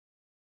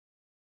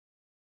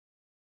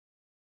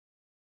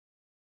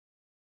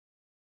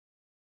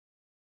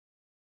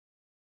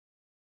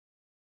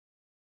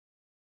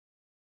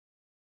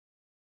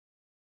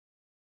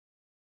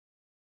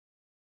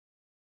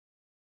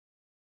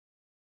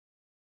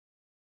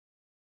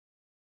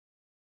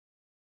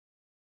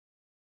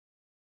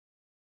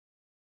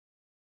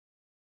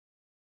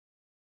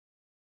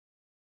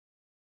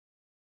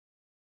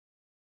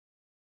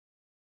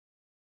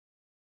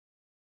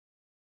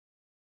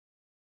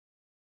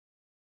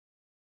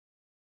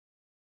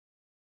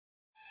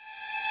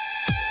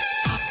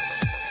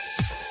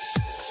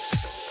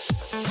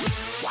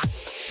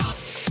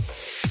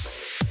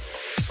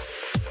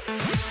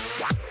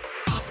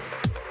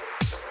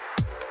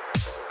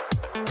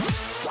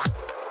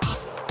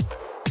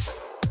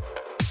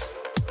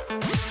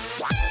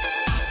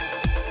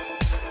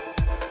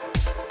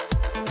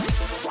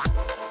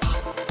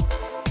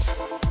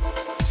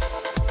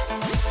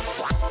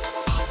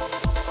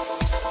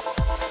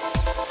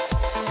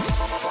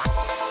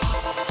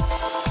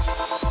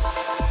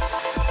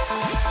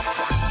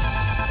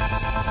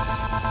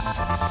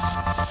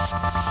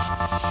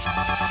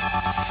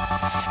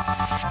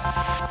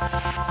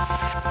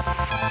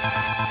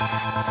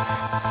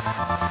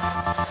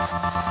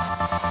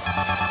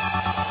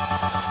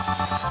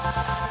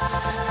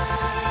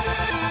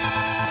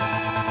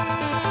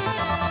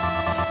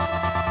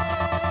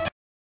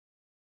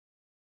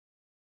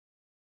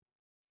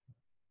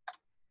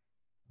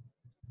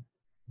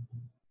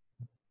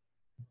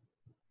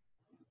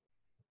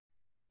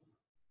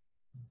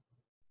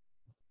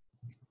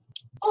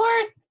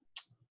forth.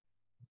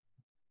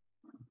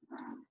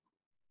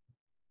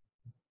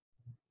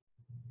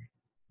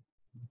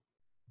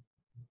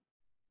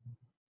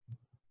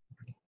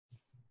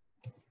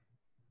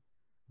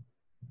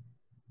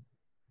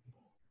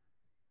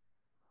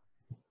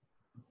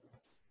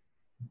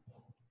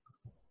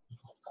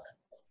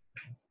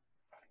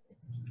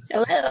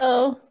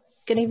 Hello.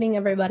 Good evening,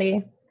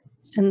 everybody.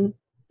 And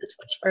the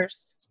Twitch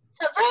first.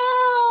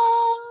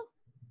 Hello.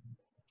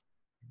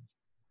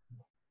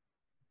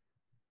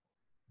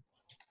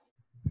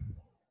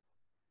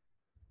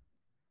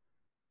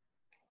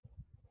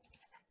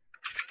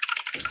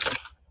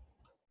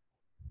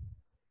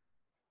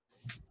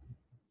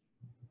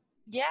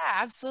 Yeah,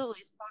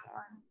 absolutely. Spot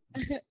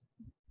on.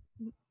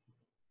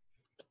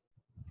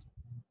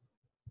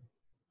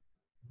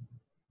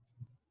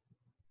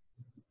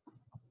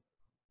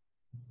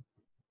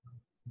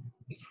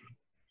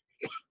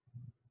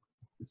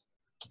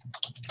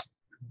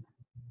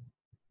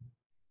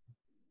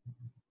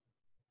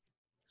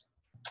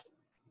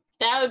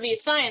 That would be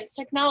science,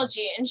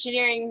 technology,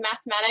 engineering,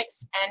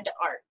 mathematics, and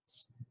art.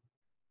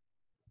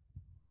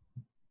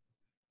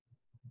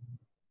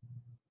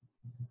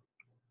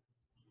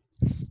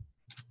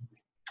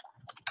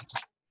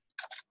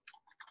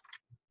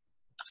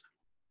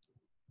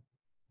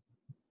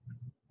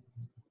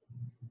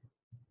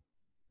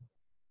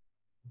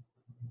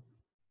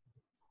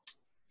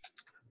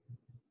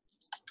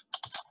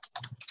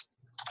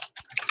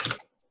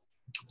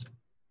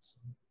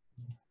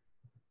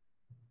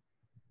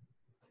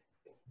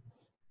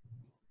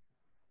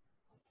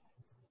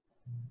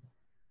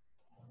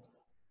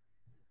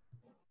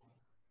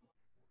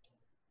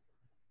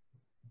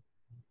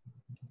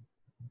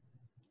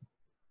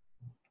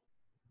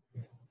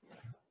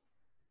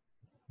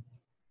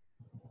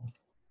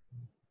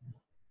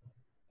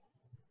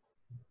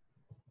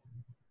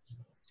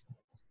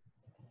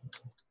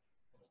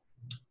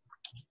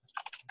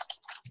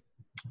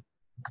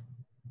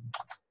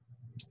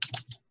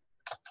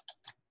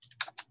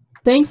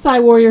 Thanks, Psy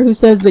Warrior, who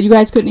says that you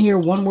guys couldn't hear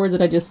one word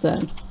that I just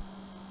said.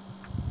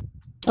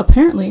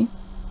 Apparently,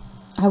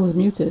 I was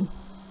muted.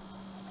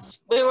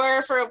 We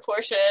were for a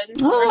portion.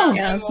 Oh, we're not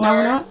yeah. anymore. Now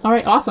we're not? All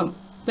right, awesome.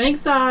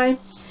 Thanks, Psy.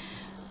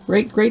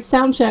 Great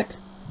sound check.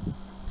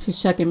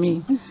 She's checking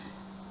me.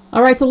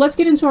 All right, so let's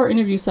get into our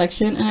interview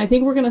section, and I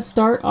think we're going to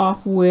start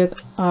off with,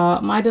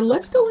 Maida,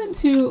 let's go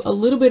into a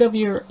little bit of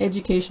your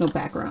educational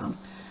background.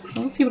 I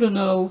want people to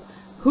know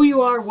who you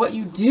are, what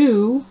you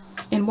do,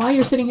 and why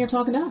you're sitting here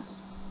talking to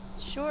us.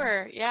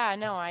 Sure. Yeah,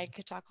 no, I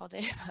could talk all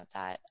day about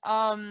that.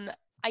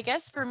 I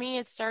guess for me,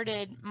 it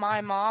started,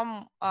 my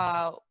mom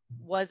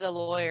was a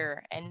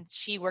lawyer and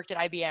she worked at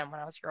IBM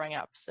when I was growing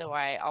up. So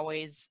I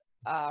always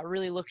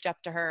really looked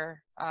up to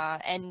her.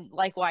 And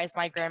likewise,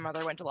 my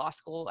grandmother went to law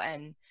school.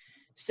 And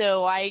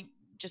so I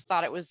just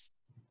thought it was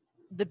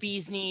the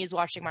bee's knees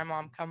watching my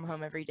mom come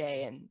home every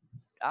day and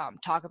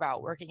talk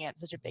about working at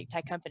such a big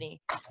tech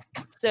company.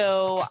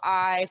 So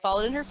I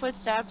followed in her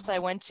footsteps. I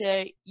went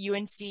to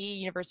UNC,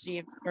 University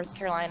of North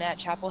Carolina at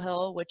Chapel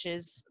Hill, which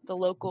is the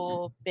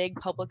local big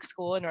public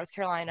school in North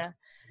Carolina.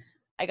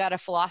 I got a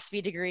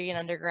philosophy degree in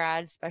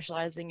undergrad,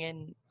 specializing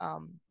in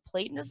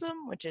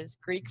Platonism, which is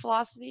Greek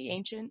philosophy,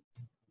 ancient,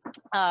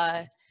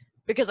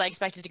 because I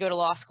expected to go to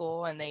law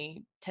school, and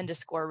they tend to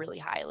score really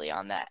highly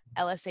on the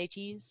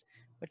LSATs,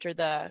 which are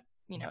the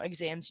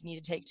exams you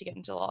need to take to get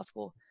into law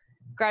school.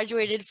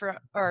 Graduated from,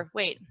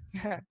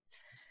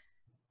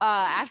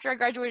 after I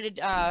graduated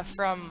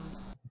from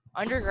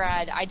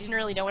undergrad, I didn't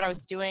really know what I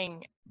was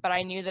doing, but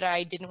I knew that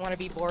I didn't want to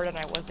be bored and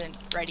I wasn't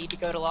ready to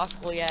go to law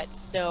school yet.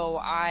 So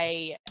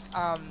I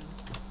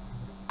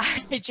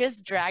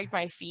just dragged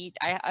my feet.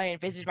 I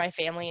visited my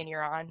family in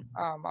Iran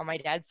on my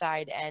dad's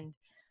side, and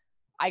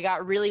I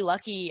got really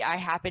lucky. I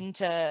happened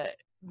to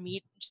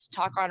just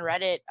talk on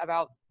Reddit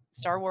about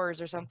Star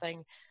Wars or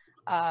something.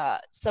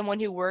 Someone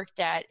who worked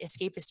at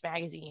Escapist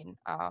Magazine,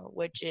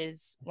 which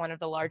is one of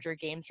the larger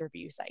games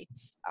review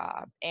sites,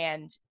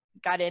 and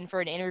got in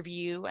for an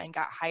interview and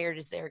got hired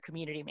as their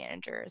community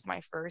manager as my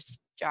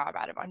first job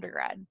out of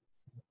undergrad,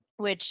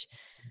 which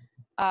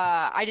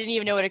I didn't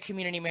even know what a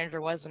community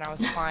manager was when I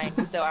was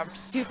applying. So I'm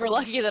super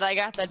lucky that I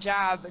got the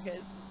job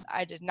because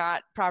I did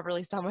not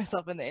properly sell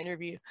myself in the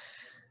interview.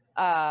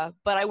 But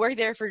I worked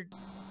there for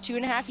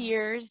 2.5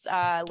 years,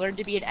 learned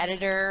to be an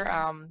editor,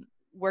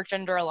 worked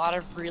under a lot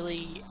of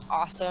really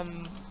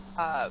awesome,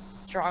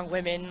 strong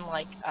women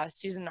like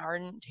Susan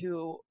Ardent,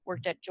 who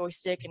worked at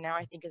Joystick and now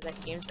I think is at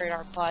Games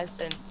Radar Plus,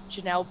 and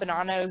Janelle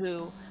Bonanno,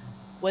 who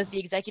was the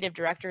executive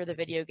director of the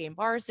Video Game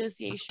Bar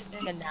Association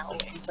and now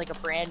is like a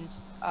brand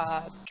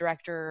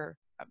director,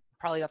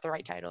 probably got the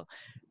right title,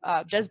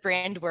 does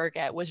brand work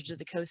at Wizards of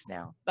the Coast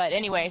now. But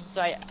anyway,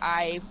 so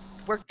I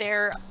worked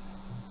there.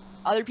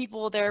 Other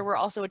people there were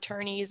also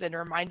attorneys and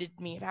reminded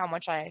me of how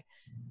much I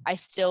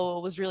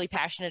still was really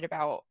passionate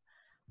about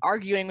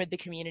arguing with the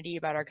community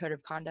about our code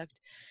of conduct.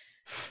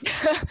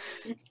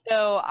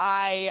 So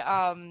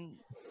I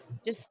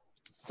just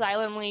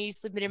silently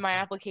submitted my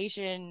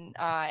application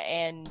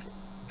and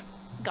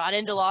got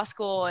into law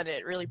school, and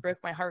it really broke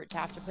my heart to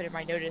have to put in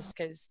my notice,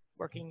 because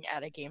working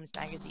at a games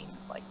magazine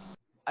is like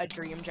a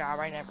dream job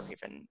I never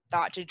even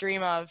thought to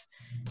dream of.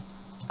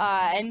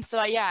 And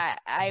so, yeah,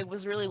 I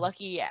was really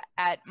lucky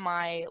at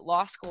my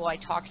law school. I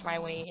talked my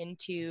way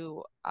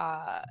into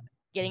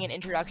getting an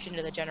introduction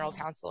to the general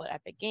counsel at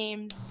Epic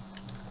Games,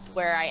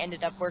 where I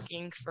ended up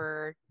working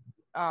for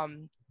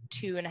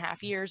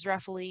 2.5 years,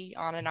 roughly,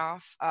 on and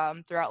off,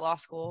 throughout law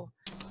school,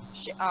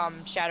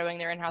 shadowing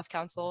their in-house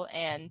counsel.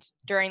 And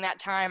during that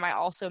time, I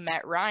also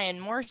met Ryan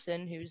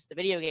Morrison, who's the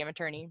video game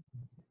attorney.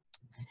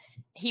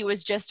 He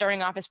was just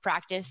starting off his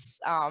practice,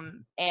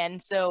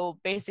 and so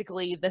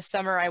basically the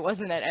summer I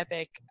wasn't at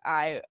Epic,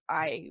 I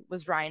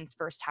was Ryan's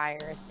first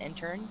hire as an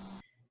intern.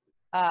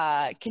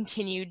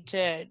 Continued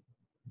to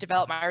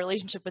develop my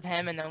relationship with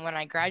him, and then when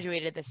I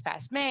graduated this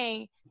past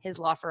May, his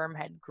law firm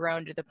had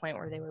grown to the point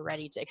where they were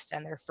ready to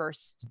extend their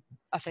first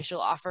official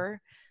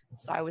offer.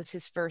 So I was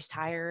his first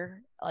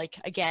hire, like,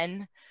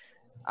 again,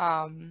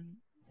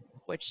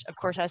 which of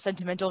course has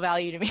sentimental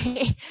value to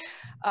me.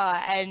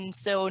 And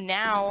so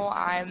now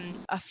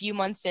I'm a few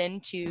months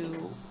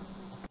into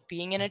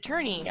being an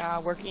attorney,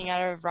 working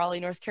out of Raleigh,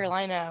 North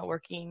Carolina,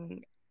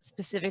 working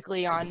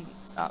specifically on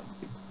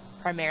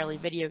primarily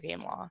video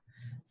game law.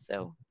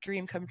 So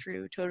dream come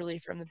true totally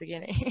from the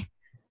beginning.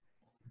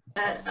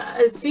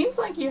 It seems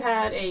like you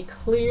had a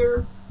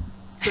clear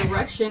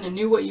direction and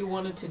knew what you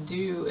wanted to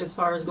do as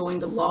far as going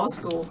to law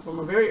school from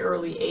a very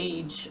early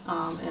age.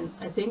 And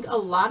I think a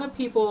lot of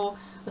people,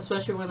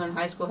 especially when they're in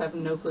high school, have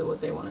no clue what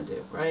they want to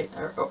do, right?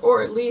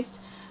 Or at least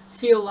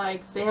feel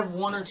like they have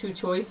one or two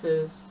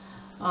choices.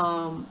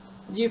 Do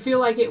you feel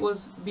like it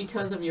was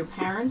because of your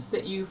parents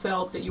that you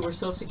felt that you were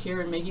so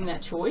secure in making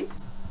that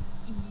choice?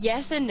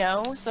 Yes and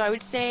no. So I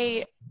would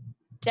say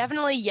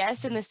definitely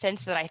yes, in the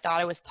sense that I thought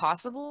it was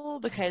possible,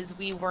 because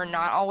we were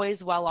not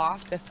always well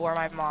off before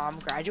my mom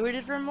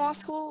graduated from law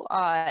school.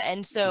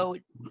 And so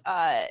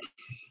a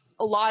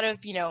lot of,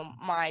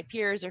 my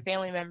peers or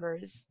family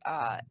members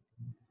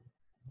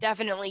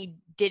definitely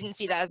didn't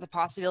see that as a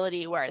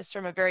possibility, whereas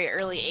from a very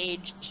early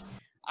age,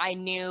 I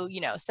knew,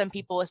 some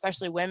people,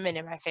 especially women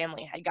in my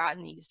family, had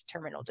gotten these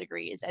terminal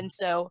degrees. And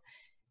so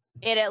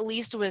it at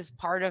least was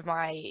part of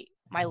my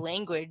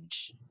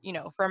language,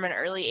 from an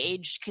early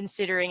age,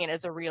 considering it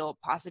as a real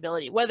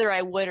possibility, whether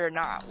I would or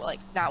not,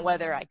 like not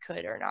whether I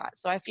could or not.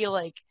 So I feel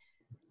like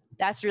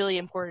that's really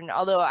important.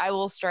 Although I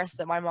will stress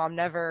that my mom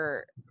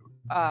never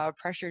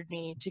pressured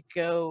me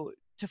to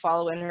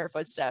follow in her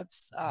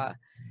footsteps.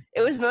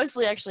 It was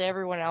mostly actually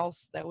everyone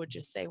else that would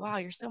just say, wow,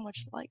 you're so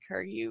much like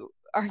her. You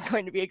are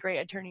going to be a great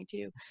attorney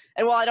too.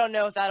 And while I don't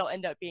know if that'll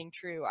end up being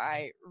true,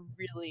 I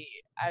really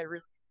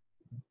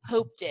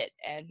hoped it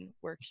and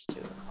worked to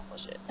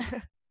accomplish it.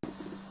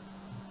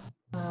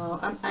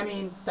 I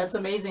mean, that's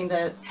amazing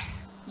that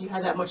you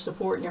had that much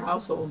support in your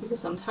household, because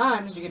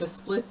sometimes you get a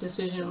split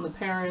decision on the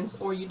parents,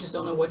 or you just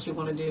don't know what you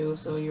want to do,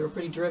 so you're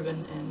pretty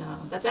driven,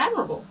 and that's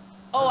admirable.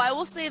 Oh, I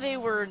will say they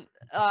were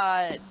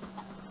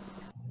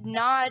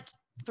not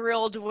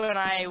thrilled when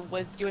I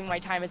was doing my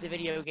time as a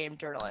video game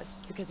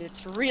journalist, because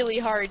it's really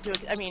hard to,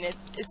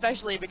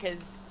 especially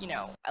because,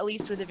 at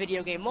least with a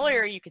video game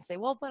lawyer, you can say,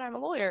 well, but I'm a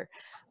lawyer.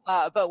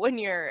 But when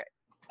you're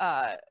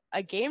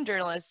a game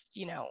journalist,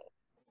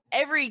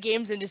 every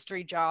games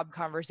industry job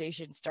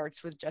conversation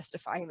starts with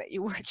justifying that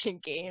you work in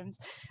games.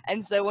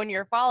 And so when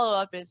your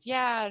follow-up is,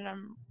 yeah, and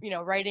I'm,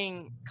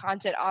 writing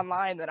content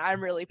online that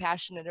I'm really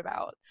passionate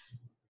about,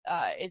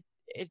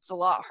 it's a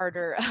lot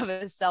harder of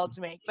a sell to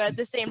make. But at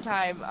the same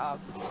time,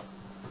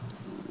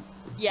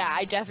 yeah,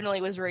 I definitely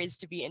was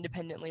raised to be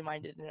independently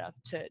minded enough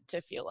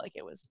to feel like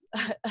it was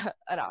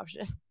an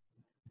option.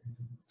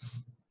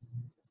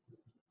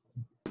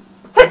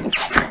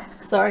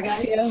 Sorry,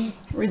 guys.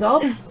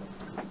 Result?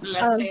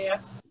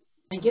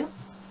 Thank you.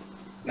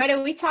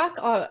 Maida, we talk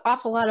an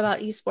awful lot about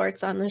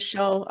esports on this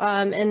show,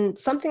 and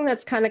something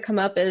that's kind of come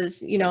up is,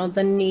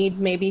 the need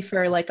maybe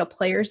for like a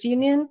players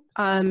union.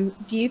 Do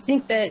you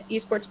think that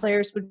esports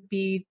players would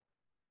be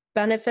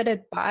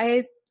benefited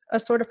by a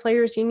sort of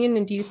players union,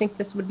 and do you think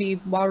this would be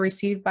well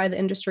received by the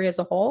industry as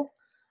a whole?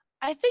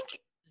 I think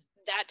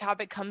that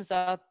topic comes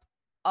up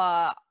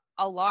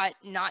a lot,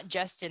 not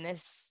just in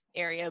this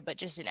area, but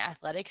just in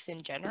athletics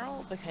in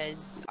general,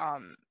 because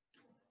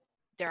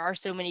there are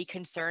so many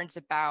concerns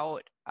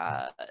about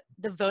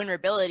the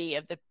vulnerability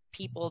of the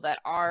people that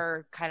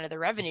are kind of the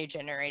revenue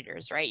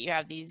generators, right? You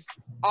have these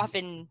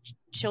often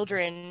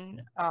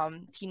children,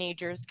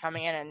 teenagers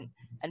coming in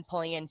and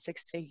pulling in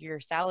 6-figure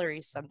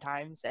salaries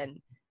sometimes,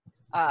 and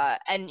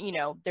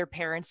their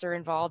parents are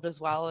involved as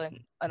well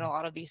in a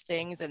lot of these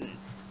things, and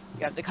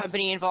you have the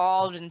company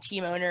involved and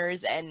team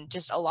owners and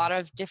just a lot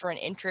of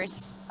different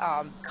interests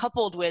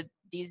coupled with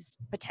these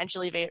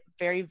potentially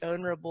very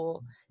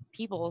vulnerable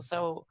people.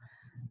 So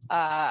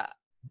I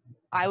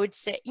would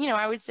say,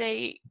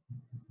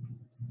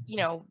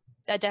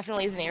 that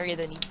definitely is an area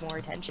that needs more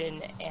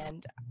attention,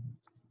 and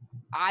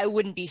I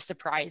wouldn't be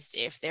surprised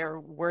if there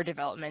were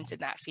developments in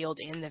that field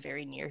in the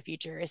very near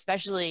future,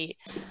 especially,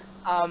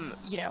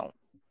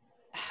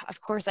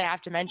 of course I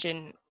have to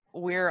mention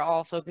we're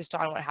all focused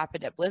on what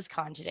happened at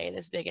BlizzCon today,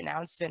 this big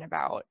announcement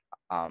about,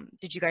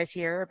 did you guys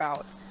hear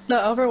about The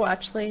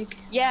Overwatch League.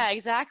 Yeah,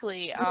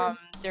 exactly.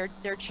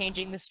 They're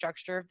changing the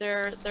structure of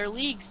their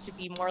leagues to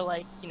be more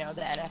like, you know,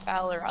 the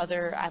NFL or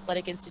other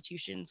athletic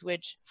institutions,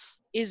 which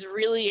is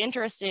really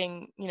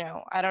interesting. You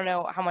know, I don't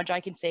know how much I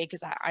can say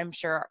because I'm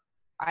sure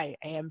I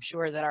am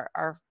sure that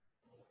our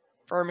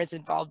firm is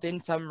involved in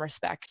some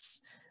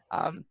respects,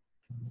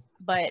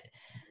 but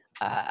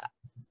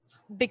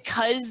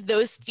because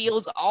those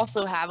fields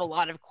also have a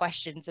lot of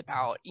questions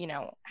about, you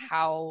know,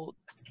 how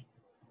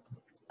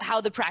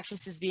the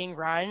practice is being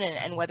run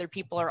and whether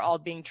people are all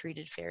being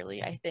treated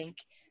fairly, I think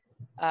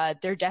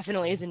there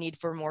definitely is a need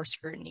for more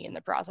scrutiny in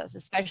the process,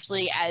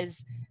 especially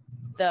as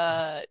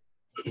the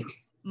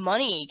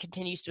money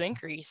continues to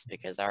increase,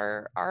 because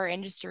our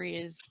industry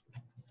is,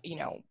 you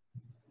know,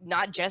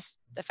 not just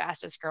the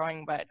fastest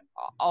growing, but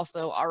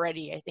also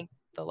already, I think,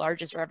 the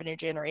largest revenue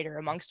generator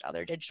amongst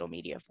other digital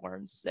media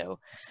forms. So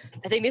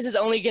I think this is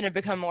only going to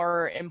become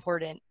more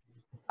important,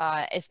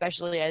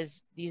 especially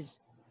as these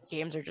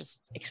games are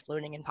just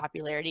exploding in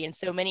popularity, and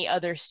so many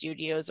other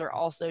studios are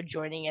also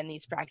joining in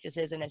these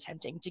practices and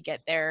attempting to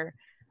get their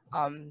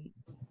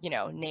you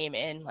know, name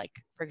in. Like,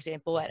 for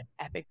example, at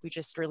Epic, we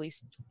just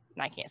released,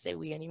 and I can't say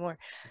we anymore,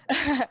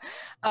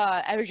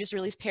 Epic just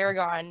released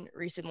Paragon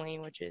recently,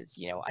 which is,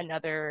 you know,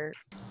 another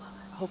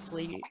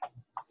hopefully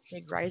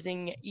big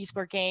rising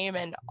esport game,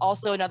 and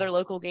also another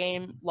local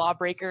game,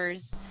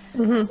 Lawbreakers.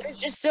 There's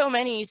just so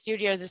many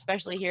studios,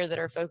 especially here, that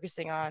are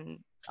focusing on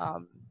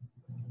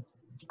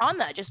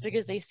that, just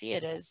because they see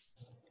it as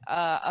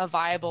a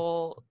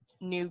viable,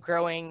 new,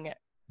 growing,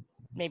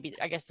 maybe,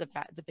 I guess, the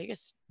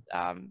biggest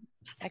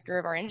sector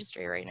of our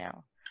industry right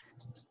now.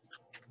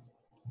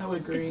 I would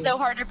agree. It's so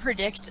hard to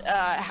predict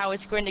how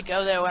it's going to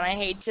go, though, and I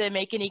hate to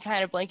make any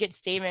kind of blanket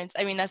statements.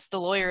 I mean, that's the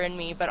lawyer in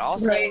me, but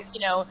also, Right. you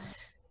know,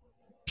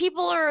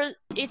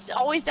 it's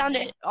always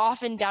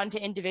often down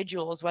to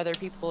individuals, whether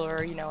people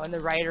are, you know, in the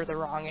right or the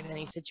wrong in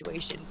any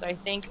situation. So I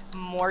think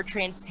more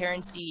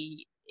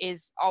transparency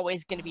is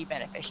always going to be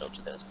beneficial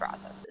to those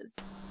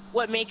processes.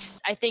 What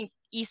makes, I think,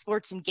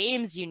 esports and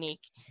games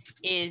unique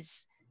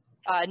is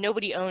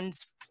nobody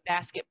owns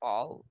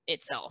basketball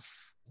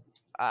itself,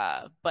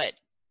 but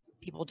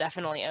people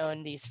definitely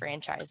own these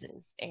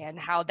franchises, and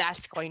how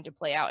that's going to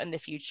play out in the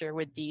future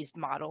with these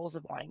models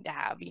of wanting to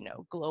have, you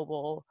know,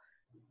 global,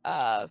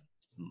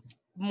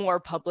 more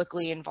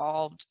publicly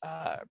involved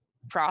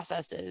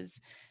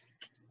processes.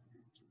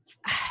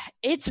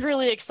 It's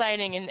really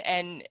exciting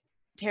and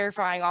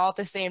terrifying all at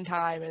the same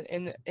time,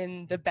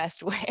 in the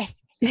best way.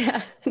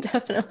 Yeah,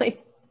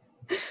 definitely.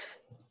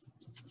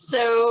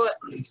 So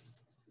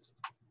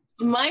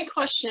my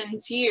question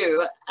to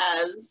you,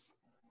 as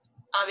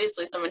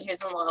obviously someone who's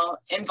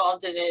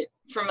involved in it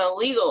from a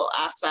legal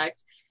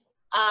aspect,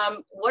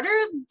 what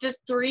are the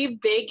 3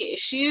 big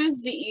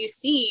issues that you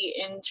see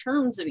in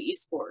terms of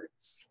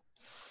esports?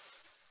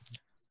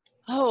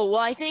 Oh, well,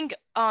 I think,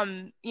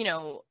 you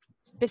know,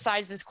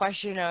 besides this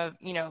question of,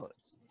 you know,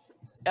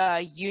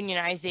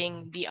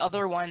 unionizing, the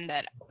other one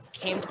that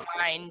came to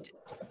mind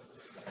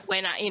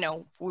when I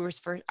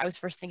was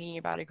first thinking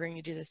about agreeing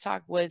to do this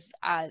talk was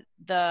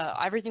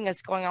everything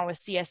that's going on with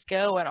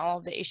CS:GO and all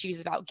the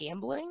issues about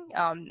gambling.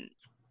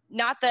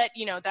 Not that,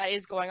 you know, that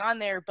is going on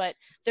there, but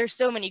there's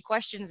so many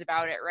questions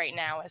about it right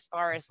now, as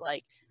far as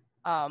like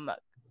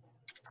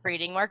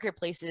creating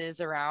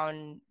marketplaces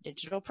around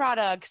digital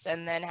products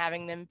and then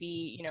having them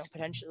be, you know,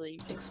 potentially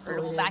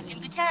convertible back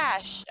into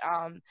cash,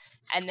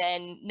 and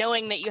then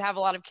knowing that you have a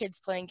lot of kids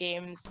playing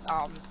games,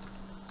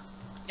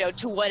 you know,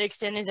 to what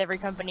extent is every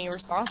company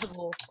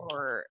responsible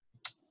for,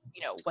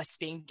 you know, what's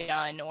being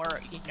done, or,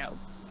 you know,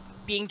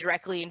 being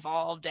directly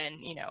involved, and,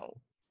 you know,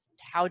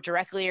 how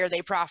directly are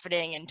they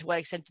profiting, and to what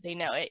extent do they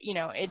know it? You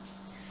know,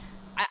 it's,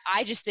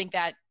 I just think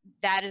that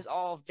is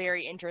all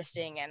very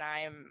interesting, and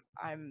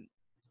I'm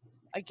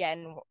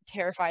again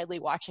terrifiedly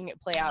watching it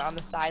play out on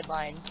the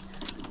sidelines.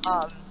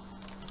 And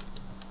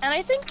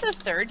I think the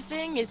third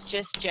thing is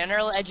just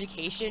general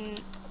education,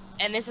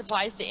 and this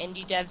applies to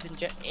indie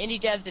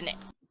devs and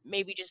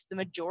maybe just the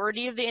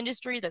majority of the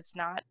industry that's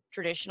not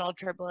traditional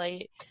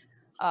AAA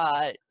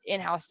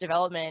in-house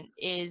development,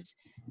 is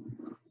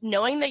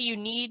knowing that you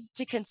need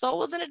to consult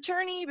with an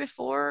attorney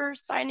before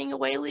signing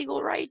away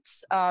legal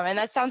rights. And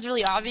that sounds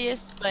really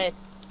obvious, but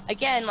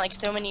again, like,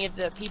 so many of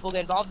the people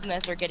involved in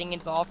this are getting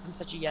involved from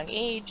such a young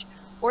age,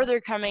 or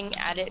they're coming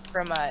at it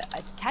from a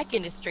tech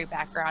industry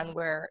background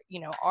where, you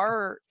know,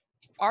 our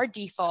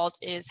default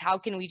is how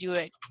can we do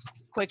it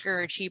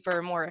quicker,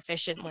 cheaper, more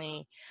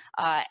efficiently.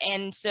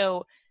 And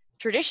so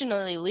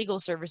traditionally, legal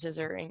services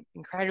are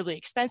incredibly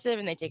expensive,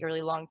 and they take a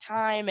really long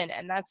time,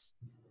 and that's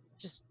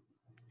just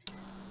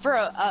for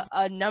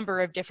a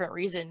number of different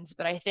reasons.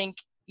 But I think,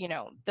 you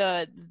know,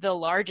 the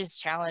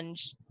largest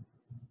challenge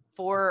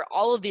for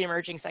all of the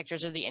emerging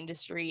sectors of the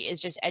industry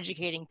is just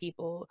educating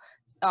people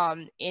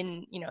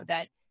in, you know,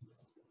 that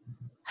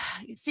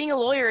seeing a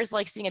lawyer is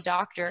like seeing a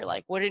doctor.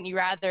 Like, wouldn't you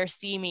rather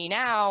see me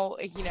now,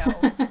 you know,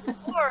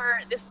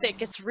 before this thing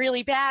gets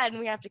really bad and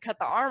we have to cut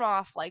the arm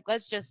off? Like,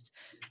 let's just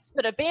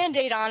put a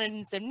Band-Aid on it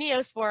and some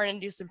Neosporin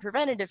and do some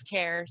preventative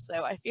care.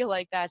 So I feel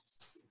like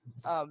that's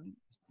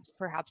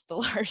perhaps the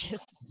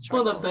largest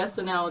struggle. One of the best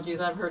analogies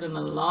I've heard in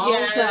a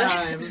long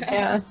time.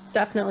 Yeah,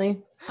 definitely.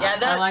 Yeah,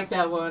 I like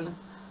that one.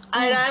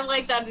 I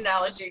like that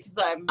analogy because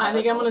I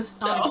think I'm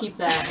gonna keep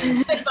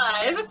that.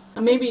 Five.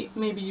 Maybe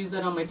use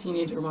that on my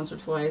teenager once or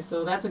twice.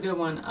 So that's a good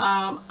one.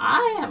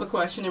 I have a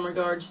question in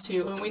regards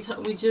to, and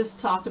we just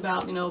talked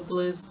about, you know,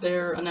 Blizz,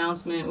 their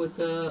announcement with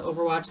the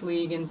Overwatch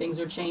League, and things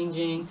are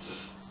changing,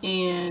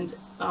 and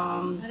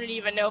I don't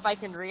even know if I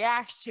can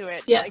react to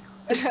it. Yeah, like,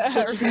 it's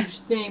such a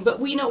huge thing. But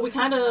we've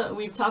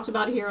talked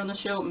about it here on the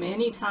show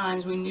many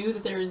times. We knew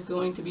that there is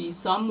going to be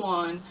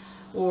someone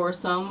or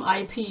some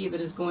IP that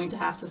is going to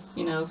have to,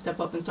 you know, step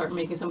up and start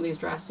making some of these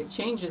drastic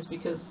changes,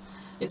 because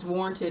it's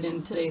warranted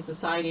in today's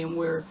society and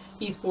where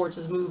esports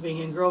is moving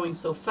and growing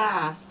so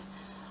fast.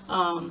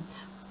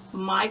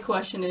 My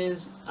question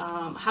is,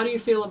 how do you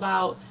feel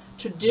about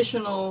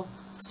traditional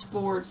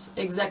sports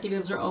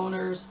executives or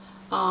owners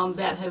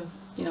that have,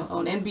 you know,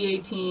 own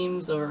NBA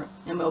teams or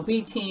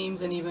MLB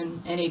teams and even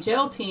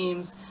NHL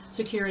teams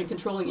securing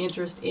controlling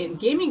interest in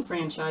gaming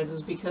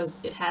franchises? Because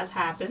it has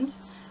happened,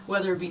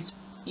 whether it be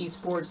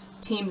esports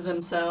teams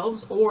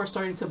themselves or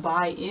starting to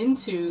buy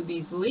into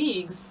these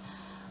leagues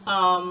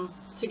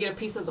to get a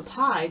piece of the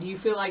pie. Do you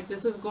feel like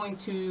this is going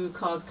to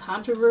cause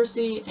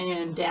controversy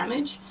and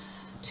damage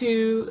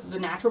to the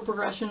natural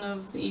progression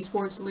of the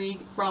esports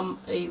league from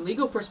a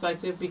legal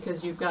perspective,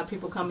 because you've got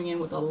people coming in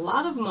with a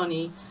lot of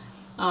money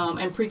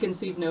and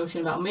preconceived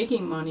notion about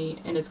making money,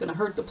 and it's going to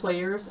hurt the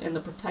players and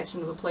the protection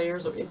of the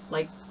players? Or, if,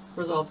 like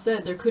Resolve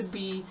said, there could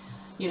be,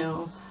 you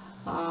know,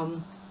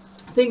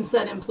 things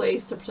set in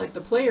place to protect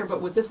the player,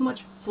 but with this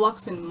much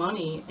flux in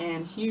money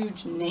and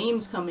huge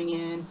names coming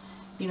in,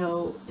 you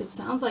know, it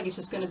sounds like it's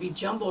just going to be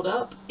jumbled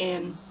up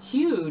and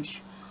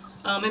huge.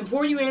 And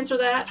before you answer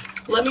that,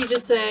 let me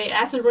just say,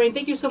 Acid Rain,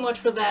 thank you so much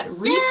for that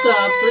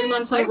resub, 3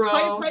 months in a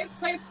row.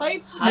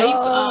 Hype.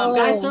 No.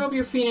 Guys, throw up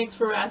your Phoenix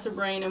for Acid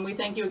Rain, and we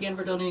thank you again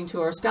for donating to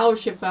our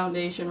scholarship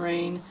foundation,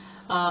 Rain.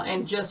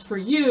 And just for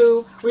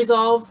you,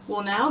 Resolve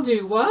will now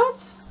do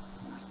what?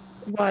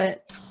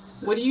 What?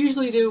 What do you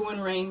usually do when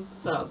Rain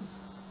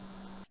subs?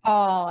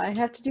 Oh, I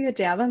have to do a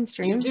dab on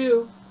stream. You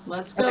do.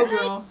 Let's go,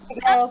 girl.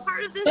 that's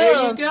part of this.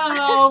 There you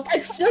go.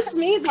 It's just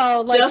me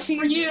though. Like, Just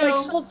for you. Like,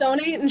 she'll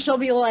donate and she'll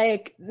be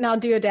like, "Now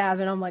do a dab,"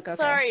 and I'm like, "Okay."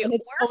 Sorry, And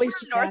it's we're always from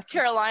just North asking.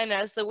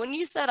 Carolina, so when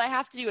you said I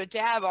have to do a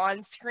dab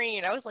on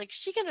screen, I was like,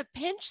 she gonna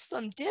pinch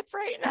some dip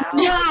right now?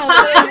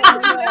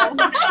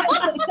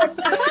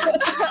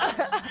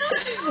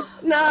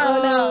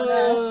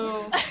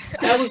 No.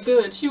 That was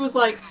good. She was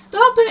like,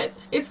 "Stop it!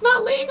 It's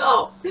not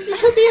legal. You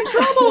could be in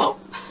trouble."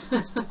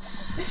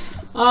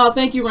 Oh,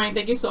 thank you, Rain.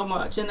 Thank you so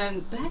much. And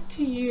then back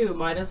to you,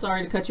 Maida.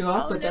 Sorry to cut you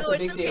off, Oh, but no, that's a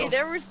big it's okay. deal.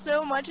 There was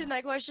so much in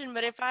that question,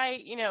 but if I,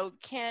 you know,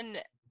 can,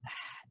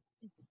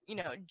 you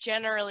know,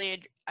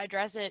 generally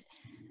address it,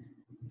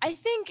 I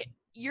think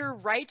you're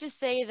right to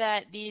say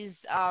that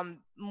these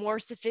more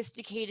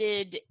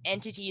sophisticated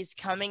entities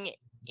coming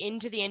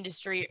into the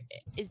industry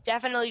is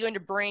definitely going to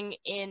bring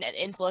in an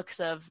influx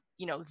of,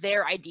 you know,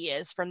 their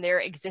ideas from their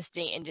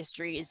existing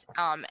industries.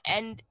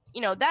 And, you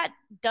know, that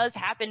does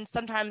happen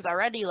sometimes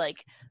already.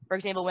 Like, for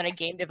example, when a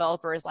game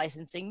developer is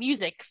licensing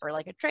music for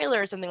like a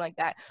trailer or something like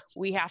that,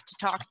 we have to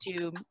talk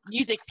to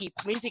music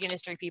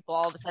industry people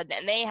all of a sudden,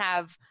 and they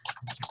have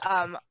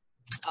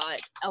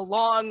a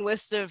long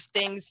list of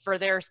things for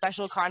their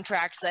special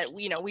contracts that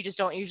we just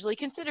don't usually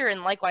consider,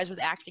 and likewise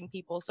with acting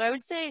people. So I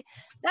would say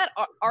that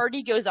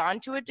already goes on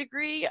to a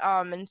degree,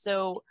 and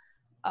so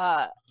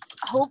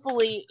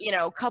hopefully,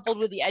 coupled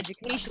with the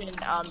education,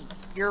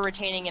 you're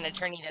retaining an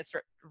attorney that's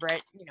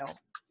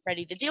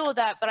ready to deal with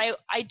that. But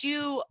I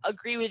do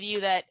agree with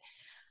you that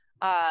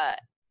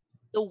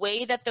the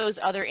way that those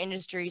other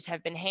industries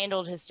have been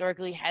handled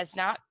historically has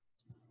not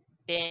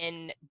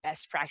been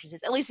best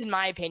practices, at least in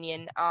my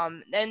opinion.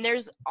 And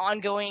there's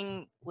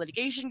ongoing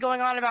litigation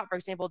going on about, for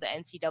example, the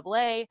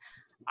NCAA.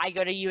 I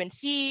go to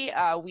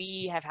UNC.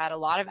 We have had a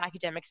lot of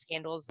academic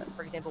scandals,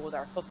 for example, with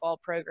our football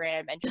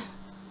program, and just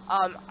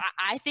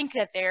I think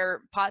that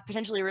they're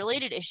potentially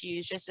related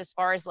issues, just as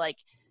far as like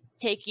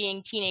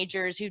taking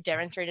teenagers who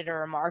demonstrated a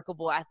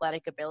remarkable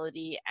athletic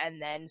ability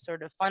and then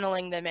sort of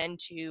funneling them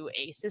into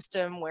a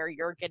system where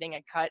you're getting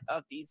a cut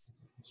of these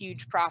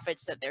huge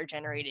profits that they're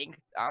generating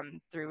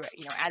through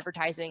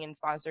advertising and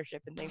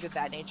sponsorship and things of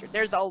that nature.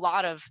 There's a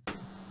lot of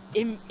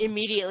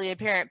immediately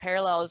apparent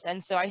parallels,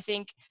 and so I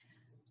think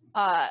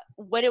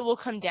what it will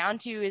come down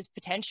to is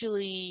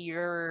potentially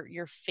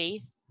your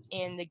faith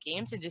in the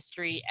games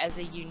industry as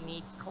a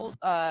unique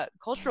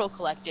cultural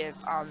collective.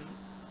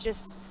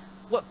 Just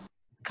what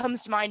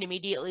comes to mind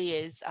immediately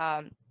is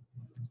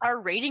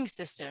our rating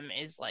system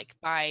is like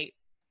by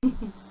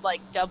like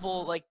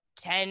double, like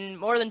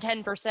more than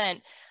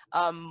 10%.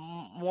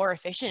 more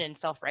efficient and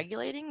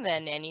self-regulating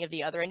than any of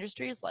the other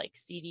industries like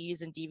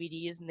CDs and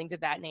DVDs and things of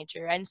that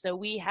nature. And so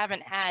we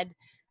haven't had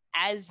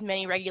as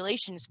many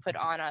regulations put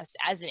on us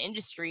as an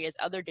industry as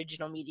other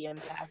digital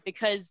mediums have,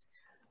 because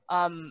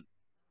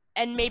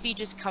and maybe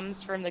just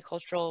comes from the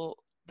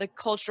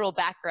cultural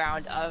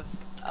background of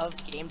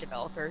game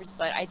developers.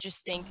 But I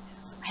just think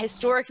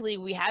historically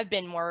we have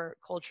been more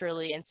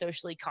culturally and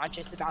socially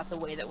conscious about the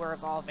way that we're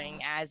evolving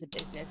as a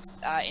business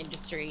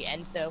industry.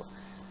 And so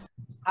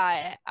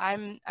I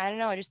don't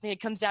know, I just think it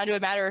comes down to a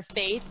matter of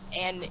faith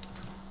and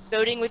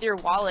voting with your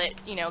wallet,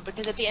 you know,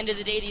 because at the end of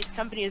the day, these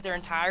companies are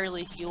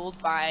entirely fueled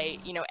by,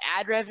 you know,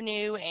 ad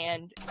revenue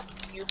and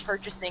you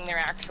purchasing their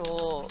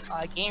actual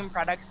game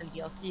products and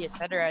DLC,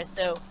 etc.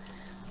 So,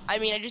 I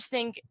mean, I just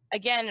think,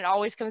 again, it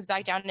always comes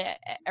back down to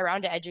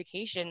around to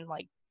education,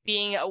 like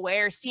being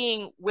aware,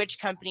 seeing which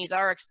companies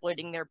are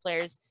exploiting their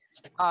players,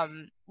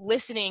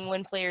 listening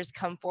when players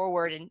come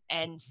forward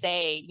and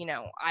say, you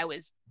know, I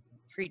was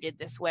treated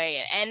this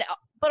way, and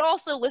but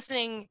also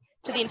listening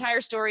to the entire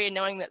story and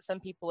knowing that some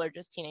people are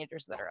just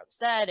teenagers that are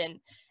upset,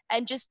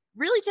 and just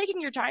really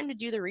taking your time to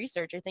do the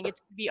research. I think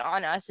it's be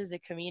on us as a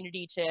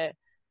community to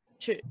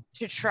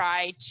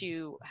try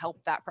to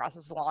help that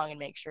process along and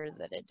make sure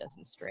that it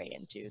doesn't stray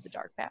into the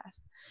dark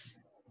path.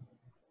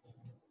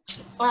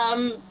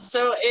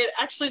 So it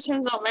actually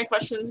turns out my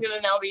question is going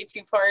to now be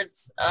two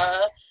parts.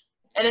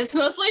 And it's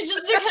mostly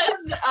just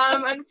because,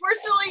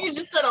 unfortunately, you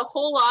just said a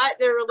whole lot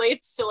that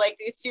relates to like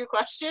these two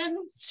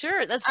questions.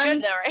 Sure, that's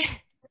good though,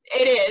 right?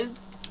 It is.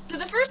 So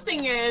the first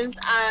thing is,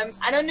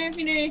 I don't know if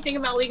you knew anything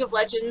about League of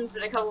Legends,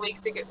 but a couple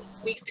weeks ago,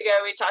 we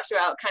talked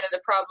about kind of the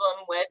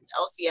problem with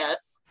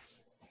LCS,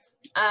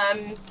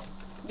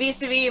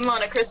 vis-a-vis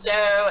Monte Cristo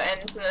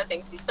and some of the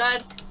things he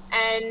said.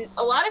 And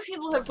a lot of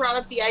people have brought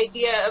up the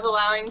idea of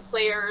allowing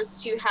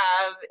players to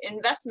have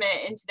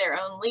investment into their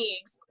own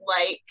leagues,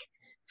 like,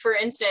 for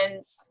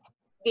instance,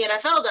 the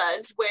NFL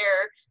does,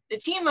 where the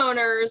team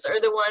owners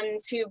are the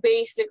ones who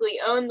basically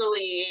own the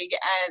league,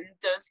 and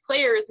those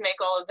players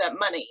make all of that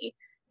money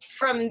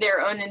from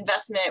their own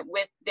investment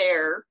with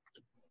their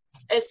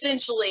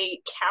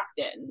essentially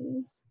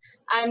captains.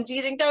 Do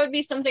you think that would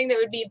be something that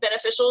would be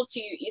beneficial to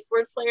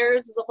esports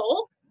players as a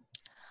whole?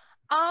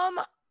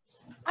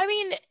 I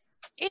mean,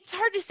 it's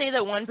hard to say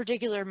that one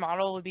particular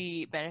model would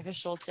be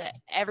beneficial to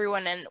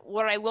everyone. And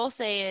what I will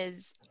say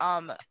is,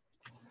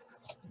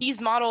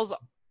 these models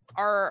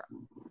are,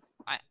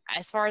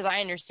 as far as I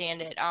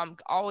understand it,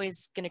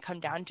 always going to come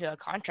down to a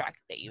contract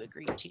that you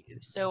agree to.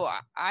 So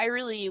I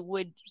really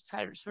would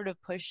sort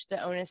of push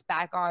the onus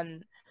back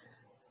on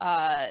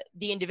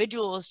the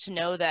individuals to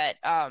know that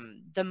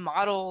the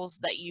models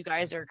that you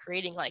guys are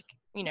creating, like,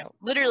 you know,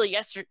 literally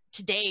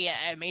today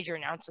a major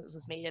announcement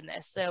was made in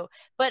this. So,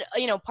 but,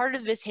 you know, part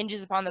of this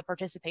hinges upon the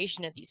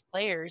participation of these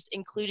players,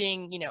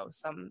 including, you know,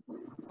 some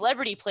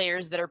celebrity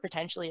players that are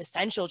potentially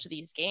essential to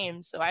these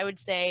games. So I would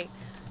say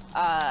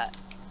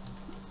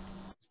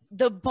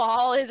the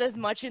ball is as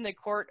much in the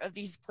court of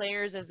these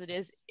players as it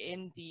is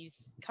in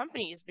these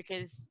companies,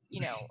 because, you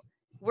know,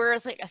 we're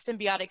like a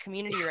symbiotic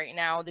community right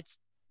now. That's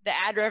the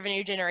ad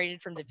revenue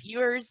generated from the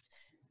viewers,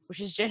 which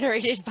is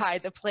generated by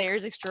the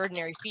players'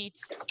 extraordinary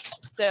feats.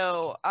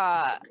 So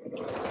I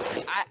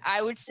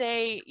would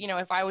say, you know,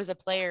 if I was a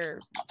player,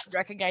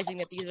 recognizing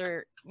that these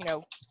are, you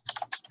know,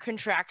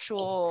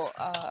 contractual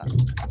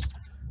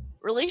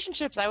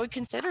relationships, I would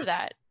consider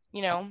that,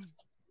 you know.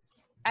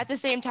 At the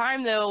same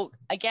time, though,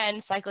 again,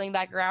 cycling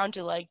back around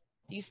to, like,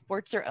 these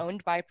sports are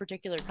owned by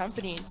particular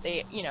companies.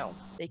 They, you know,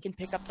 they can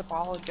pick up the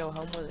ball and go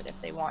home with it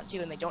if they want to,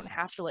 and they don't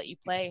have to let you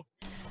play.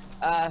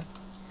 I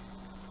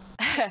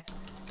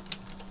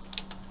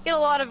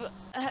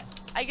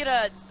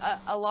get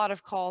a lot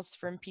of calls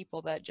from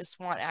people that just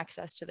want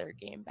access to their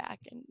game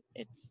back, and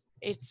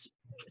it's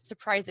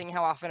surprising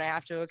how often I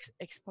have to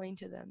explain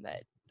to them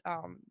that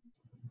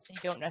they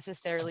don't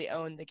necessarily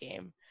own the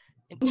game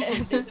in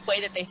the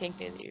way that they think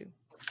they do.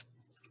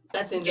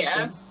 That's interesting.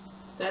 Yeah.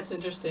 That's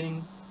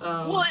interesting.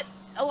 What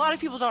a lot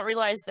of people don't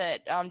realize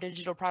that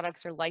digital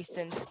products are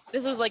licensed.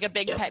 This was like a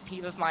big pet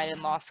peeve of mine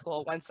in law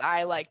school. Once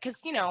I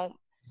because, you know,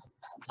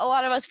 a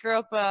lot of us grew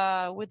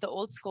up with the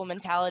old school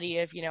mentality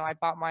of, you know, I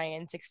bought my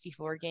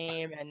N64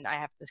 game and I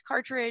have this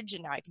cartridge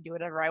and now I can do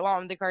whatever I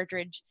want with the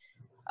cartridge.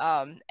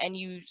 And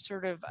you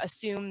sort of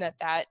assume that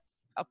that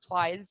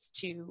applies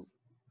to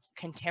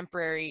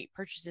contemporary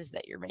purchases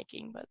that you're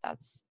making, but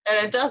that's...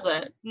 And it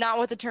doesn't. Not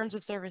what the terms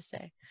of service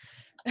say.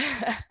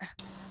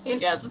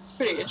 Yeah, that's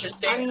pretty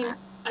interesting. I mean,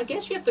 I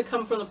guess you have to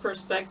come from the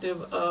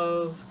perspective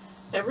of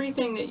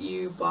everything that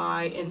you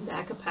buy in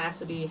that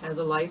capacity has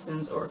a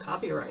license or a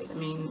copyright. I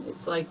mean,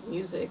 it's like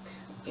music,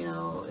 you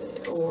know,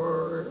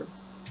 or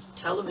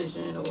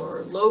television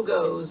or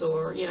logos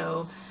or, you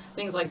know,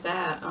 things like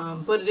that.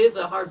 But it is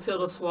a hard pill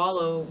to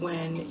swallow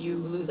when you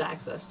lose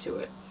access to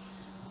it.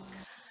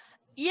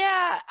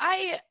 Yeah,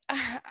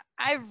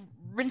 I've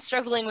been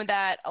struggling with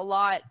that a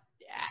lot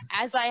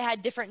as I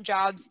had different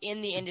jobs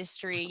in the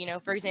industry. You know,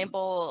 for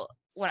example,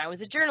 when I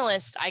was a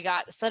journalist, I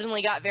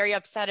suddenly got very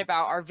upset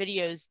about our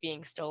videos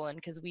being stolen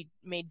because we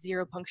made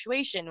zero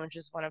punctuation, which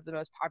is one of the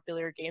most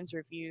popular games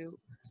review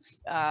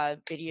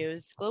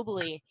videos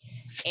globally.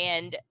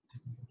 And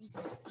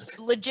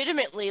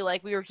legitimately,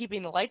 like, we were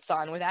keeping the lights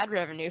on with ad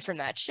revenue from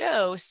that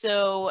show.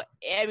 So,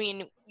 I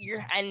mean,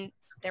 and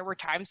there were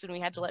times when we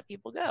had to let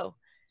people go.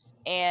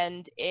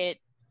 And it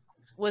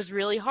was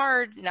really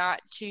hard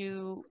not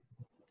to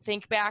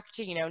think back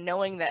to, you know,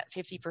 knowing that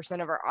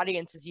 50% of our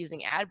audience is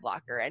using ad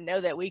blocker, and know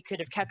that we could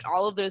have kept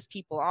all of those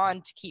people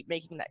on to keep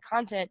making that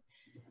content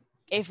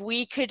if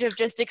we could have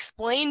just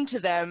explained to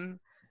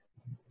them,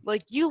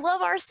 like, you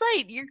love our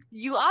site,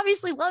 you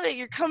obviously love it,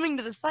 you're coming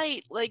to the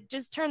site, like,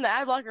 just turn the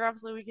ad blocker off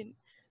so we can.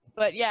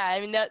 But yeah, I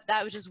mean,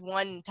 that was just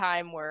one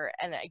time where,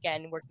 and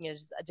again, working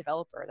as a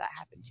developer, that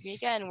happened to me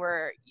again,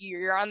 where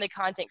you're on the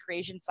content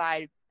creation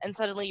side and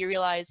suddenly you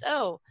realize,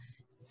 oh,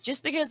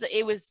 just because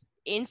it was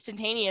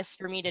instantaneous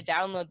for me to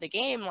download the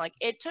game, like,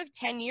 it took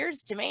 10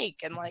 years to make,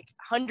 and like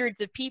hundreds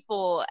of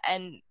people,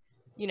 and,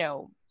 you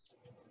know,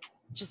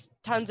 just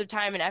tons of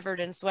time and effort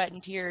and sweat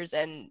and tears.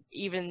 And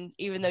even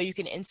though you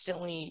can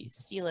instantly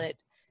steal it,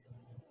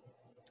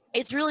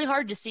 it's really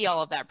hard to see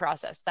all of that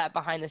process, that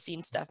behind the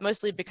scenes stuff,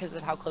 mostly because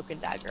of how cloak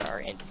and dagger our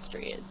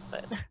industry is.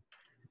 But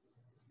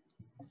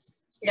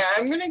yeah,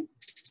 I'm gonna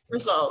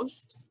resolve.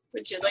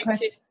 Would you like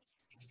to?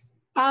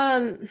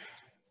 I'm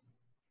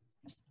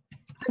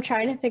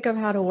trying to think of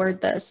how to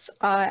word this.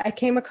 I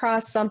came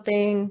across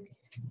something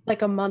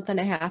like a month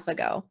and a half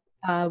ago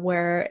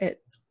where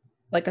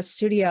a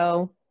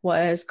studio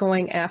was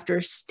going after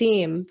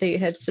Steam. They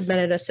had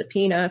submitted a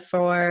subpoena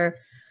for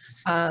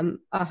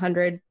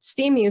 100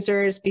 Steam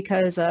users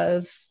because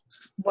of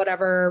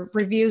whatever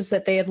reviews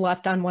that they had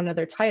left on one of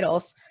their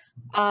titles.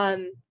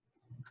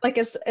 Like,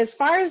 as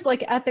far as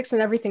like ethics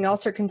and everything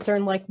else are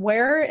concerned, like,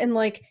 where in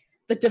like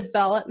the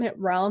development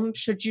realm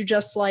should you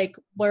just like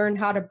learn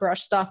how to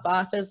brush stuff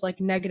off as like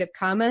negative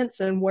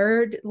comments, and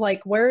where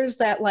is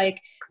that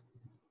like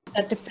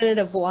that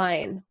definitive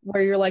line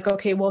where you're like,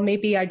 okay, well,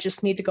 maybe I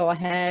just need to go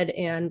ahead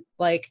and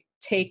like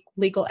take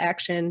legal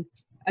action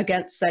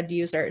against said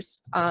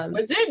users.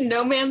 Was it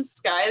No Man's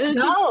Sky that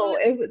No,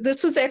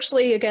 this was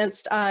actually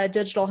against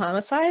digital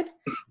homicide.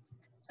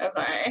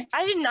 Okay.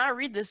 I did not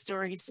read this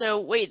story. So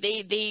wait,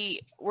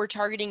 they were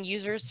targeting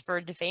users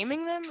for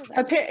defaming them?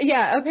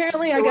 Yeah,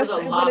 apparently, I guess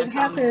what had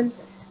happened,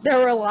 there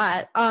were a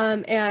lot.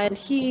 And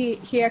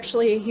he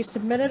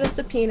submitted a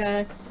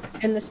subpoena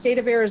in the state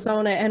of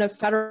Arizona and a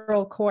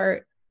federal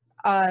court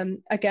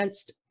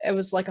against, it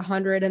was like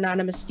 100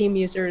 anonymous Steam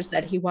users,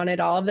 that he wanted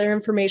all of their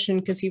information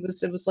because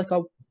it was like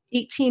a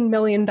 $18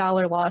 million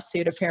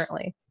lawsuit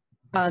apparently,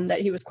 that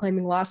he was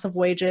claiming loss of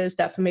wages,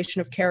 defamation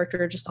of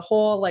character, just a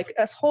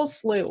whole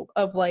slew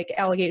of like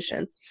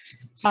allegations.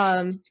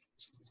 But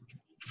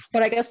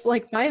I guess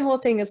like my whole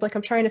thing is like,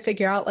 I'm trying to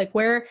figure out like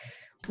where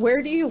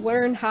do you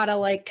learn how to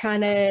like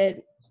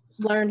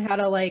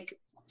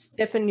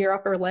stiffen your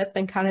upper lip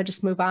and kind of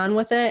just move on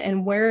with it,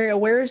 and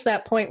where is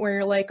that point where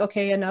you're like,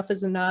 okay, enough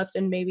is enough,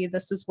 and maybe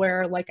this is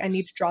where like I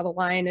need to draw the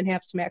line and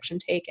have some action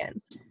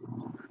taken.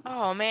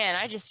 Oh man,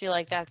 I just feel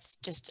like that's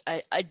just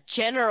a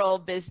general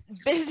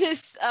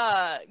business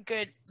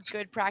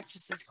good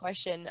practices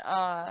question.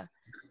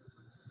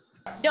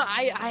 No,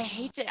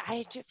 I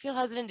feel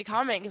hesitant to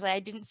comment because I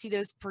didn't see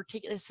those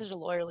particular. It's such a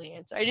lawyerly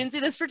answer. I didn't see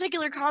this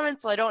particular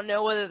comment, so I don't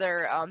know whether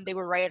they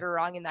were right or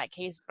wrong in that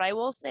case. But I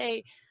will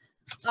say,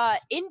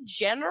 in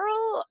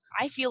general,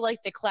 I feel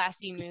like the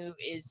classy move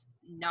is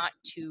not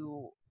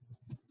to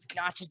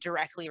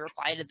directly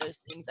reply to those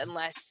things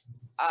unless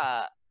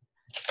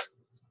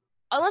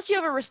you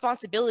have a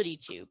responsibility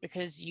to,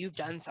 because you've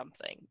done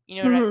something.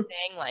 You know what I'm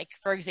saying? Like,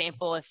 for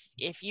example,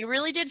 if you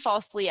really did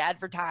falsely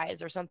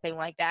advertise or something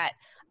like that,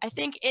 I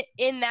think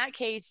in that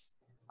case,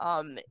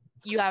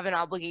 you have an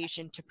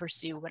obligation to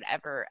pursue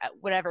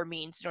whatever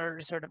means in order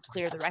to sort of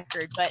clear the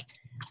record. But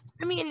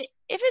I mean,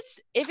 if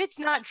it's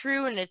not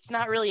true and it's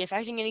not really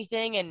affecting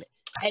anything, and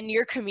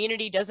your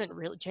community doesn't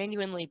really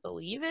genuinely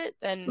believe it,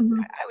 then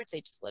I would say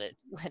just let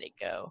it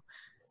go.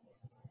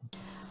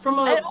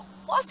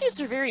 Lawsuits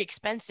are very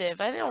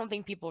expensive. I don't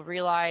think people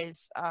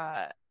realize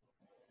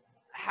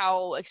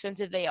how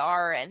expensive they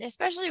are, and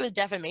especially with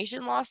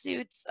defamation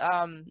lawsuits,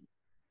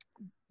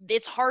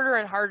 it's harder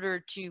and harder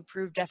to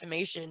prove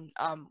defamation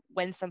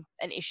when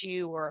an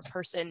issue or a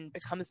person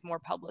becomes more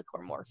public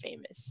or more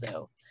famous.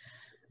 So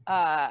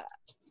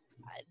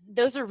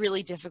those are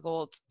really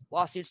difficult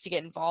lawsuits to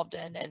get involved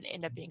in, and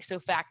end up being so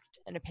fact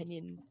and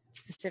opinion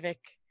specific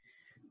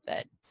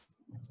that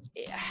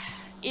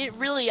it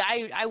really,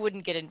 I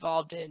wouldn't get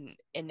involved in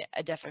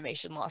a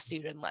defamation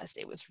lawsuit unless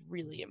it was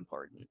really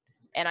important.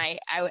 And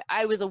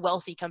I was a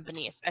wealthy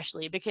company,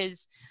 especially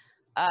because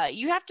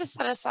you have to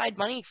set aside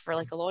money for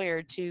like a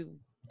lawyer to,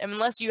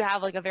 unless you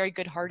have like a very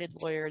good-hearted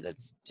lawyer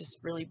that's just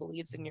really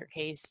believes in your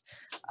case.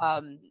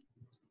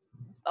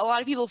 A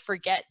lot of people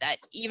forget that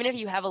even if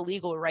you have a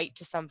legal right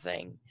to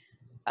something,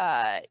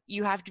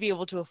 you have to be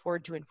able to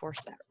afford to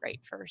enforce that right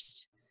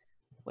first,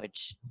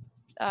 which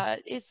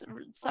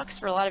sucks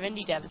for a lot of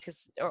indie devs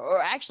because,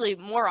 or actually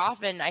more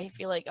often, I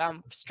feel like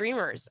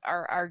streamers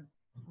are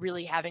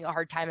really having a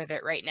hard time of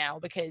it right now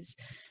because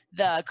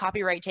the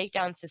copyright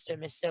takedown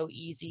system is so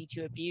easy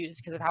to abuse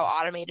because of how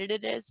automated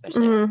it is,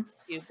 especially on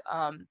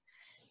YouTube.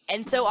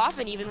 And so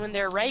often, even when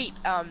they're right,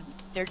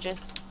 they're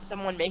just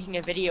someone making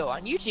a video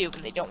on YouTube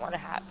and they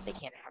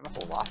can't have a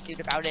whole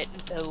lawsuit about it.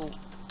 And so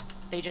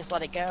they just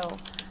let it go.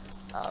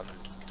 I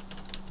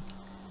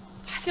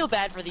feel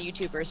bad for the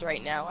YouTubers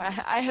right now.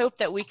 I hope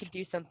that we could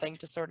do something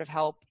to sort of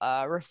help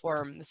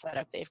reform the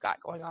setup they've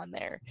got going on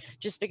there.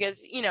 Just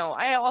because, you know,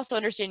 I also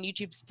understand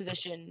YouTube's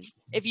position.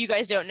 If you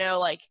guys don't know,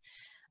 like,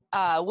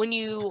 when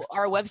you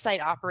are a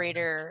website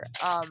operator,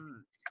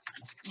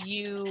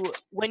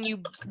 when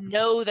you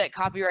know that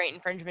copyright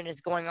infringement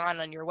is going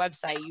on your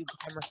website, you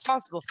become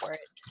responsible for it.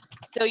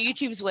 So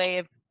YouTube's way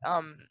of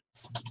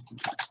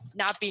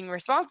not being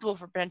responsible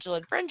for potential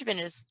infringement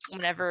is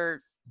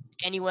whenever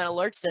anyone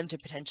alerts them to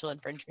potential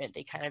infringement,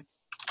 they kind of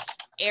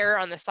err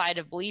on the side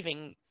of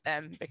believing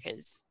them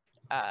because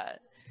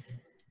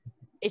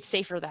it's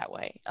safer that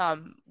way,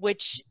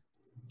 which,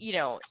 you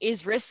know,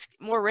 is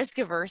more risk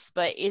averse,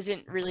 but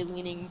isn't really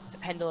leaning the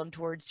pendulum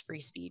towards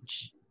free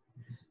speech.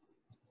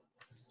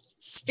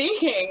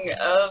 Speaking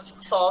of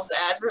false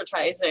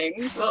advertising,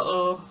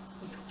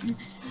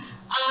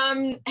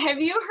 have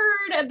you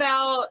heard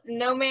about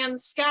No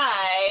Man's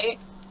Sky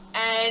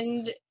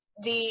and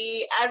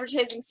the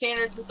Advertising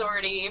Standards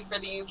Authority for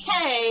the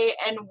UK,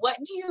 and what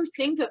do you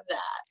think of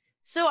that?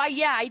 So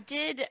I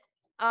did.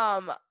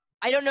 I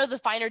don't know the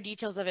finer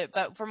details of it,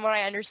 but from what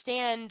I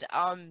understand,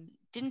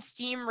 didn't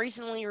Steam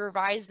recently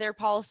revise their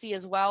policy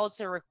as well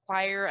to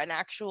require a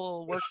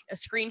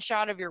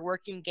screenshot of your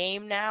working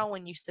game now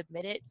when you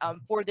submit it,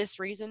 for this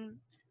reason,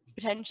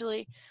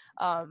 potentially?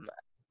 I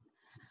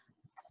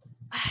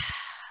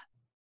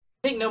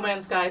think No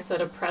Man's Sky set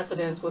a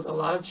precedence with a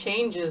lot of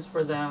changes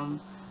for them,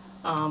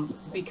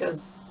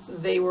 because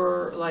they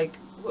were like,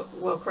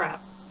 well,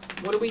 crap,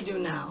 what do we do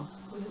now?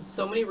 We had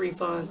so many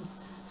refunds,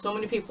 so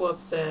many people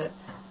upset.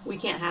 We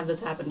can't have this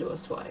happen to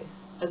us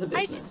twice as a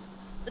business.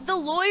 The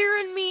lawyer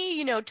in me,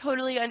 you know,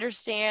 totally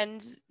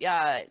understands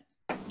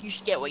you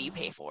should get what you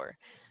pay for.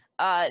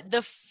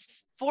 The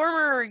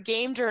former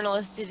game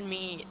journalist in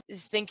me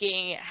is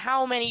thinking,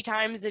 how many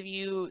times have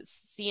you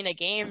seen a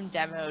game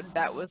demoed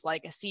that was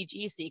like a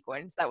CG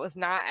sequence that was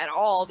not at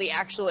all the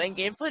actual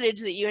in-game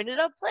footage that you ended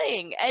up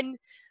playing? And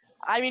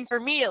I mean, for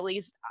me at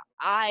least,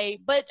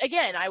 but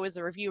again, I was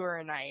a reviewer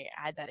and I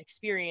had that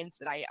experience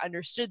and I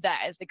understood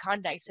that as the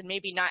context, and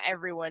maybe not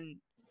everyone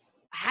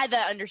had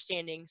that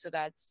understanding, so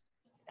that's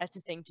a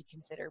thing to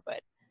consider.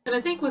 But and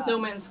I think with No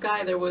Man's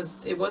Sky, it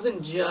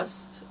wasn't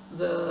just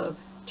the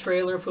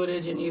trailer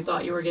footage and you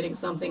thought you were getting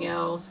something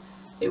else.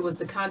 It was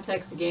the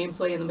context, the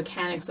gameplay, and the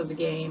mechanics of the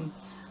game.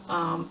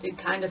 It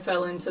kind of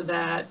fell into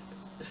that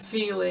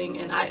feeling,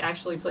 and I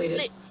actually played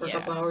it for a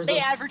couple hours. They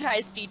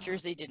advertised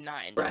features they did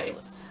not. Right.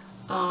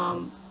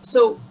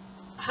 So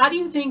how do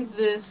you think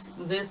this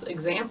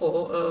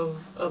example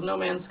of No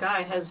Man's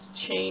Sky has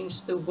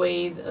changed the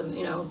way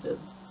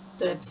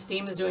that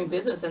Steam is doing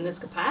business in this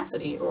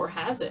capacity, or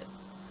has it?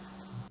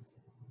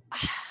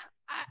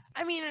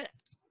 I mean,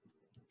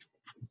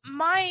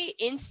 my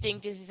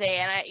instinct is to say,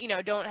 and I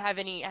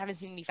haven't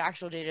seen any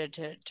factual data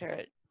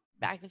to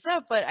back this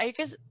up, but I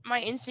guess my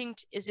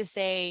instinct is to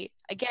say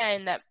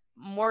again that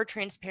more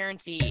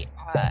transparency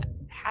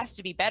has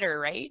to be better,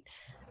 right?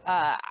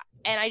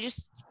 And I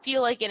just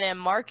feel like in a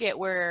market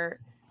where,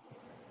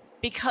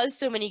 because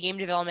so many game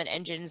development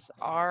engines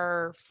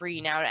are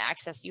free now to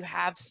access, you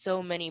have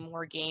so many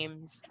more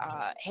games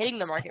hitting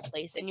the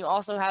marketplace, and you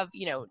also have,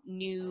 you know,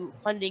 new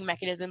funding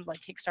mechanisms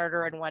like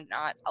Kickstarter and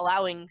whatnot,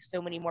 allowing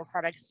so many more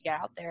products to get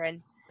out there.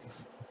 And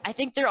I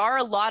think there are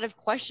a lot of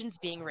questions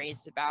being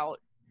raised about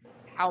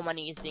how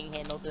money is being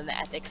handled and the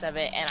ethics of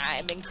it. And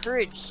I'm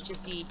encouraged to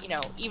see, you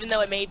know, even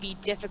though it may be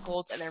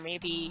difficult and there may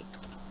be,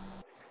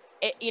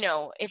 you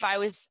know, if I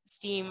was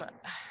Steam,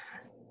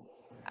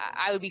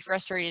 I would be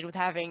frustrated with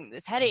having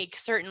this headache,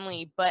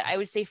 certainly, but I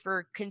would say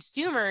for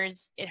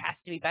consumers, it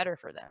has to be better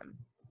for them.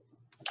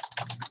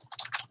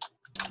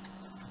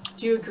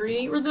 Do you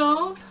agree,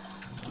 Resolve?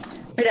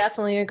 I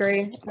definitely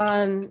agree.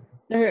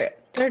 There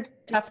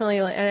definitely,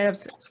 and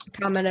I've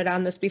commented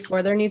on this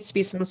before, there needs to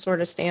be some sort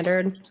of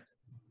standard,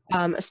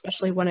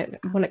 especially when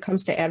it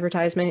comes to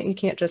advertisement. You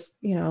can't just,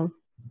 you know,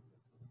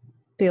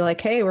 be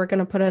like, hey, we're going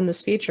to put in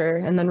this feature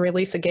and then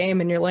release a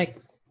game and you're like,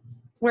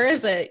 where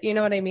is it? You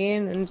know what I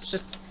mean? And it's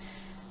just,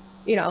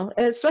 you know,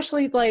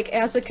 especially like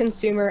as a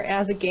consumer,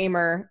 as a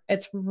gamer,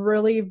 it's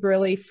really,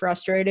 really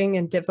frustrating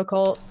and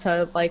difficult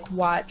to like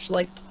watch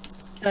like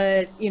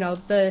you know,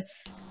 the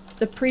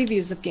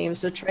previews of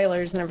games, the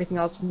trailers and everything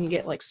else, and you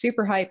get like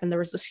super hype. And there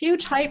was this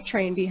huge hype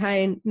train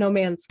behind No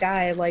Man's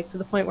Sky, like to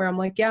the point where I'm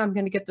like, yeah, I'm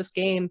going to get this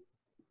game.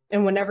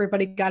 And when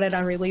everybody got it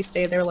on release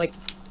day, they're like,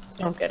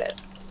 don't get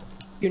it.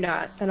 You're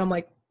not. And I'm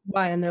like,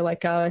 why? And they're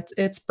like, oh,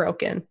 it's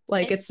broken.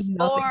 Like it's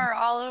nothing.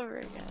 All over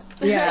again.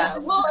 Yeah.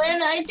 Well,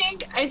 and I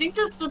think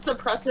this sets a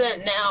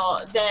precedent now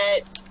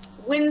that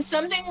when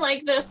something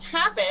like this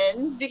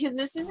happens, because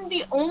this isn't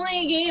the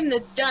only game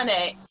that's done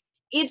it,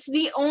 it's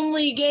the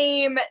only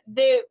game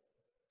that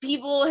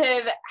people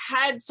have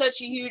had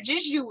such a huge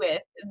issue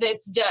with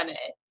that's done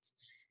it.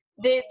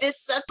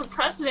 This sets a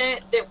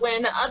precedent that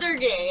when other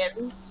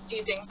games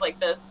do things like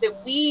this,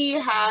 that we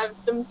have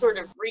some sort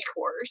of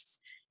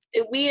recourse,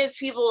 that we as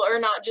people are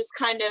not just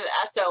kind of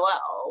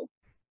SOL.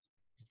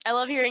 I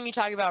love hearing you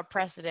talk about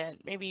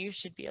precedent. Maybe you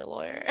should be a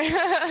lawyer.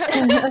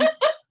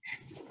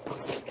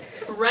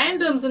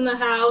 Randoms in the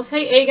house.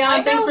 Hey,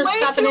 Aegon, thanks for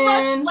stopping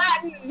in.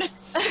 Latin.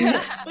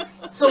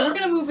 So we're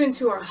going to move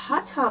into our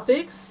hot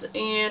topics.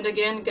 And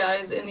again,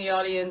 guys in the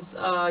audience,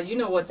 you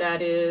know what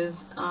that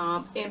is.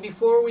 And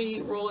before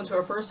we roll into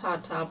our first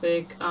hot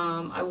topic,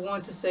 I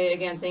want to say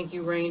again, thank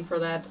you, Rain, for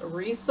that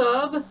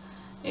resub.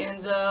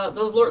 And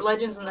those Lord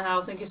Legends in the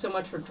house, thank you so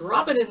much for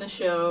dropping in the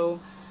show.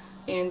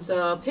 And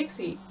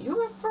Pixie,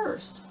 you're up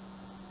first.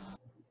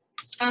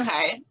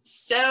 Okay,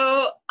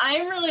 so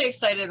I'm really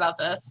excited about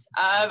this.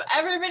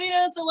 Everybody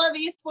knows I love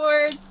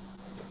esports.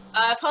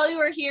 If Holly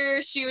were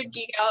here, she would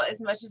geek out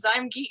as much as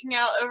I'm geeking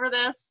out over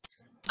this.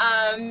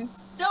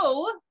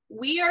 So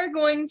we are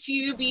going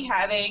to be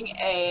having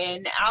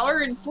an hour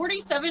and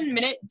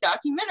 47-minute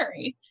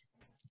documentary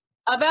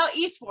about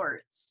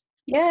esports.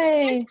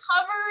 Yay! This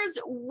covers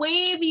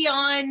way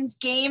beyond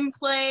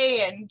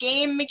gameplay and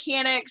game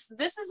mechanics.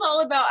 This is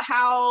all about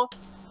how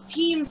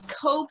teams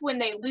cope when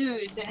they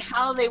lose and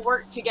how they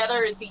work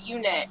together as a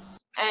unit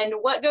and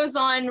what goes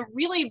on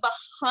really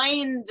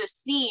behind the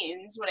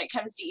scenes when it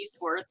comes to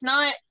esports.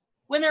 Not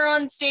when they're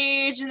on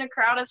stage and the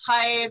crowd is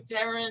hyped and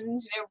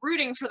everyone's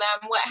rooting for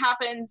them. What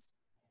happens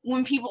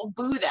when people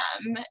boo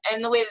them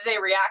and the way that they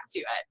react to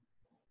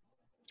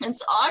it.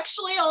 It's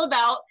actually all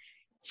about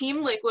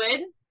Team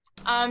Liquid.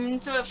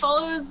 So it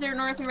follows their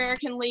North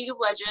American League of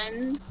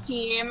Legends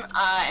team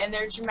and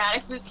their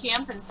dramatic boot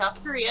camp in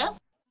South Korea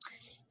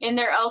in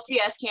their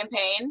LCS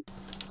campaign.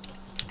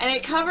 And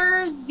it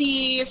covers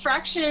the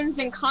fractions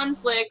and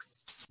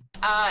conflicts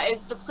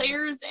as the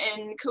players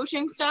and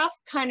coaching staff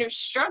kind of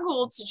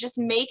struggle to just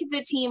make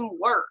the team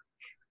work.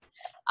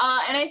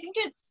 And I think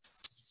it's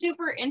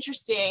super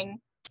interesting.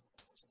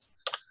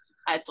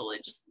 I totally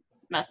just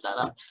messed that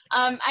up.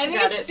 I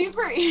think it's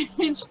super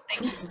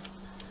interesting.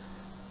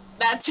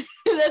 That's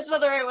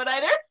not the right one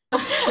either.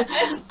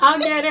 I'll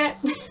get it.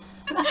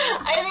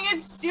 I think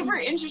it's super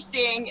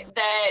interesting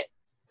that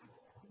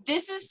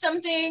this is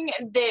something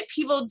that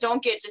people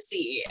don't get to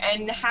see.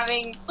 And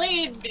having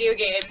played video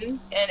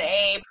games in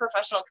a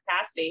professional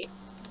capacity,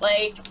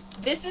 like,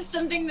 this is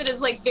something that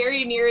is like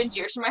very near and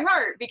dear to my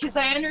heart because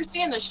I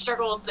understand the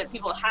struggles that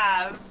people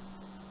have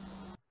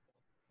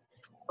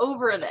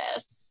over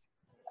this.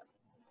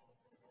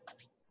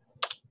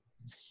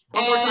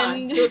 One more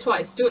time. Do it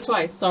twice. Do it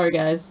twice. Sorry,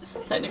 guys.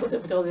 Technical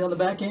difficulties on the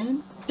back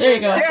end. There you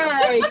go.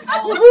 There we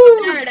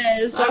go. There it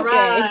is. All Okay.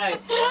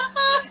 right.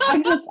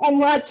 I'm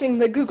watching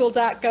the Google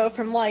Doc go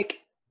from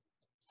like.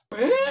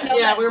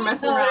 Yeah, we were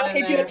messing around.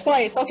 Okay, do it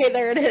twice. Okay,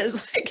 there it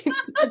is. Like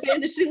the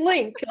vanishing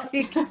link.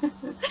 Like.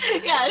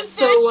 Yeah,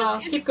 so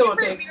it's keep going,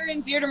 super Pigs. near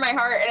and dear to my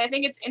heart, and I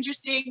think it's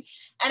interesting.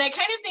 And I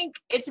kind of think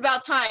it's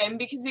about time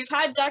because we've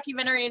had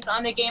documentaries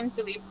on the games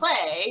that we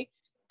play.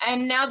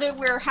 And now that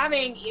we're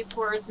having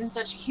esports in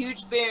such a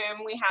huge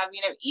boom, we have,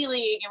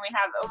 E-League, and we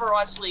have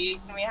Overwatch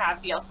Leagues, and we have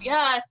the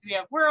LCS, we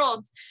have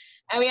Worlds,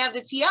 and we have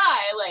the TI,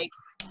 like,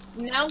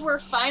 now we're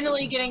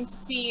finally getting to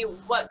see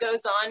what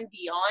goes on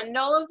beyond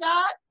all of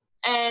that.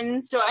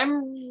 And so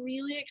I'm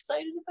really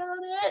excited about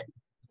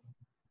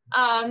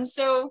it.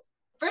 So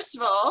first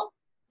of all,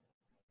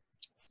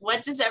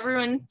 what does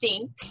everyone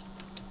think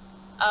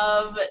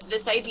of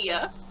this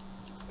idea?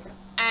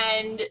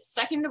 And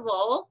second of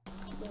all,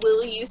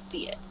 will you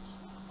see it?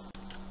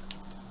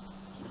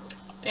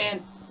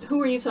 And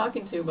who are you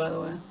talking to, by the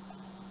way?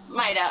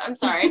 Maida, I'm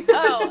sorry.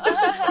 Oh.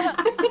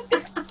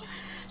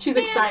 She's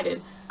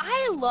excited.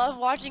 I love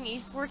watching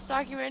esports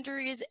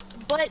documentaries,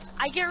 but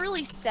I get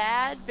really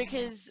sad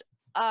because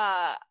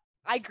I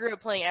grew up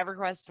playing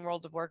EverQuest and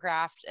World of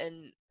Warcraft,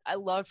 and I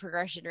love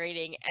progression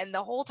rating. And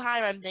the whole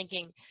time I'm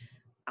thinking,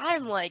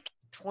 I'm like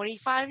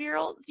 25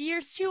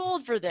 years too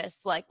old for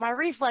this. Like, my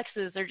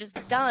reflexes are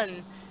just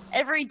done.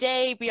 Every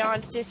day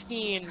beyond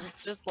 15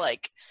 is just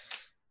like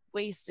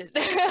wasted.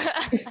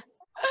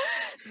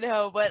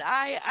 No, but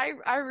I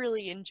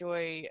really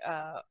enjoy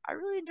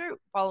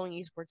following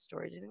esports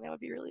stories. I think that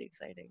would be really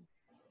exciting.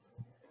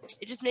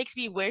 It just makes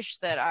me wish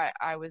that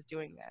I was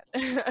doing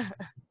that.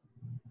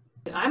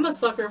 I'm a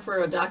sucker for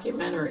a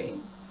documentary.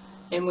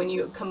 And when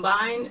you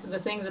combine the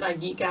things that I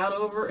geek out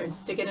over and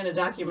stick it in a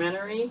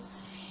documentary,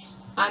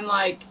 I'm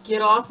like,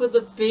 get off of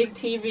the big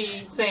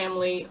TV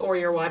family or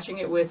you're watching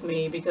it with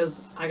me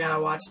because I gotta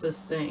watch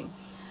this thing.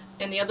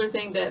 And the other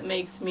thing that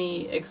makes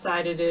me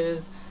excited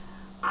is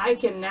I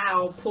can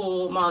now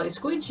pull Molly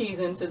Squid Cheese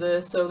into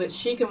this so that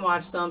she can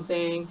watch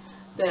something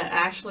that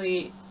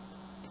actually,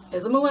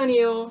 as a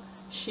millennial,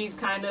 she's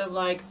kind of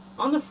like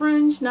on the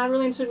fringe, not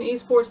really into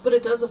esports, but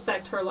it does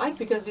affect her life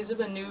because these are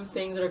the new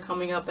things that are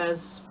coming up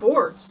as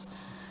sports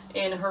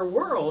in her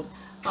world.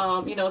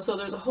 You know, so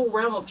there's a whole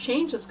realm of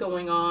change that's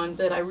going on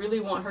that I really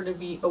want her to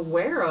be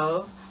aware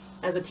of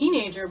as a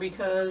teenager,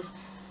 because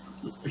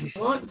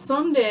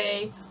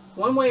someday,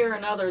 one way or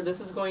another,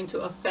 this is going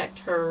to affect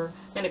her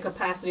in a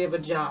capacity of a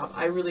job.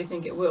 I really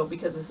think it will,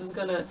 because this is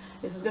gonna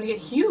get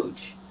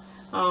huge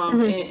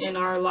in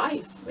our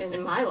life, and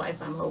in my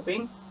life, I'm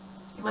hoping,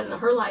 but in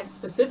her life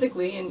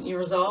specifically. And you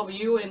resolve,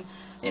 you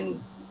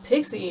and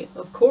Pixie,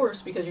 of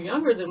course, because you're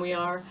younger than we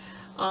are.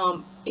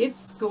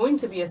 It's going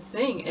to be a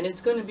thing, and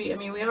it's going to be, I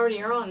mean, we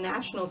already are on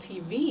national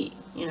TV,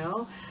 you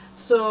know,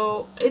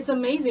 so it's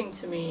amazing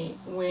to me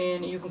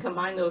when you can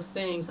combine those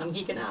things. I'm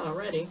geeking out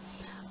already.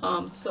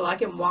 So I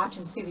can watch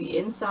and see the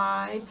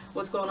inside,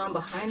 what's going on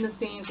behind the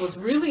scenes, what's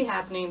really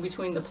happening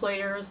between the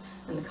players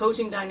and the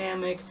coaching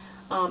dynamic,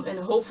 and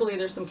hopefully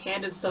there's some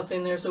candid stuff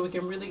in there so we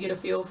can really get a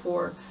feel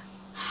for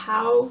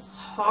how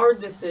hard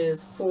this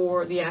is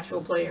for the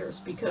actual players,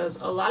 because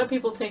a lot of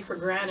people take for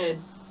granted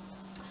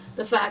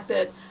the fact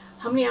that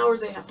how many hours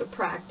they have to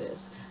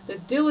practice, the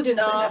diligence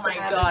they have to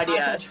have, the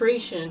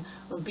concentration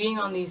of being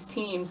on these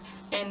teams,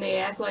 and they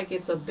act like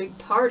it's a big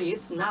party.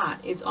 It's not.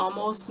 It's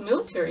almost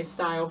military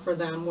style for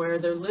them, where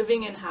they're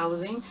living in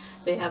housing,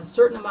 they have a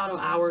certain amount of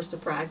hours to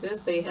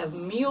practice, they have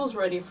meals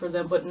ready for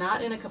them, but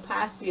not in a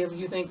capacity of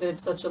you think that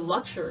it's such a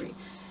luxury.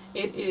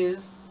 It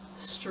is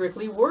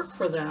strictly work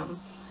for them.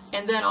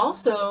 And then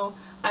also,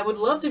 I would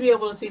love to be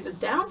able to see the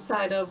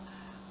downside of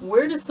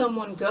where does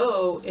someone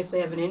go if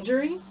they have an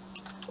injury,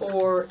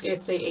 or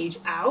if they age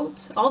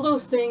out. All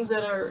those things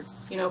that are,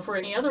 you know, for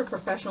any other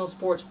professional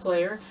sports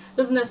player,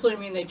 doesn't necessarily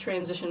mean they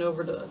transition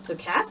over to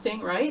casting,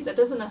 right? That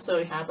doesn't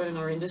necessarily happen in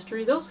our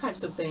industry. Those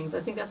types of things. I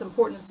think that's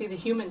important to see the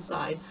human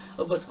side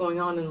of what's going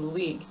on in the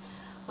league.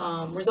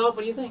 Resolve,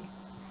 what do you think?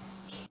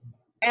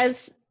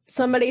 As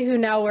somebody who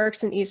now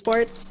works in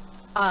esports,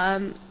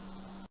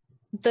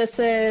 this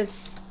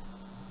is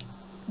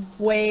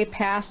way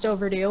past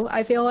overdue,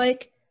 I feel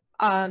like.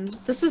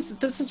 This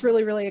is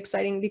really, really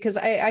exciting, because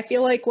I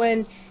feel like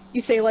when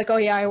you say like, oh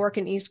yeah, I work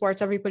in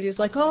esports, everybody's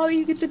like, oh,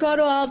 you get to go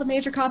to all the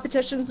major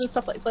competitions and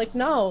stuff like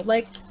no,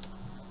 like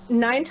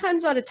 9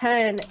 times out of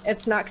 10,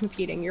 it's not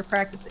competing, you're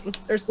practicing.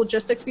 There's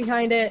logistics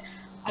behind it.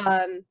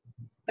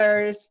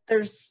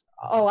 There's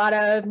a lot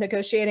of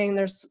negotiating.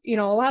 There's, you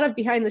know, a lot of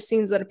behind the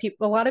scenes that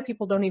a lot of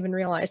people don't even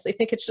realize. They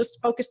think it's just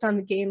focused on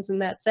the games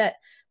and that's it.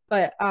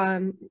 But,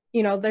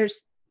 you know,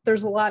 there's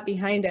a lot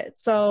behind it.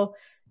 So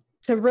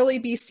to really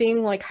be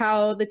seeing like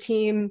how the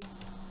team,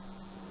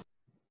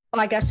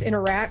 I guess,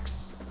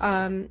 interacts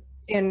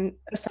and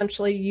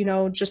essentially, you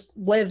know, just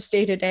lives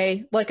day to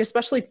day, like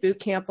especially boot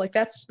camp, like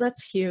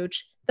that's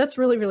huge. That's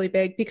really, really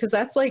big, because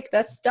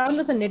that's down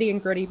to the nitty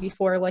and gritty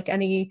before like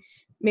any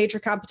major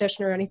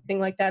competition or anything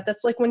like that.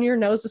 That's like when your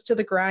nose is to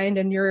the grind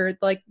and you're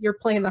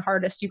playing the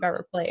hardest you've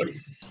ever played.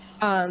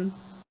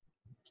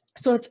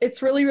 So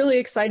it's really, really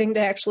exciting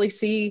to actually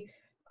see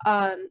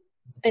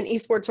an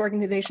esports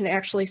organization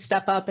actually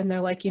step up, and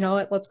they're like, you know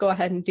what, let's go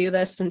ahead and do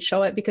this and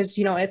show it, because,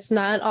 you know, it's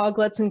not all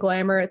glitz and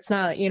glamour. It's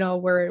not, you know,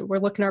 we're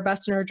looking our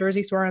best in our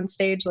jerseys, we're on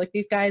stage. Like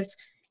these guys,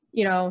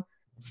 you know,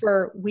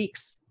 for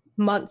weeks,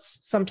 months,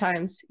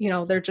 sometimes, you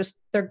know, they're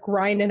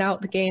grinding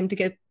out the game to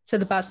get to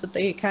the best that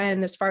they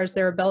can as far as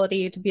their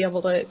ability to be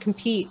able to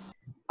compete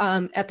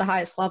at the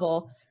highest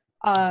level.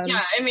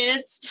 Yeah, I mean,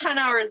 it's 10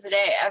 hours a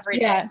day every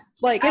day,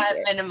 like at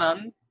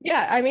minimum.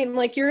 Yeah, I mean,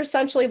 like you're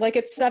essentially like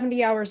it's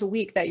 70 hours a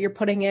week that you're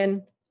putting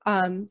in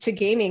to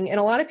gaming, and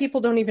a lot of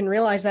people don't even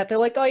realize that. They're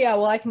like, oh yeah,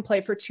 well I can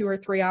play for 2 or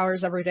 3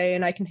 hours every day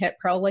and I can hit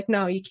pro. Like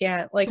no, you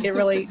can't. Like it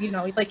really, you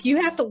know, like you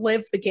have to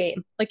live the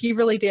game, like you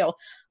really do.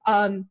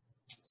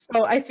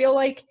 So I feel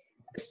like,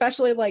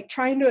 especially like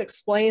trying to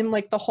explain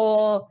like the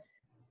whole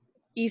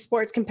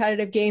esports,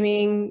 competitive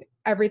gaming,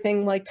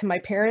 everything, like to my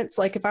parents,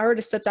 like if I were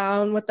to sit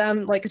down with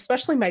them, like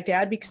especially my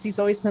dad, because he's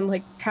always been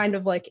like kind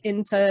of like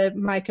into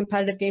my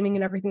competitive gaming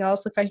and everything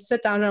else, if I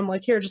sit down and I'm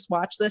like, here, just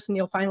watch this and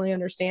you'll finally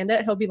understand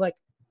it, he'll be like,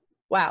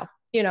 wow,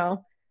 you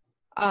know.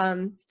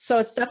 So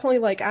it's definitely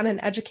like on an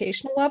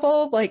educational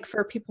level, like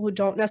for people who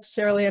don't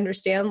necessarily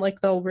understand, like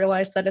they'll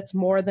realize that it's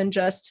more than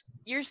just.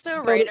 You're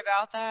so right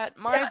about that.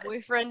 My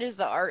boyfriend is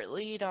the art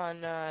lead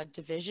on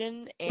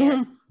Division,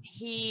 and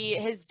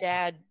his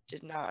dad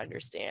did not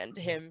understand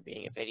him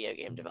being a video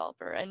game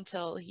developer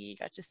until he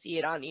got to see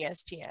it on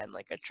ESPN,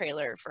 like a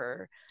trailer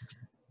for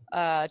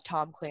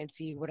Tom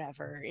Clancy,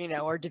 whatever, you know,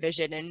 or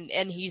Division,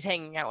 and he's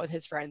hanging out with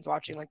his friends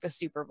watching like the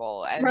Super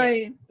Bowl,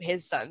 and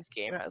his son's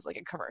game has like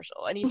a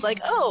commercial, and he's like,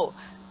 oh,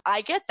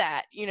 I get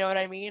that, you know what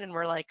I mean? And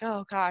we're like,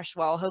 oh gosh,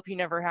 well, hope you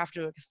never have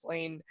to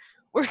explain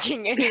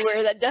working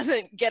anywhere that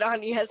doesn't get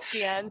on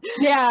ESPN.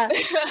 Yeah.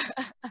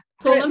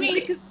 So let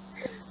me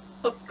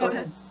go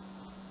ahead.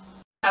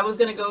 I was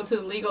going to go to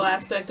the legal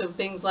aspect of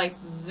things like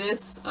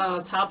this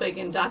topic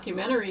in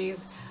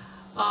documentaries.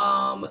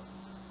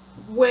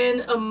 When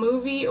a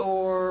movie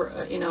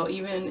or, you know,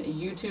 even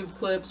YouTube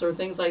clips or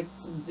things like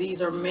these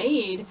are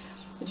made,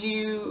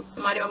 I'm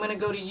going to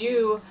go to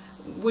you.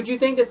 would you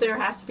think that there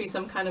has to be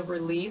some kind of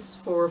release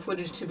for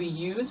footage to be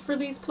used for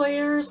these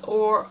players,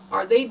 or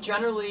are they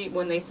generally,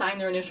 when they sign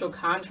their initial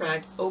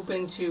contract,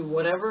 open to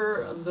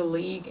whatever the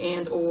league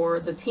and or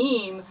the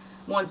team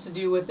wants to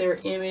do with their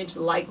image,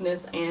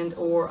 likeness, and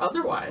or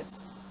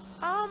otherwise?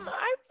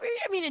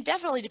 I mean, it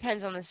definitely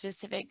depends on the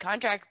specific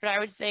contract, but I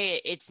would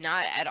say it's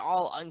not at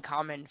all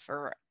uncommon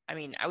for, I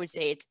mean, I would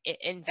say it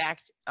in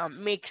fact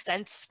makes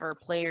sense for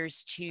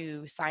players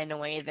to sign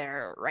away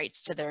their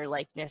rights to their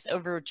likeness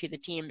over to the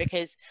team,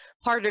 because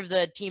part of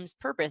the team's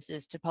purpose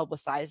is to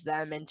publicize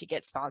them and to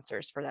get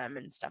sponsors for them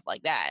and stuff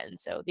like that. And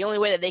so the only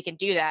way that they can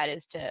do that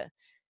is to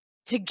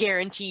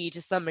guarantee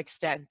to some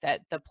extent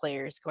that the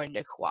player is going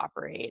to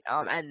cooperate,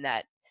 and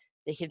that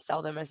they can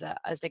sell them as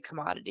a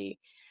commodity.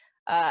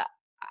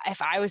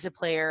 If I was a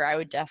player, I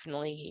would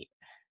definitely,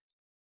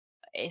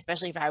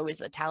 especially if I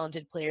was a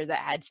talented player that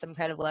had some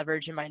kind of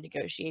leverage in my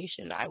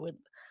negotiation, I would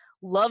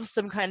love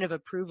some kind of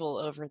approval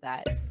over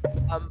that.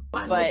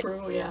 Final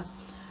approval, yeah.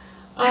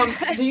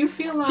 Do you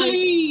feel like...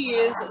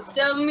 Please,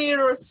 sell me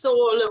your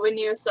soul when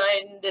you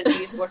sign this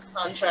esports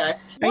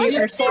contract. Are you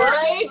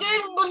right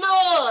in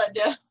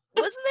blood?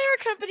 Wasn't there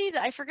a company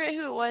that, I forget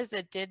who it was,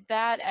 that did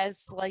that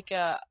as like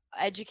a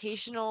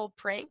educational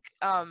prank?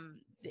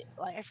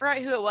 Like, I forgot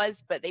who it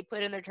was, but they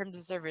put in their terms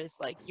of service,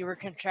 like, you were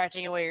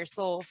contracting away your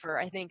soul for,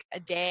 I think, a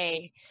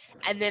day.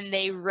 And then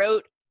they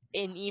wrote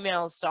in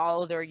emails to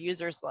all of their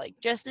users, like,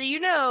 just so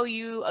you know,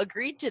 you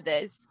agreed to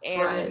this.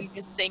 And we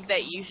just think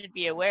that you should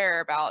be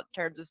aware about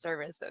terms of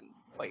service and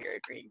what you're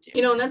agreeing to.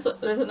 You know, and that's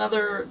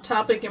another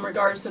topic in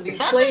regards to these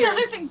That's players.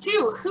 That's another thing,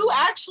 too. Who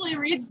actually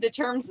reads the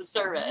terms of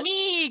service?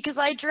 Me, because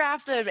I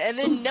draft them, and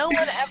then no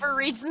one ever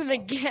reads them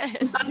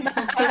again.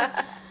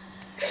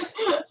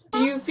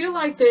 Do you feel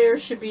like there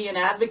should be an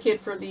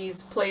advocate for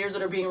these players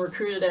that are being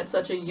recruited at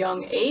such a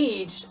young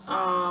age,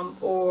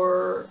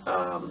 or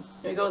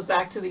it goes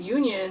back to the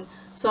union,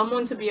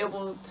 someone to be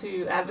able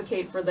to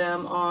advocate for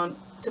them on,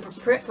 to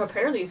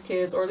prepare these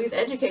kids, or at least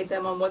educate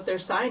them on what they're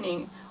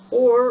signing?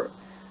 Or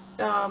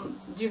do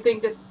you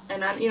think that, and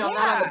not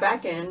on the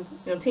back end,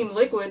 Team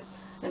Liquid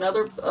and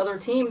other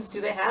teams, do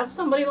they have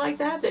somebody like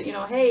that,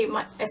 hey,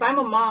 if I'm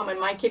a mom and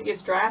my kid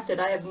gets drafted,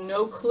 I have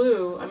no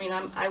clue. I mean,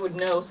 I would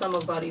know some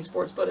about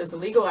esports, but as a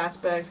legal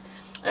aspect,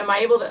 am I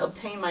able to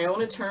obtain my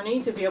own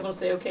attorney to be able to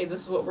say, okay,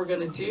 this is what we're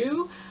going to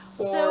do?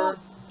 Or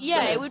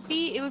yeah, it would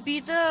be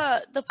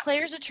the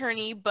player's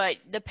attorney, but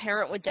the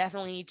parent would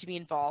definitely need to be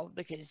involved,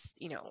 because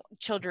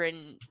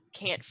children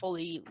can't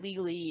fully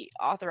legally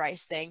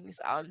authorize things.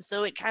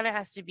 So it kind of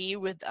has to be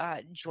with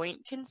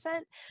joint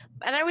consent.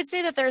 And I would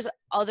say that there's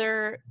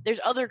other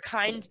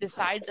kinds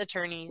besides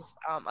attorneys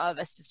of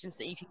assistance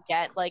that you can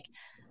get. Like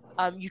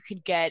you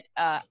could get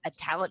a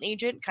talent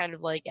agent, kind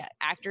of like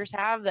actors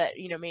have, that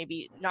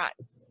maybe not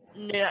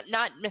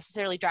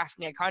necessarily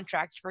drafting a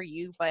contract for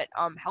you, but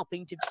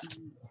helping to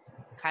be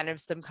kind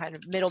of some kind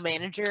of middle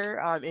manager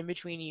in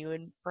between you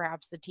and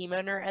perhaps the team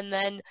owner. And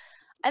then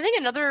I think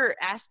another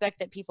aspect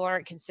that people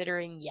aren't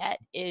considering yet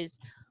is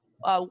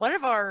one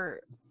of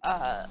our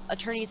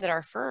attorneys at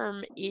our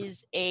firm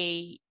is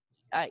a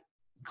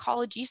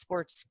college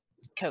esports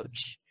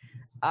coach.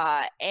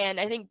 And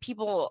I think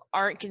people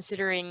aren't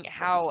considering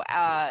how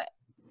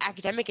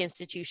academic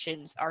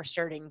institutions are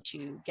starting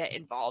to get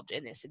involved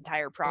in this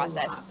entire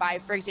process by,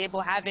 for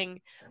example,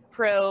 having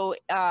pro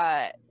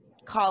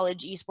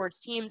college esports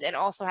teams, and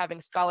also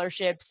having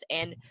scholarships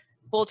and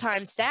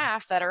full-time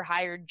staff that are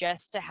hired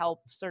just to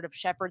help sort of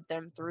shepherd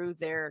them through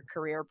their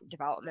career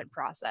development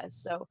process.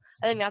 So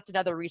I think that's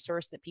another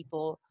resource that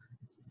people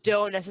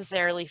don't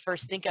necessarily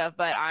first think of,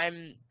 but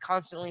I'm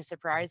constantly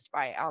surprised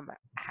by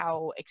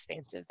how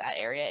expansive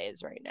that area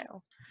is right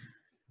now.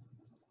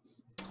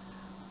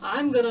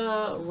 I'm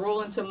gonna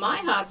roll into my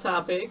hot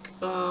topic,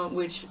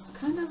 which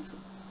kind of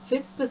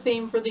fits the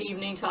theme for the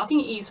evening,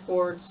 talking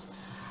esports.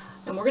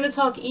 And we're going to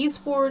talk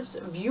esports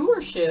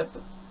viewership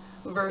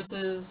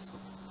versus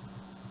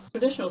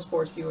traditional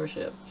sports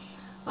viewership.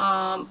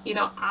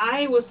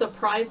 I was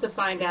surprised to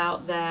find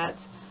out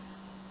that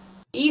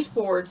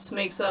esports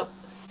makes up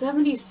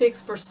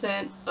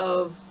 76%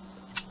 of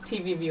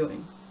TV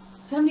viewing.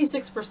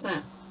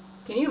 76%.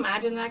 Can you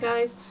imagine that,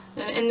 guys?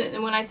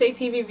 And when I say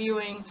TV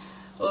viewing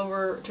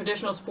over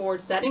traditional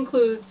sports, that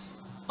includes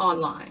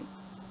online,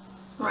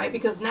 right?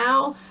 Because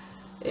now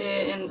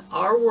in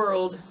our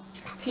world,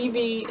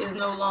 TV is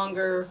no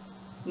longer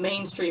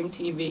mainstream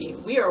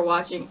TV. We are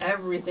watching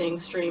everything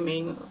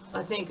streaming.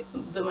 I think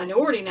the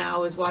minority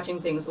now is watching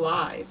things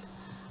live.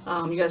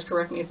 You guys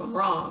correct me if I'm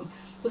wrong.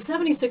 But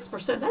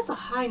 76%, that's a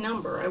high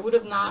number. I would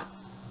have not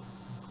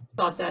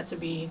thought that to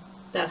be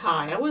that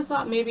high. I would have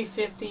thought maybe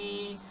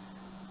 50,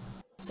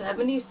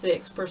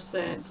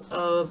 76%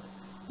 of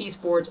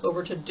esports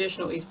over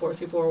traditional esports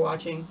people are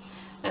watching.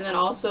 And then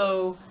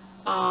also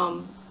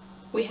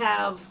we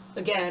have,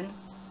 again,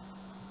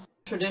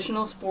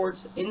 traditional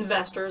sports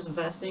investors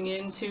investing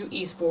into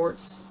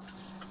esports.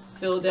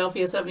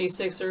 Philadelphia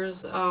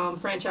 76ers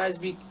franchise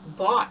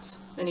bought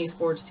an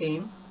esports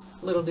team.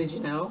 Little did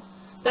you know.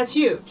 That's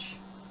huge.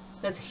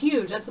 That's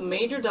huge. That's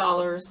major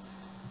dollars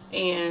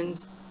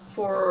And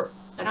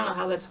I don't know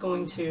how that's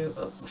going to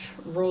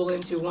roll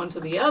into one to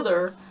the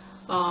other,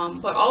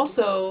 but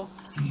also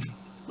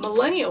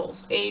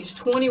millennials aged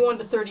 21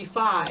 to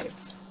 35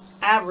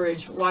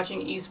 average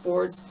watching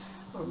esports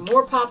are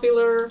more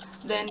popular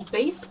than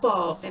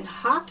baseball and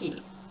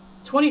hockey.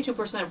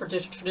 22% for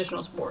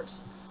traditional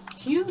sports.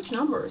 Huge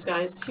numbers,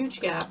 guys. Huge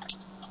gap.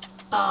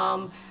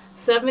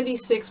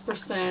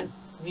 76%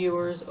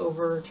 viewers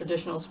over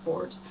traditional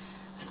sports.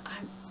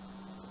 And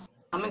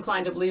I'm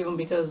inclined to believe them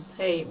because,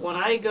 hey, when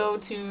I go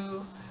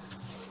to,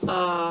 turn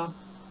on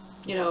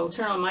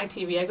my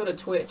TV, I go to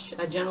Twitch.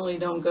 I generally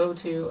don't go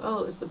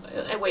to,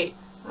 wait,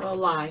 I'll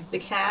lie. The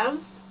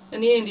Cavs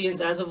and the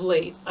Indians as of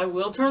late. I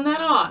will turn that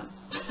on.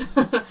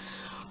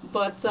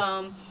 But,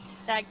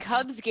 that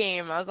Cubs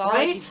game, I was all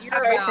right?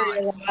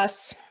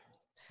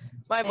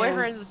 My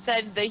boyfriend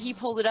said that he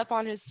pulled it up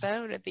on his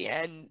phone at the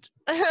end.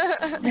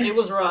 It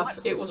was rough.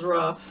 It was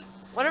rough.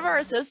 One of our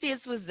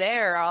associates was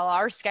there.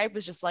 Our Skype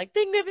was just like,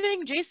 bing, bing,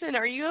 bing, Jason,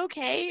 are you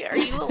okay? Are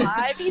you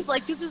alive? He's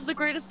like, this is the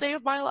greatest day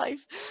of my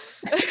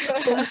life.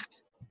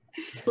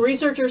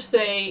 Researchers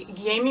say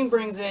gaming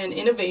brings in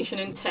innovation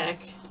in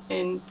tech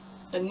and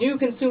a new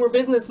consumer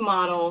business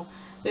model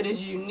that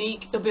is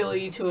unique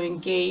ability to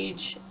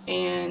engage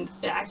and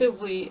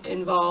actively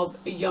involve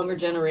younger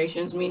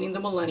generations, meaning the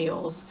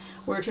millennials,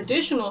 where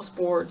traditional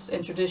sports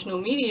and traditional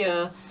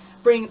media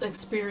brings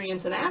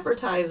experience and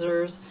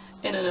advertisers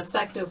and an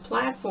effective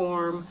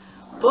platform.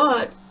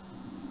 But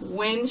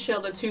when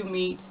shall the two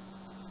meet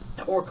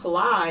or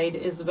collide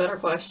is the better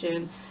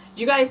question.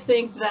 Do you guys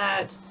think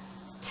that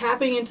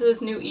tapping into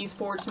this new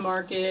esports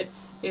market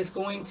is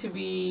going to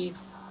be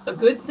a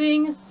good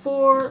thing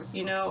for,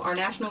 our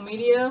national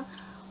media?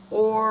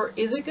 Or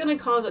is it going to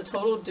cause a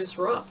total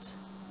disrupt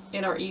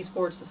in our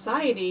esports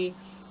society,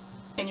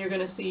 and you're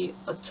going to see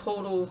a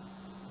total,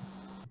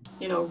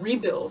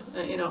 rebuild?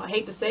 I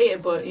hate to say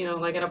it, but,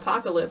 like an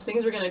apocalypse,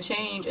 things are going to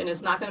change, and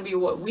it's not going to be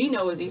what we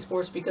know as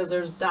esports because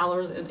there's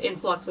dollars and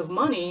influx of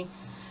money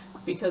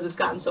because it's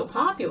gotten so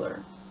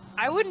popular.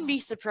 I wouldn't be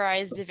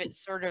surprised if it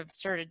sort of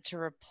started to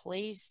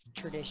replace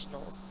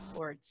traditional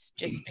sports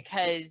just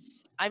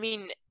because,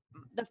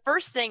 the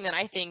first thing that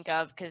I think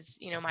of, because,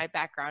 my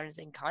background is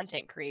in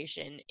content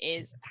creation,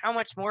 is how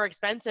much more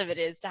expensive it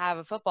is to have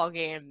a football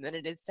game than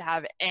it is to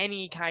have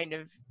any kind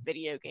of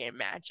video game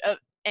match of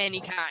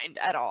any kind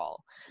at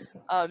all.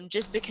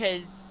 Just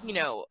because,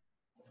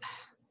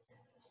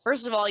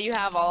 first of all, you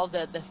have all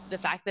the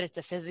fact that it's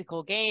a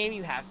physical game.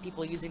 You have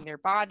people using their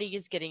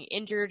bodies, getting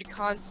injured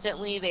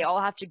constantly. They all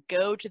have to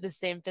go to the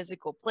same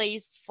physical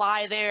place,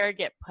 fly there,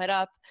 get put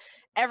up.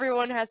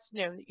 Everyone has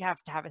to you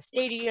have to have a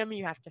stadium.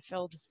 You have to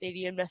fill the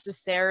stadium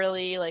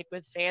necessarily, like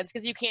with fans,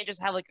 because you can't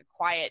just have like a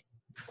quiet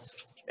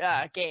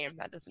game.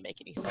 That doesn't make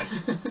any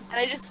sense. And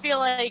I just feel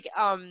like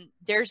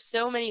there's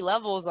so many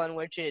levels on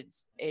which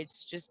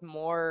it's just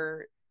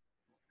more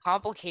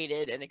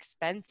complicated and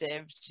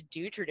expensive to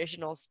do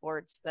traditional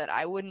sports that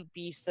I wouldn't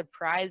be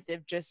surprised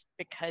if, just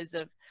because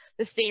of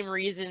the same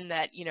reason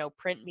that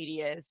print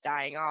media is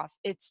dying off,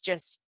 it's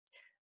just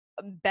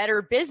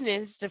better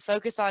business to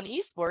focus on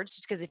esports,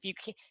 just because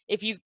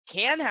if you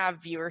can have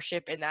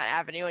viewership in that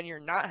avenue and you're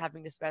not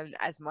having to spend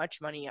as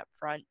much money up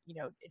front, in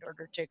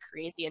order to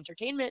create the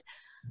entertainment,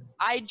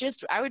 I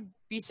would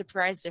be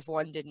surprised if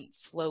one didn't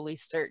slowly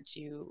start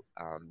to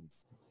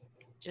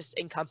just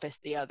encompass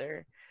the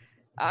other.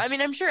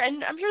 I'm sure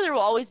there will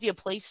always be a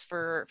place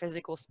for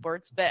physical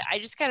sports, but I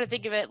just kind of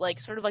think of it like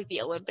sort of like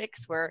the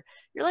Olympics, where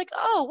you're like,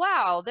 oh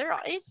wow, there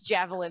is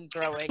javelin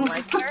throwing.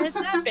 Like, where has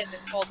that been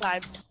this whole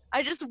time?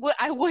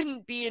 I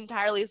wouldn't be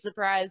entirely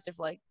surprised if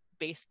like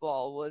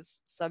baseball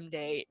was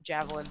someday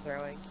javelin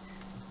throwing.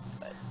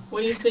 But.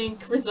 What do you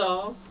think,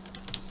 Rizal?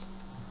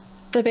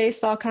 The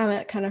baseball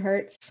comment kind of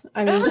hurts.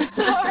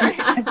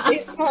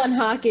 Baseball and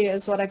hockey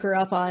is what I grew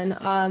up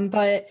on.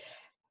 But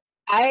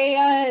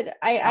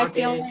I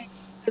feel like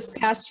this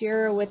past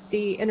year with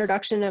the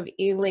introduction of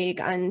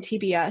E-League on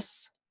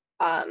TBS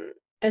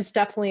is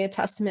definitely a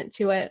testament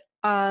to it.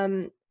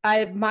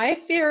 My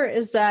fear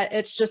is that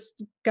it's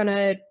just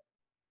gonna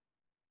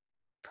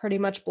pretty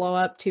much blow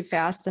up too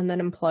fast and then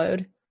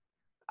implode.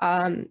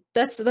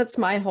 That's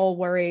my whole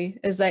worry,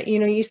 is that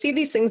you see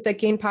these things that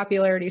gain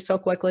popularity so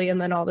quickly and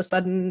then all of a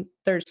sudden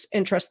there's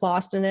interest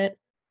lost in it.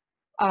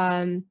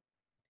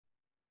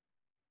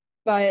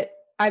 But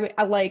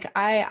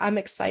I'm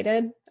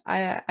excited.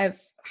 I've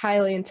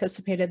highly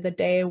anticipated the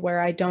day where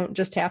I don't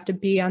just have to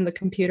be on the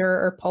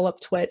computer or pull up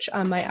Twitch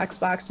on my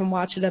Xbox and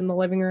watch it in the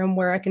living room,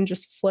 where I can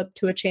just flip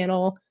to a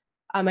channel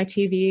on my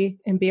TV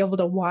and be able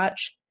to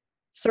watch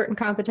certain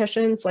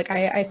competitions. Like,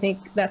 I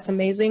think that's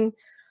amazing.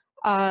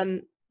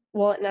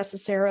 Will it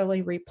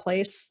necessarily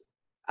replace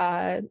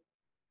the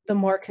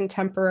more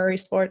contemporary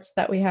sports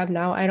that we have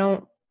now? I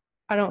don't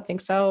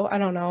think so. I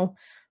don't know.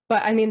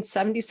 But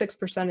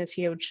 76% is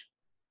huge.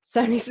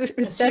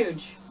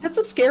 76%, that's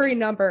a scary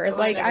number.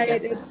 Oh,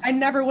 I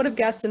never would have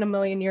guessed in a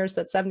million years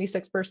that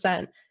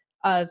 76%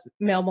 of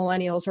male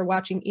millennials are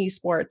watching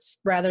esports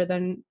rather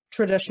than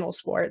traditional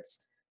sports.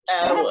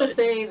 I have to would.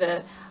 say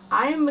that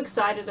I am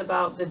excited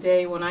about the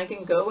day when I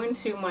can go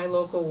into my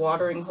local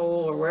watering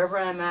hole or wherever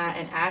I'm at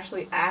and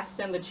actually ask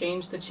them to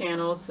change the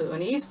channel to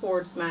an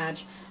esports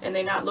match, and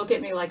they not look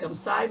at me like I'm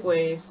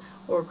sideways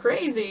or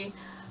crazy,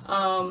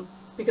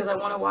 because I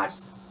want to watch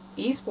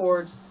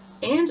esports,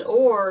 and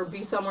or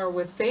be somewhere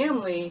with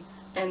family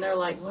and they're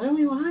like, what are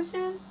we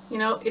watching? You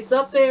know, it's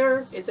up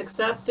there, it's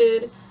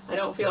accepted. I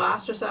don't feel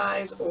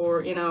ostracized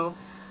or, you know,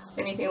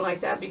 anything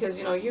like that, because,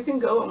 you know, you can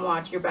go and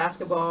watch your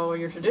basketball or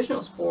your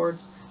traditional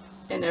sports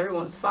and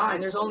everyone's fine.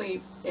 There's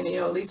only, and you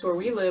know, at least where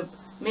we live,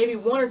 maybe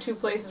one or two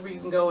places where you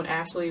can go and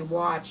actually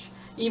watch,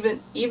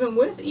 even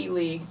with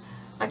E-League.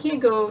 I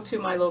can't go to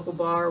my local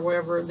bar or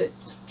wherever that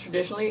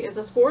traditionally is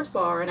a sports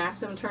bar and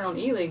ask them to turn on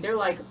E-League. They're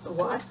like,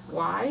 what?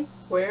 Why?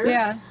 Where?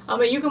 Yeah. I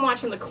mean, you can watch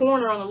from the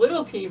corner on the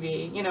little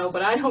TV, you know,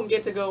 but I don't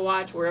get to go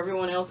watch where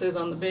everyone else is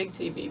on the big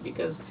TV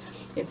because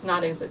it's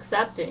not as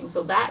accepting.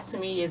 So that to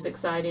me is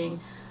exciting,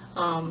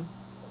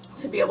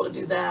 to be able to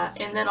do that.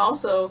 And then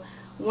also,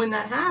 when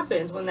that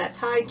happens, when that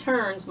tide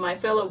turns, my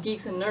fellow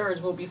geeks and nerds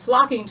will be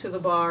flocking to the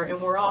bar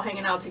and we're all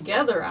hanging out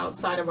together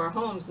outside of our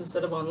homes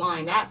instead of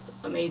online. That's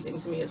amazing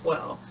to me as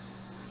well.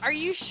 Are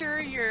you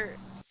sure you're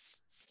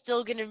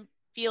still going to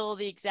feel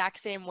the exact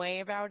same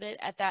way about it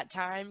at that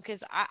time?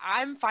 Because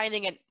I'm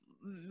finding it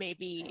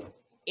maybe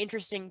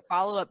interesting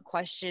follow-up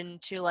question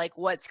to like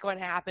what's going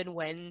to happen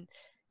when,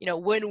 you know,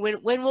 when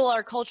will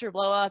our culture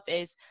blow up?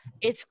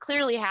 It's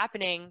clearly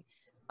happening.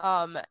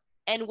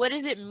 And what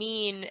does it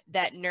mean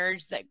that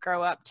nerds that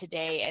grow up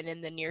today and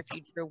in the near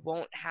future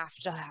won't have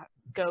to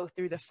go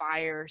through the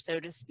fire, so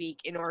to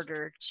speak, in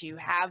order to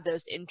have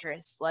those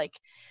interests? Like,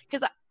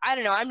 because I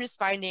don't know, I'm just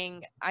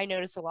finding, I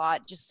notice a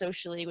lot just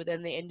socially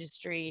within the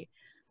industry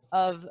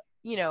of,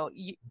 you know,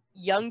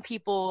 young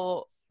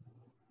people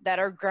that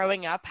are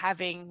growing up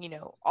having, you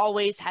know,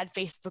 always had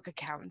Facebook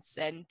accounts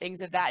and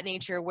things of that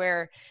nature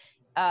where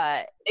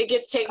it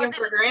gets taken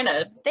for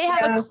granted. They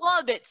have a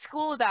club at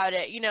school about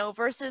it, you know,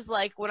 versus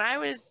like when I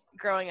was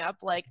growing up,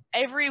 like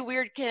every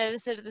weird kid had to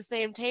sit at the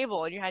same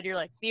table and you had your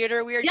like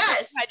theater weird kid,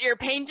 you had your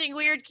painting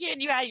weird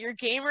kid, you had your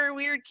gamer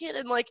weird kid,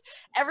 and like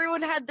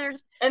everyone had their,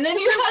 and then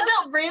you had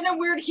that random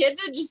weird kid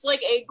that just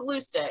like ate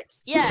glue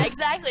sticks. Yeah,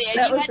 exactly. And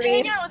you had to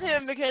hang out with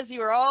him because you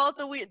were all at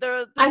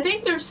the I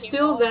think there's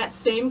still that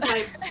same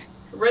type.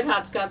 Red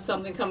Hot's got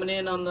something coming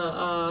in on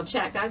the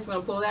chat, guys. We're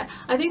gonna pull that.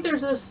 I think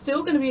there's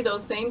still going to be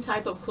those same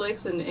type of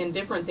cliques and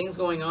different things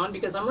going on,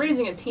 because I'm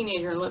raising a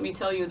teenager, and let me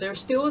tell you, there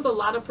still is a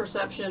lot of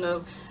perception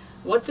of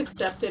what's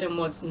accepted and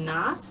what's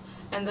not,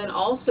 and then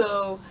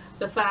also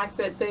the fact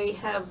that they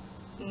have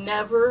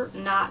never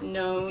not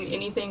known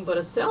anything but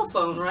a cell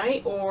phone,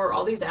 right? Or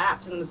all these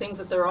apps and the things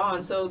that they're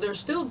on. So there's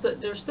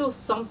still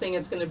something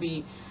that's going to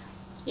be,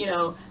 you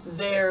know,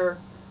 their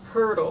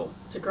hurdle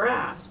to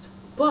grasp.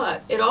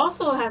 But it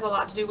also has a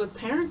lot to do with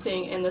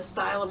parenting and the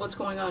style of what's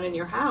going on in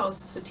your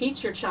house to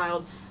teach your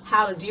child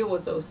how to deal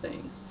with those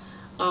things.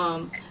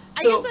 I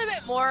guess I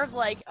meant more of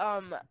like,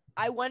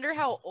 I wonder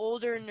how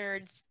older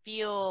nerds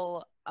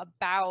feel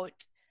about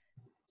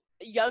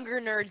younger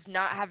nerds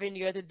not having to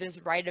go through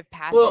this rite of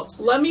passage. Well,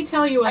 let me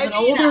tell you, as an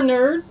older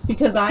nerd,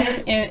 because I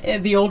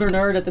am the older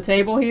nerd at the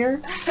table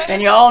here,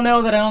 and you all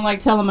know that I don't like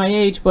telling my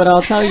age, but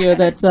I'll tell you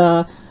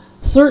that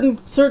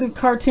certain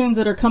cartoons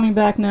that are coming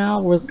back now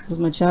was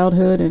my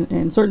childhood,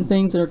 and certain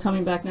things that are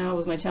coming back now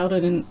was my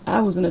childhood, and I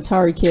was an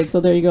Atari kid,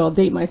 so there you go, I'll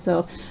date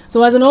myself.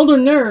 So as an older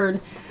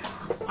nerd,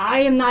 I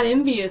am not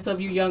envious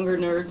of you younger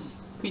nerds,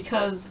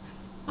 because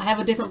I have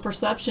a different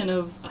perception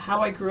of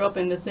how I grew up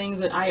and the things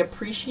that I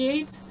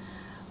appreciate,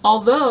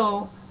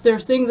 although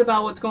there's things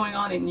about what's going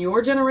on in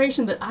your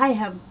generation that I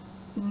have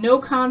no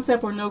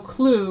concept or no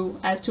clue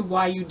as to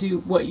why you do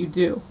what you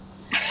do.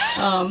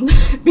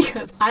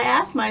 Because I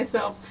ask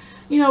myself,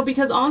 you know,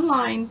 because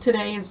online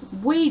today is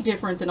way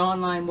different than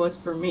online was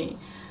for me.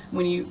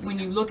 When you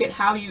look at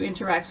how you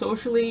interact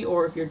socially,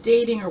 or if you're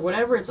dating or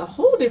whatever, it's a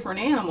whole different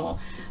animal.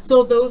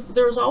 So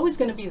there's always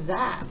going to be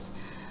that.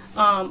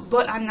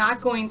 But I'm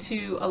not going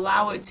to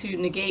allow it to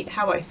negate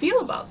how I feel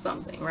about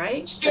something,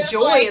 right? The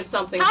joy like, of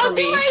something for for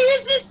me. How do I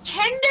use this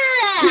Tinder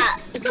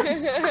app? What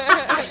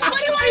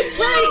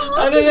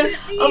do I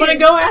do? I'm gonna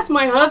go ask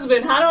my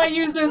husband, how do I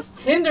use this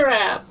Tinder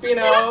app? You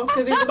know,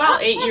 because he's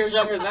about 8 years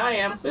younger than I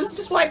am. Is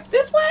it swipe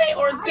this way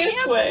or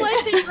this way? I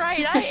am swiping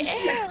right. I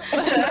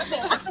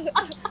am.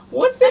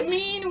 What's it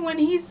mean when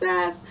he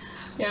says?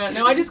 Yeah,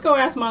 no, I just go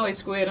ask Molly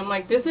Squid. I'm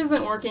like, this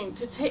isn't working.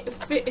 To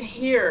fit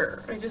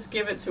here, I just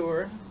give it to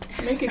her.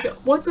 Make it go.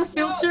 What's a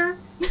filter?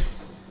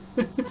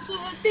 So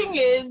the thing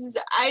is,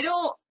 I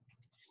don't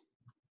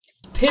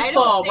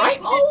Pitfall,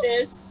 right,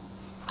 Moles?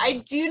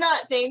 I do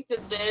not think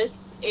that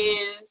this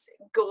is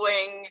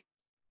going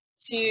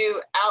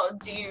to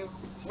outdo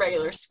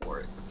regular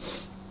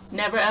sports.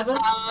 Never ever?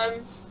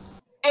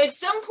 At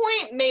some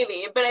point,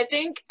 maybe, but I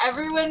think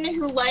everyone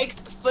who likes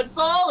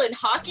football and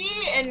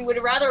hockey and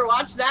would rather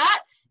watch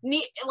that,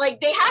 like,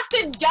 they have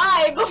to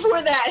die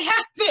before that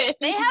happens.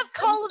 They have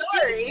Call of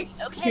Duty.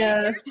 Okay,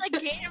 yeah. There's a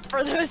game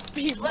for those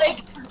people.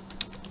 Like,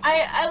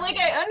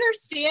 I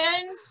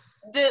understand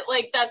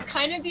that's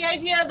kind of the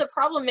idea. The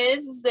problem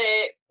is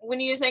that when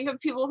you think of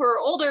people who are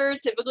older,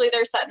 typically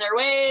they're set in their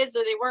ways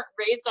or they weren't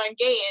raised on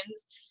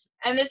games.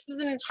 And this is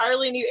an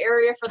entirely new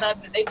area for them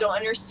that they don't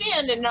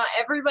understand, and not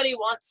everybody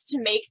wants to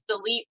make the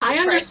leap to I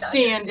try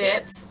understand to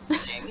it.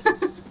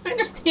 I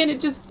understand it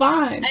just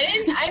fine.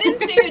 I didn't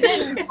say you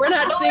didn't. We're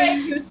not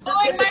saying you Like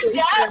specifically.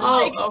 my dad,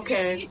 like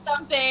okay. 60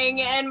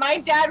 something, and my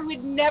dad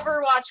would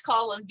never watch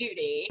Call of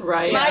Duty.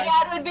 Right. My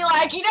dad would be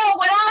like, you know,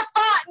 when I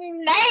fought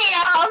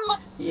Nam.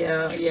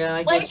 Yeah,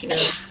 I Like, get you.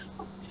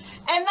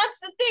 and that's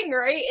the thing,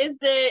 right? Is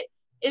that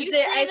You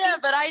say that,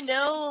 but I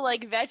know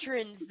like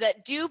veterans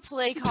that do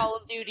play Call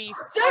of Duty.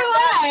 So do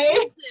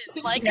I.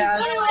 Like, Yeah.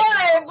 So do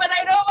I, but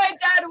I know my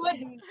dad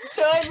wouldn't.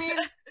 So I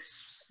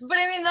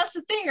mean, that's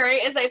the thing,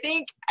 right? Is I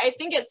think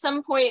at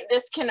some point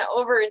this can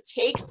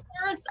overtake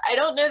sports. I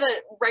don't know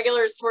that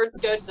regular sports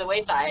go to the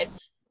wayside,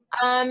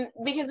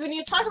 because when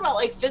you talk about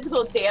like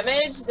physical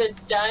damage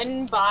that's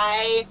done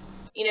by,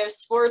 you know,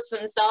 sports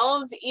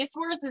themselves,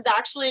 esports is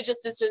actually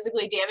just as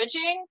physically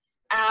damaging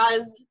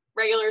as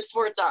regular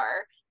sports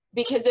are,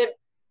 because it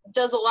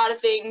does a lot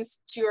of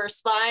things to your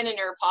spine and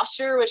your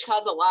posture, which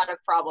cause a lot of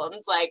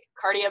problems like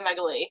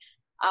cardiomegaly.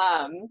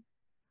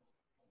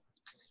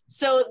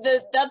 So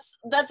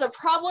that's a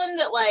problem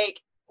that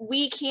like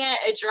we can't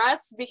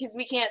address because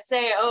we can't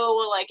say, oh,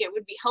 well, like it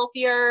would be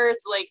healthier.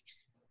 So like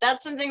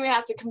that's something we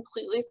have to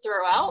completely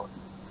throw out.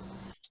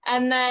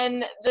 And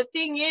then the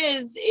thing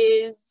is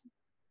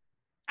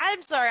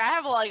I'm sorry, I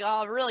have like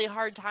a really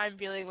hard time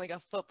feeling like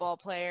a football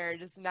player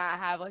does not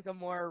have like a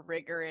more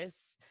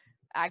rigorous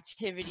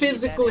activity.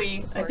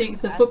 Physically, I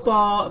think the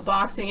football,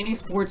 boxing, any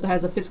sports that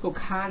has a physical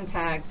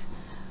contact,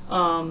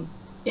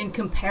 in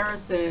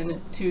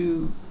comparison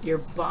to your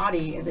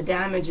body and the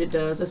damage it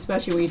does,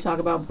 especially when you talk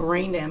about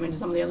brain damage and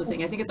some of the other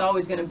things, I think it's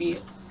always going to be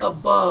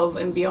above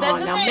and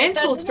beyond. Now,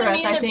 mental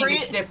stress, I think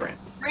it's different.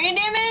 Brain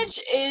damage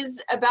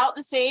is about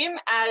the same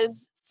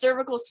as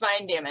cervical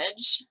spine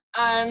damage.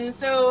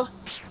 So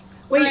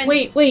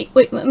wait.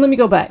 Let me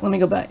go back.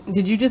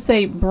 Did you just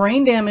say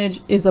brain damage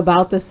is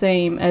about the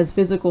same as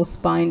physical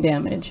spine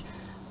damage?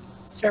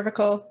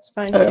 Cervical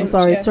spine damage. I'm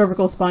sorry,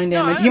 cervical spine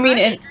damage. No, you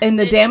mean in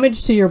the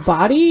damage to your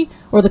body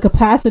or the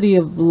capacity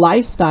of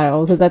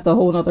lifestyle? Because that's a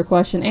whole other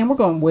question. And we're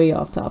going way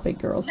off topic,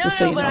 girls. Just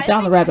so you know,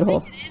 down the rabbit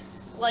hole. It is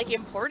like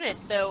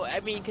important though. I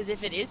mean, because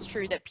if it is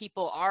true that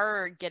people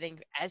are getting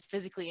as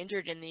physically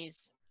injured in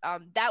these,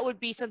 that would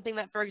be something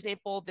that, for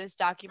example, this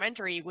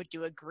documentary would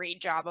do a great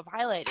job of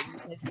highlighting.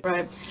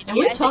 Right, and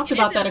we've talked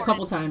about that a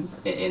couple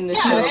times in the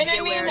show. And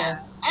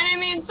I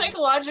mean,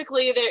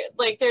 psychologically,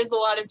 there's a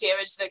lot of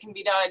damage that can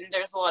be done.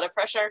 There's a lot of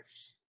pressure.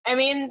 I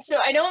mean,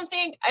 so I don't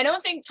think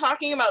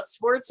talking about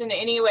sports in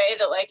any way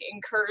that like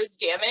incurs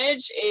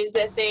damage is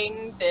a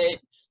thing that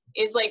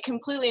is like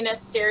completely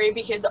necessary,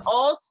 because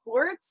all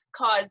sports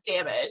cause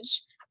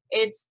damage.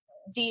 It's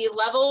the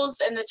levels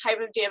and the type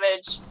of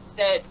damage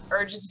that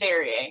are just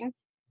varying.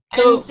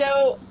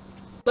 So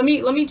let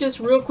me just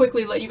real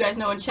quickly let you guys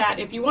know in chat,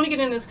 if you want to get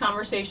in this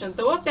conversation,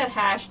 throw up that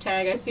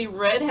hashtag. I see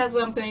Red has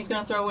something he's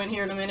going to throw in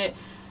here in a minute.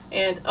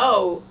 And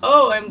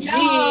OMG.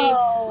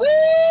 No.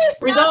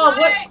 Resolve,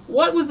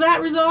 what was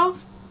that,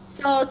 Resolve?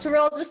 So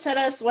Terrell just hit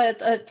us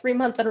with a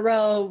 3-month in a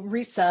row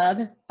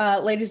resub.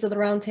 Ladies of the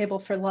Round Table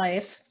for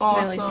life.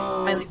 Awesome.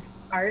 Smiley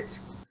heart.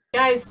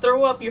 Guys,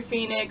 throw up your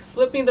Phoenix,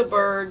 flipping the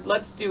bird.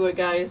 Let's do it,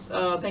 guys.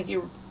 Thank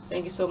you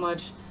so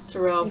much,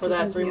 Terrell, for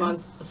that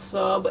 3-month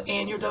sub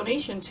and your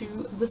donation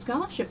to the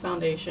Scholarship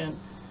Foundation.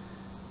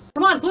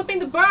 Come on, flipping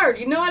the bird.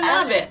 You know I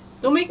love it.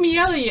 Don't make me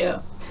yell at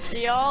you. Do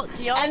y'all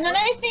and then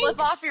I think flip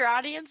off your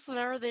audience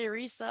whenever they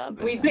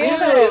resub? We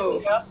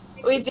do.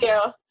 We do.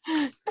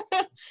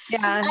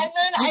 Yeah. And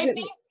then I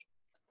think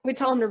we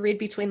tell them to read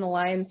between the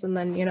lines, and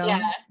then, you know,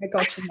 it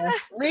goes from there.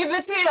 read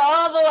between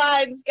all the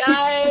lines,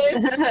 guys.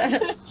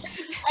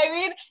 I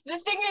mean, the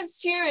thing is,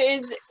 too,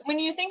 is when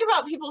you think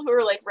about people who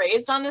are, like,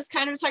 raised on this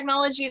kind of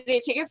technology, they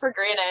take it for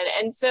granted.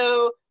 And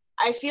so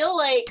I feel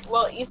like,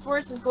 well,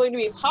 esports is going to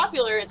be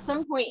popular. At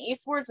some point,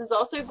 esports is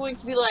also going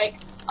to be like,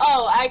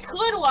 oh, I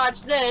could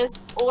watch this,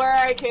 or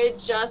I could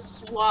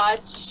just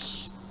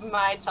watch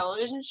my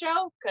television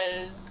show,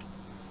 because,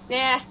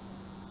 nah.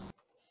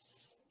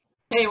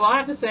 Hey, well, I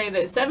have to say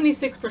that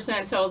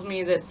 76% tells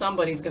me that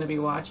somebody's going to be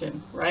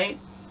watching, right?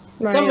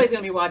 Right. Somebody's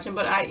going to be watching,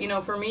 but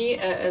for me,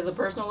 as a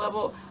personal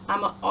level,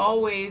 I'm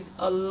always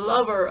a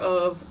lover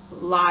of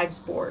live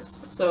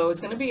sports. So it's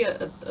going to be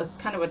a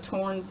kind of a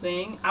torn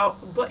thing.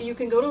 But you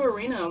can go to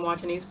arena and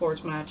watch an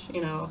esports match,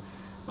 you know.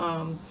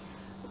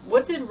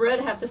 What did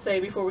Red have to say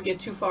before we get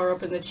too far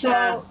up in the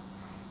chat?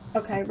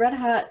 Okay, Red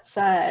Hat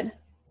said,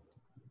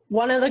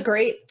 one of the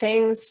great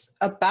things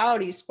about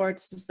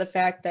esports is the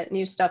fact that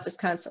new stuff is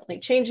constantly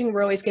changing.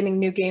 We're always getting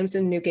new games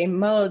and new game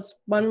modes.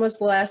 When was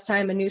the last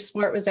time a new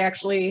sport was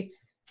actually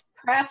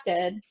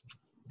crafted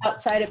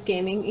outside of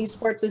gaming?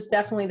 Esports is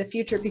definitely the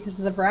future because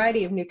of the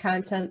variety of new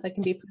content that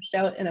can be pushed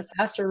out in a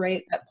faster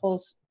rate that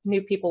pulls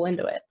new people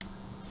into it.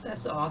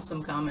 That's an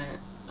awesome comment.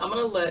 I'm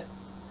going to let,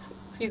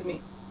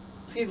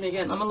 Excuse me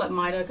again. I'm gonna let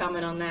Maida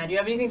comment on that. Do you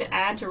have anything to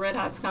add to Red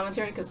Hot's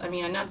commentary? Because I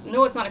mean, I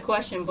know it's not a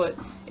question, but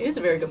it is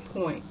a very good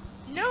point.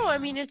 No, I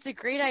mean it's a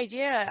great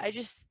idea.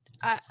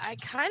 I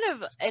kind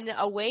of, in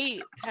a way,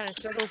 kind of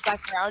circles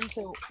back around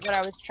to what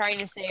I was trying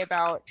to say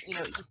about, you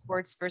know,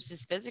 esports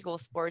versus physical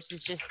sports,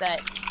 is just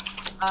that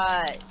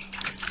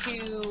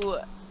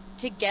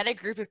to get a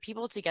group of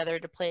people together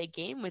to play a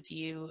game with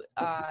you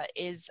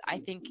is, I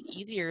think,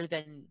 easier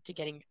than to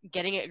getting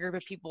a group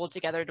of people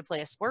together to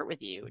play a sport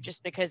with you,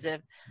 just because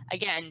of,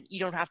 again, you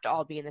don't have to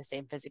all be in the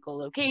same physical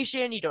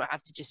location, you don't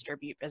have to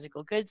distribute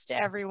physical goods to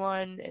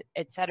everyone,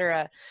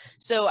 etc.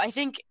 So I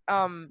think,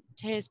 to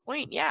his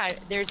point, yeah,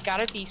 there's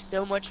got to be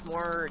so much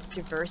more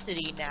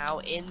diversity now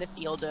in the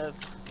field of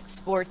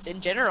sports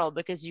in general,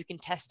 because you can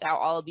test out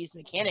all of these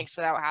mechanics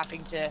without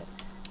having to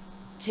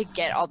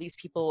get all these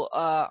people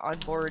on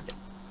board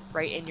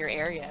right in your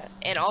area,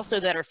 and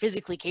also that are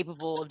physically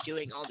capable of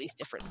doing all these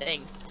different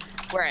things.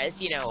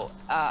 Whereas, you know,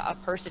 a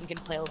person can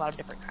play a lot of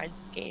different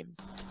kinds of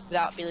games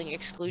without feeling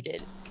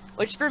excluded,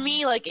 which for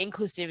me, like,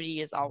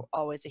 inclusivity is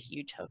always a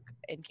huge hook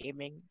in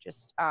gaming.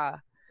 Just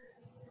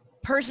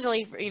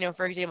personally, you know,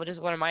 for example,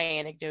 just one of my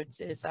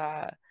anecdotes is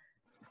I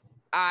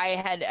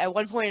had, at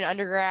one point in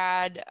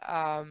undergrad,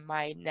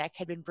 my neck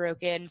had been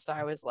broken, so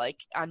I was like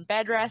on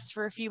bed rest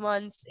for a few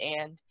months,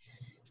 and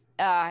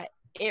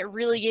it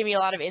really gave me a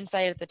lot of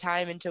insight at the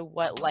time into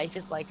what life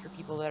is like for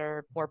people that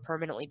are more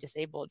permanently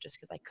disabled, just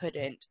because I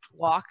couldn't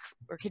walk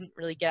or couldn't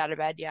really get out of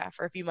bed,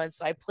 for a few months.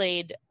 So I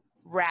played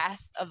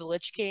Wrath of the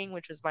Lich King,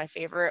 which was my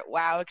favorite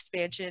WoW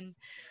expansion,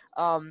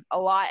 a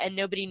lot, and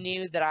nobody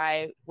knew that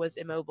I was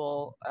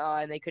immobile,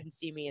 and they couldn't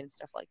see me and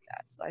stuff like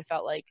that. So I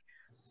felt like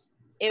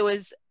it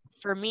was,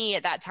 for me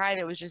at that time,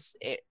 it was just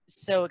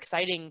so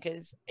exciting,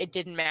 because it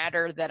didn't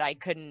matter that I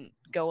couldn't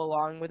go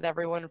along with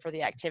everyone for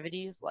the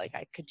activities. Like,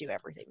 I could do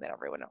everything that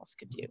everyone else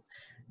could do.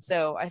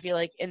 So I feel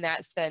like in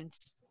that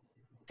sense,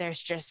 there's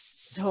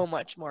just so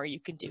much more you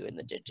can do in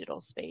the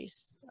digital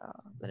space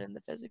than in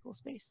the physical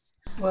space.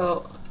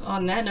 Well,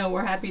 on that note,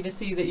 we're happy to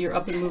see that you're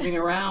up and moving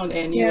around,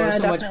 and you are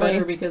so much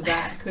better, because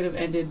that could have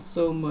ended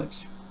so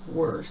much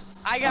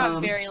worse. I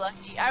got very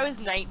lucky. I was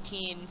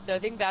 19, so I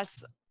think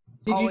that's...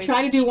 Did you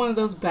try to do one of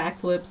those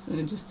backflips and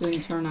it just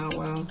didn't turn out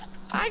well?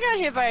 I got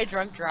hit by a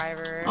drunk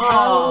driver.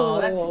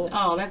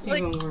 That's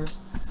like, even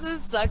worse.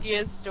 It's the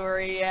suckiest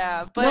story,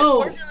 yeah. But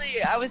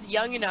fortunately, I was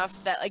young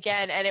enough that,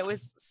 again, and it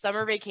was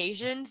summer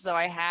vacation, so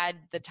I had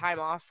the time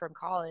off from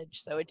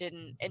college, so it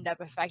didn't end up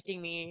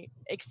affecting me,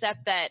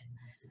 except that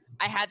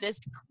I had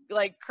this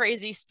like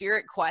crazy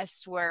spirit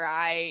quest where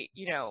I,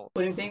 you know,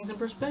 putting things in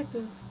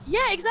perspective.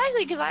 Yeah,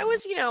 exactly. Because I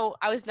was, you know,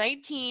 I was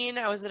 19.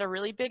 I was at a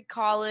really big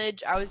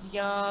college. I was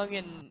young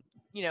and,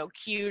 you know,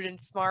 cute and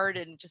smart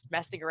and just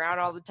messing around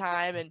all the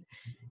time. And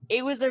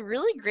it was a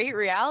really great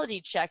reality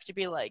check to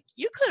be like,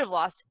 you could have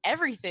lost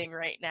everything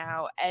right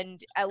now,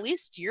 and at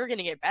least you're going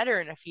to get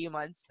better in a few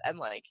months. And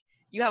like,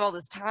 you have all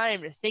this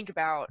time to think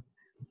about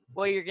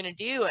what you're going to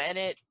do.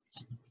 And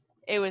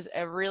it was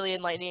a really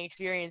enlightening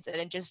experience, and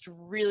it just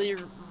really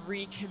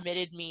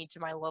recommitted me to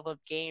my love of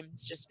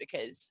games, just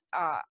because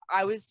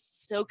I was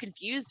so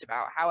confused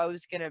about how I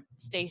was going to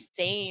stay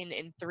sane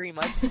in 3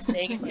 months of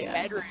staying in my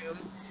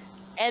bedroom.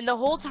 And the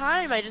whole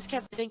time I just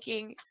kept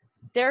thinking,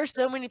 there are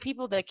so many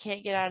people that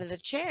can't get out of the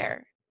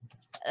chair,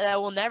 that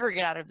will never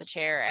get out of the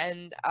chair.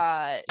 And,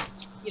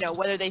 you know,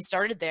 whether they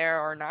started there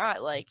or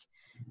not, like,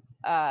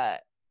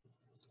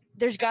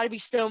 there's got to be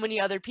so many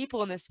other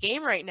people in this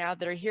game right now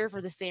that are here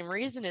for the same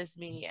reason as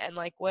me. And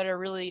like, what a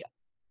really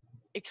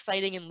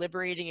exciting and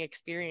liberating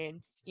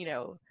experience, you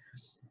know.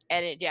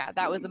 And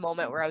that was a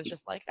moment where I was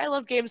just like, I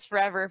love games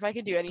forever. If I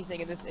can do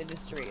anything in this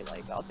industry,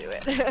 like, I'll do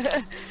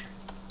it.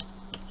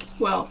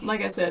 Well,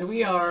 like I said,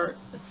 we are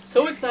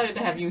so excited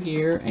to have you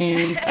here,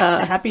 and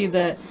happy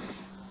that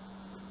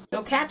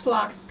the caps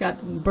locks got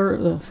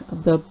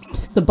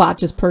the bot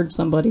just purged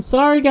somebody.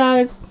 Sorry,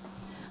 guys.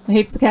 I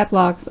hate the cap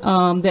locks,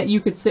 that you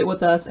could sit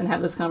with us and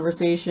have this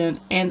conversation.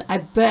 And I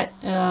bet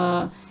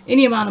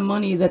any amount of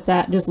money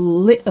that just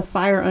lit a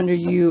fire under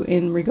you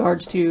in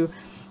regards to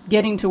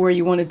getting to where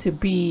you wanted to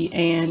be,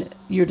 and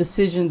your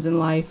decisions in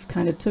life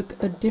kind of took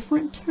a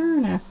different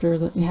turn after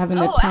having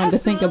the time to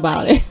think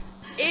about it.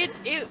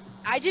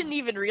 I didn't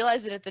even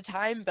realize it at the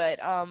time, but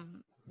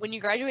when you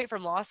graduate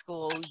from law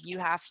school, you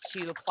have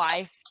to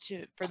apply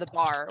for the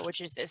bar, which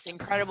is this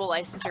incredible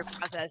licensure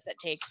process that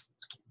takes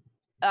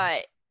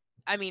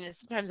I mean, it's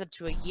sometimes up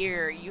to a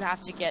year. You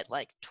have to get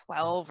like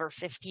 12 or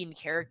 15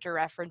 character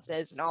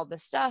references and all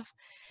this stuff.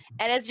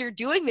 And as you're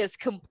doing this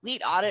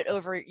complete audit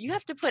over, you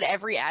have to put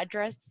every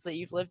address that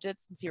you've lived at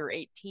since you were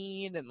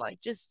 18. And like,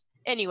 just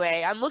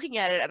anyway, I'm looking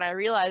at it and I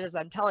realize as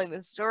I'm telling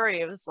this story,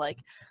 it was like,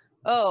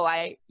 oh,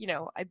 I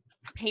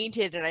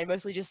painted and I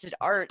mostly just did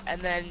art. And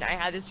then I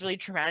had this really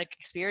traumatic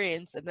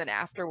experience. And then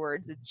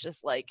afterwards, it's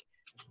just like,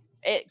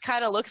 it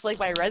kind of looks like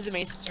my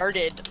resume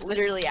started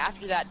literally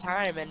after that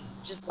time. And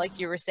just like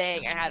you were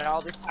saying, I had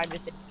all this time to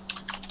think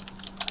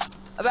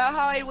about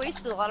how I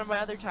wasted a lot of my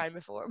other time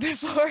before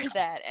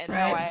that, and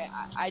how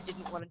I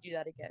didn't want to do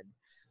that again.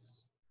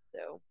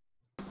 So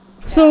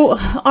So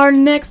our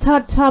next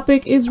hot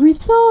topic is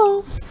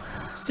Resolve.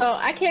 So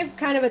I have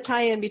kind of a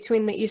tie-in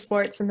between the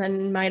esports and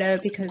then Maida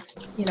because,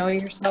 you know,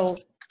 you're so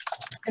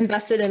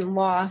invested in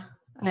law.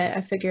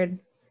 I figured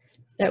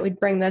that we'd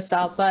bring this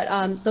up.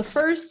 But the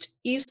first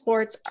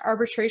esports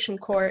arbitration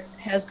court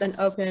has been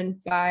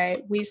opened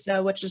by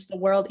WISA, which is the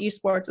World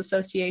Esports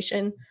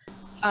Association.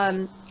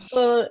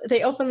 So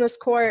they opened this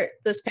court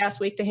this past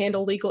week to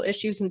handle legal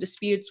issues and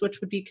disputes,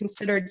 which would be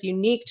considered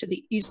unique to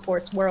the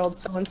esports world.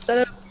 So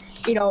instead of,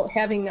 you know,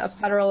 having a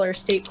federal or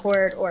state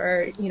court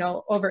or, you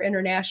know, over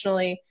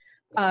internationally,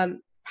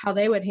 how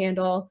they would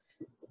handle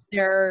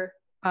their,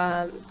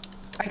 I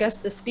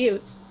guess,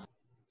 disputes,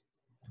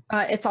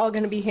 it's all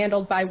going to be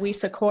handled by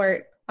WISA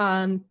court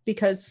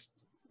because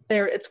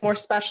it's more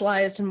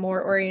specialized and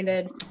more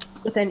oriented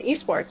within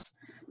esports.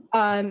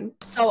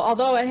 So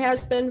although it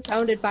has been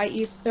founded by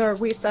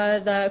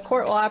WISA, the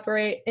court will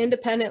operate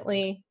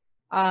independently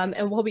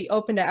and will be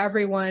open to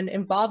everyone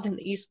involved in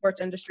the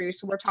esports industry.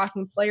 So we're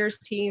talking players,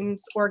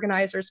 teams,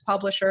 organizers,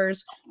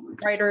 publishers,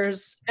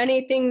 writers,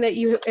 anything that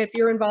if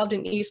you're involved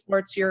in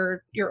esports,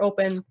 you're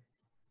open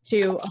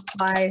to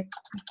apply,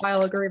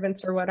 file a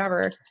grievance or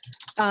whatever.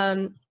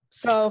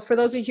 So for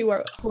those of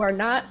you who are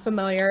not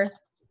familiar,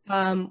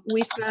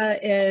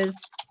 WISA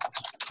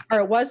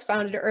was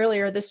founded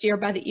earlier this year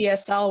by the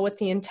ESL with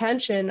the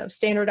intention of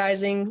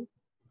standardizing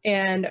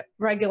and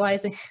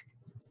regulating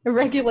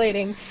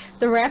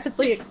the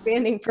rapidly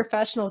expanding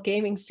professional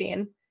gaming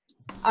scene.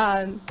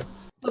 So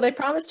they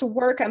promised to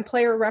work on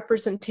player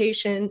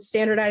representation,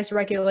 standardized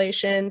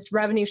regulations,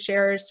 revenue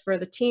shares for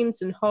the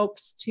teams in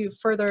hopes to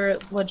further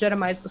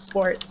legitimize the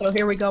sport. So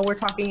here we go, we're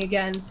talking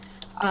again,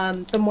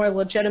 the more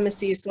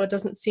legitimacy, so it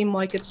doesn't seem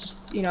like it's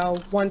just, you know,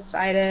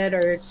 one-sided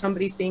or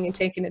somebody's being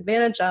taken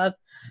advantage of.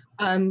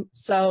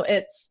 So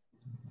it's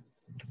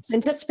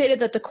anticipated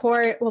that the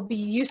court will be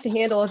used to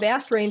handle a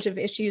vast range of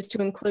issues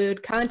to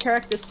include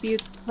contract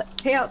disputes,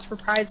 payouts for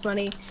prize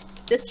money,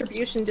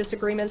 distribution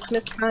disagreements,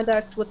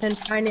 misconduct within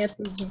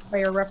finances, and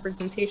player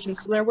representation.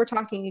 So there we're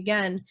talking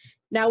again,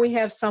 now we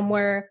have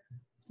somewhere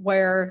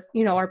where,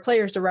 you know, our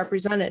players are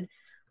represented.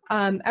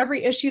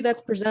 Every issue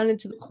that's presented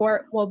to the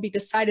court will be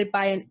decided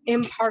by an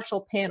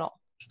impartial panel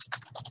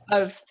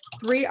of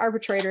 3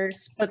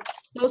 arbitrators, but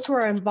those who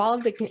are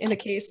involved in a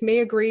case may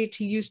agree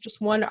to use just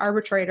one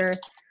arbitrator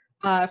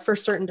for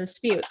certain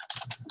dispute.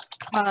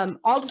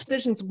 All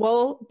decisions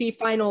will be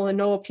final and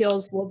no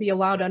appeals will be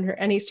allowed under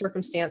any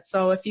circumstance.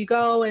 So if you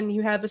go and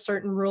you have a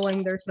certain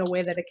ruling, there's no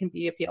way that it can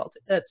be appealed.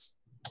 That's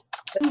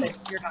it,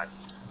 you're done.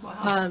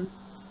 Wow.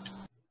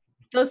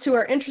 Those who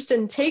are interested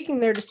in taking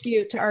their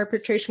dispute to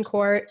arbitration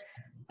court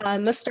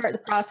must start the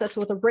process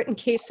with a written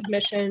case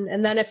submission,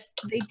 and then if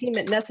they deem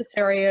it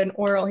necessary, an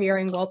oral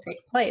hearing will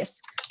take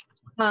place.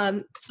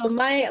 So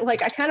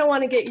I kind of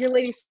want to get your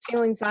ladies'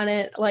 feelings on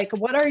it. Like,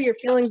 what are your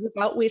feelings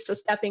about WISA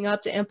stepping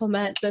up to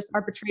implement this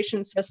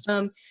arbitration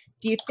system?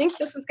 Do you think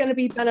this is going to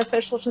be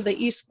beneficial to the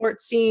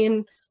esports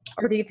scene,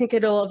 or do you think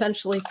it'll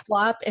eventually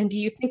flop? And do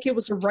you think it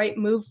was a right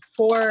move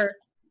for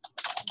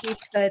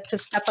WISA to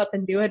step up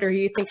and do it, or do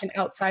you think an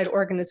outside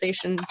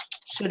organization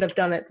should have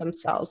done it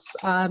themselves?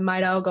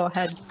 Maida, I'll go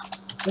ahead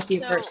with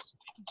you first.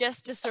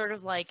 Just to sort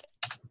of like,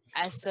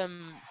 as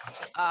some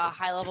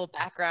high-level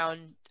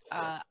background,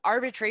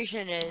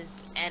 arbitration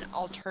is an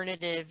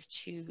alternative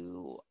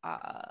to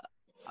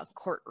a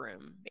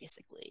courtroom,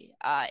 basically.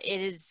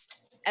 It's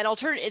an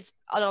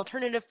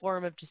alternative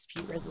form of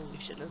dispute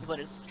resolution is what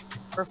is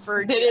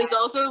referred to. It is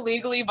also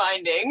legally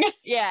binding.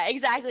 Yeah,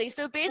 exactly.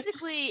 So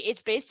basically,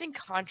 it's based in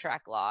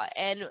contract law,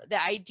 and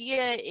the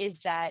idea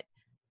is that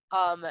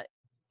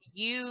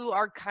you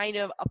are kind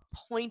of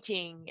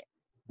appointing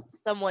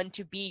someone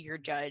to be your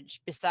judge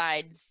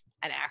besides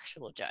an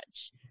actual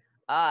judge.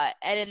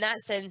 And in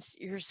that sense,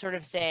 you're sort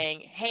of saying,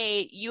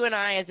 hey, you and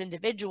I as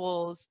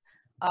individuals,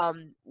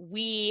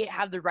 we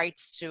have the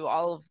rights to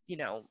all of, you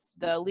know,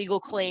 the legal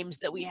claims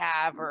that we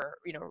have, or,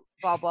 you know,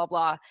 blah, blah,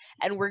 blah.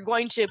 And we're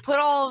going to put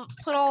all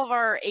of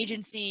our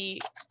agency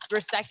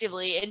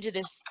respectively into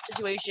this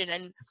situation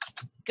and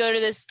go to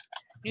this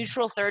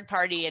neutral third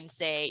party and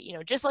say, you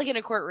know, just like in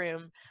a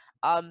courtroom,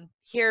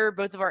 here are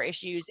both of our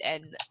issues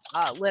and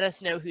let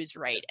us know who's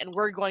right. And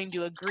we're going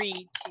to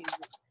agree to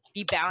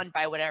be bound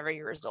by whatever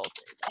your result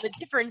is. And the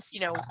difference, you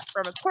know,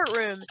 from a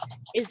courtroom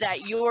is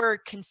that you're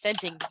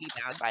consenting to be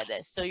bound by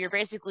this. So you're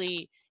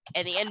basically,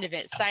 at the end of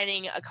it,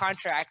 signing a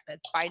contract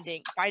that's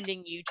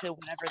binding you to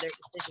whatever their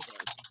decision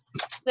is.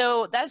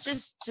 So that's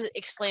just to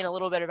explain a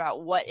little bit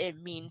about what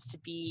it means to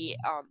be,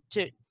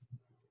 to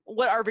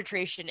what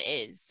arbitration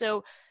is.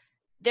 So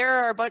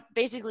there are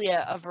basically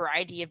a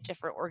variety of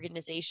different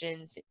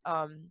organizations,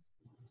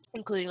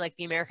 including like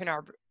the American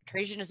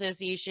Arbitration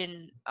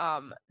Association,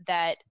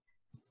 that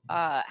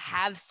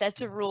have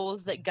sets of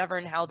rules that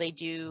govern how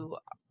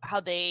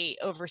they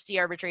oversee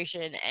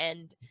arbitration,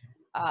 and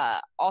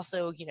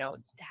also, you know,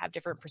 have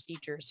different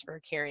procedures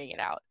for carrying it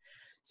out.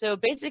 So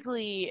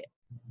basically,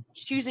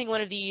 choosing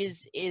one of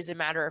these is a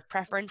matter of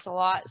preference a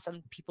lot.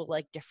 Some people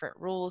like different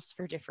rules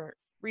for different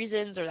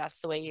reasons, or that's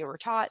the way you were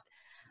taught.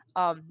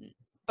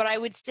 But I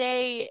would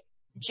say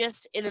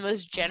just in the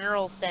most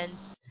general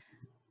sense,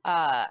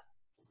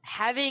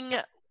 having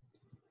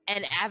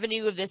an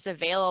avenue of this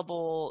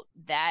available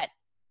that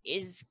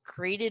is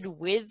created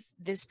with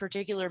this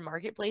particular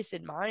marketplace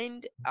in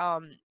mind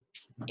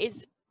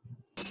is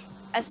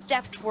a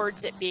step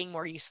towards it being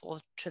more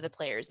useful to the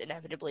players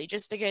inevitably,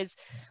 just because,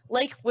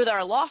 like with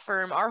our law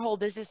firm, our whole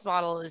business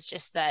model is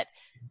just that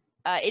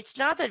it's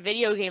not that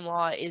video game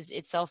law is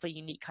itself a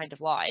unique kind of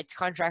law. It's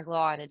contract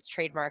law and it's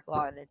trademark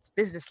law and it's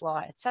business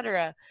law,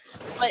 etc.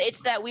 But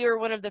it's that we were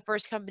one of the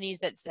first companies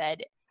that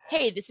said,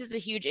 hey, this is a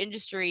huge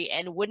industry,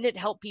 and wouldn't it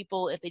help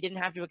people if they didn't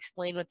have to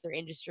explain what their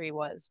industry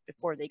was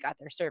before they got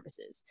their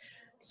services?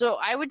 So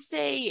I would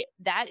say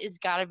that has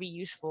got to be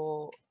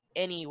useful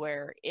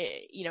anywhere,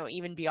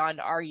 even beyond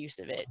our use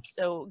of it.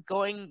 So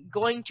going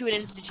to an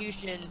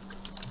institution,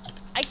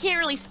 I can't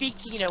really speak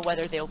to,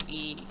 whether they'll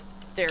be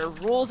their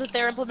rules that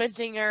they're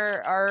implementing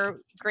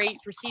are great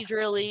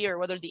procedurally, or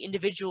whether the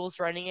individuals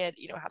running it,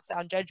 have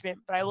sound judgment.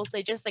 But I will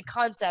say just the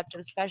concept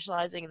of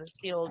specializing in this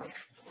field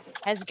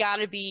has got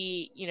to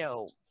be,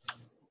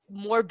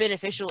 more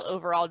beneficial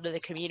overall to the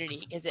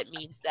community, because it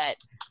means that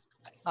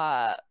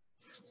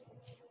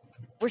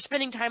we're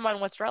spending time on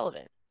what's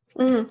relevant.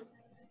 Mm.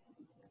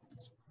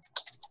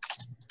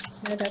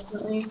 Yeah,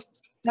 definitely.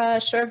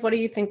 Shrev, what do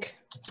you think?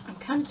 I'm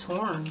kind of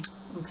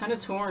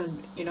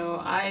torn.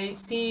 I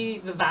see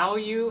the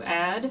value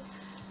add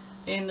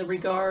in the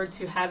regard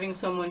to having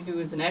someone who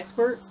is an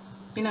expert,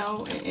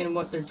 in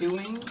what they're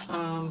doing,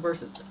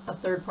 versus a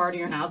third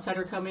party or an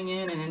outsider coming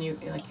in, and then you're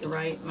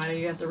right,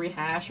 you have to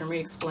rehash and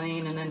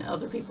re-explain, and then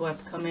other people have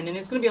to come in, and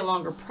it's going to be a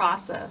longer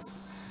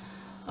process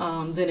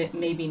than it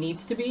maybe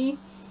needs to be.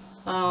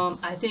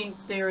 I think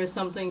there is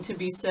something to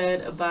be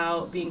said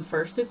about being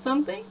first at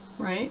something,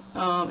 right?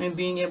 And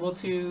being able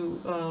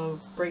to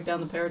break down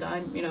the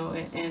paradigm,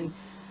 and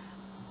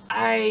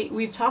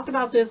we've talked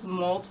about this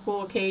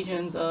multiple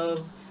occasions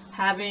of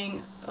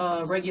having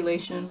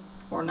regulation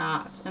or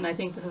not, and I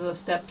think this is a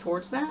step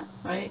towards that,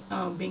 right?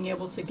 Being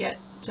able to get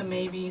to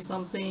maybe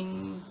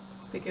something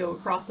to go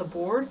across the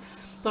board,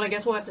 but I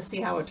guess we'll have to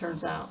see how it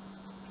turns out.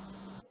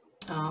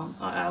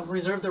 I'll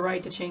reserve the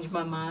right to change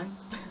my mind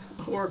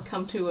or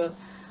come to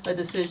a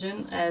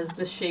decision as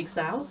this shakes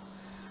out.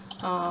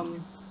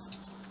 And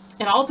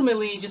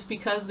ultimately, just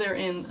because they're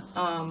in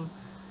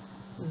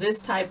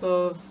this type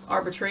of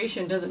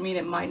arbitration doesn't mean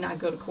it might not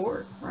go to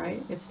court,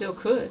 right? It still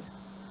could.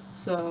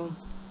 So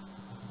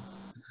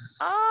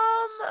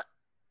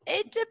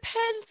it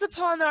depends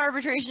upon the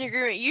arbitration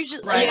agreement.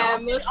 Usually, right. Yeah,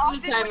 most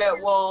of the time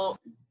it will.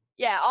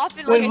 Yeah,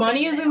 often when like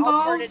money is involved,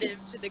 alternative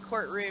to the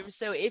courtroom.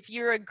 So if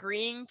you're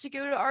agreeing to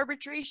go to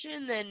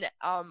arbitration, then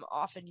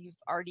often you've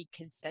already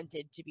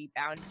consented to be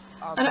bound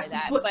by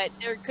that. But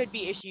there could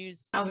be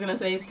issues. I was gonna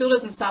say, it still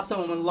doesn't stop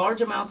someone when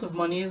large amounts of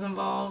money is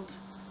involved.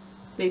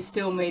 They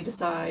still may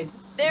decide.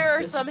 There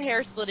are some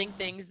hair-splitting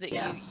things that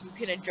Yeah. you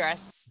can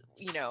address,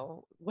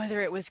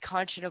 whether it was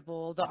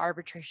conscionable, the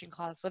arbitration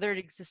clause, whether it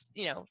exists,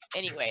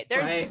 anyway.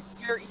 There's right.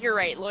 You're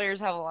right. Lawyers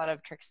have a lot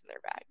of tricks in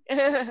their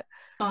bag.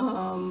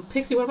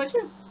 Pixie, what about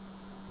you?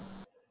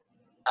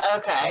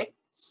 Okay.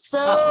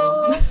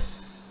 So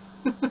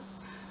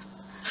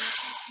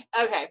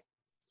okay.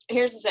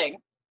 Here's the thing.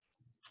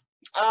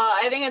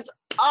 I think it's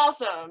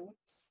awesome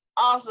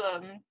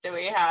that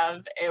we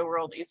have a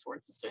World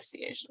Esports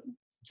Association.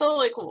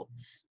 Totally cool.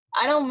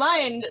 I don't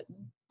mind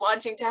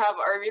wanting to have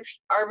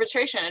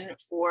arbitration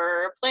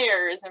for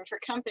players and for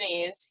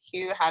companies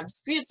who have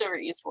disputes over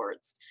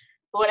esports.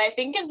 But what I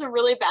think is a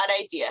really bad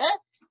idea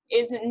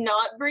is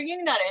not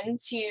bringing that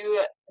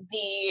into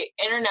the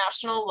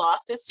international law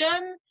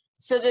system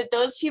so that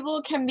those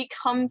people can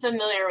become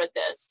familiar with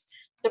this.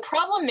 The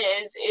problem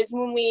is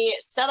when we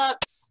set up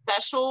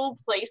special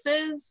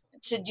places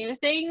to do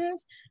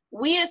things,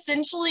 we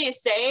essentially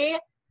say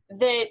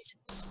that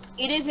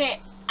it isn't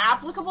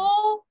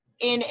applicable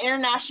in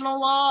international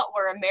law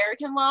or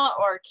American law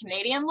or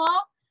Canadian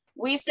law.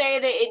 We say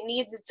that it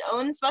needs its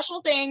own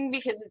special thing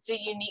because it's a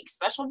unique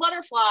special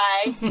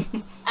butterfly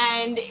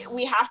and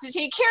we have to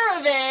take care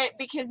of it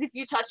because if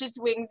you touch its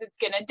wings, it's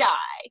gonna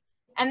die.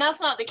 And that's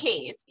not the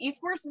case.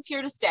 Esports is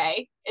here to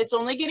stay. It's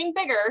only getting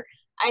bigger.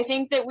 I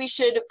think that we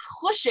should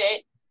push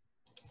it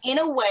in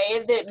a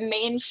way that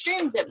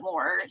mainstreams it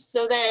more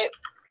so that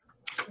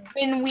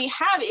when we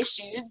have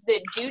issues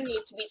that do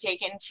need to be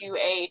taken to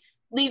a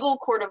legal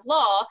court of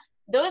law,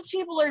 those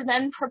people are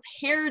then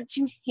prepared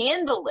to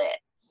handle it.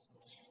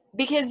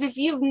 Because if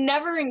you've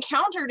never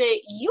encountered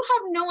it, you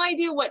have no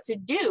idea what to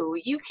do.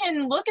 You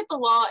can look at the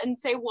law and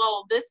say,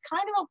 well, this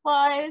kind of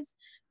applies,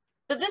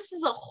 but this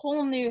is a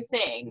whole new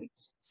thing.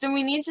 So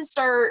we need to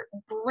start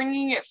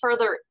bringing it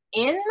further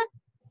in.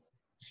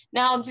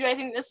 Now, do I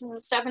think this is a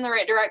step in the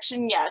right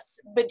direction? Yes.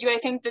 But do I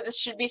think that this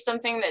should be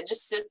something that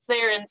just sits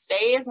there and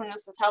stays and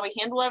this is how we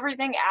handle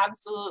everything?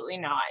 Absolutely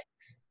not.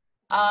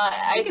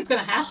 I think it's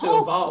going to have to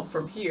evolve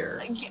from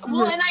here.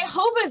 Well, and I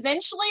hope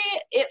eventually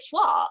it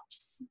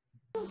flops.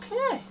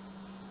 Okay.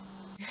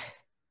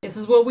 This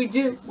is what we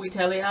do. We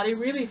tell you how they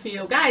really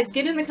feel. Guys,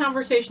 get in the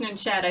conversation in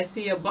chat. I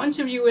see a bunch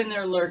of you in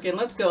there lurking.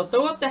 Let's go.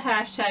 Throw up the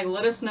hashtag.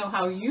 Let us know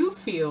how you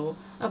feel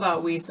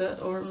about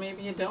WISA, or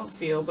maybe you don't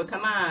feel, but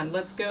come on,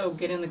 let's go.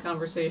 Get in the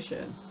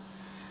conversation.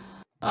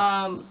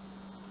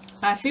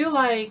 I feel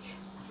like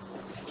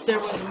there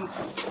was,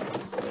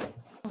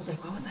 I was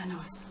like, what was that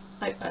noise?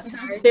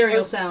 Stereo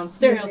sound.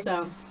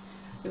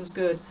 It was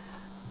good.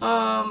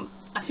 I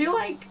feel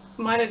like,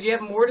 Maida, do you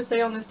have more to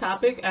say on this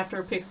topic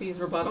after Pixie's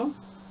rebuttal?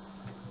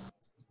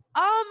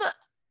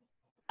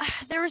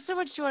 There was so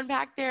much to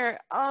unpack there.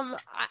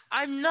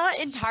 I'm not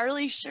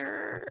entirely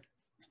sure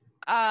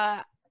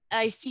I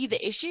see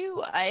the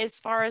issue as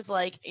far as,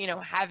 like, you know,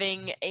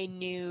 having a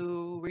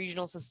new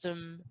regional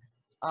system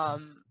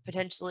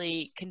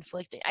potentially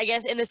conflicting, I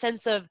guess, in the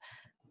sense of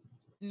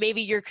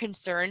maybe you're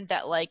concerned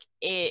that, like,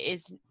 it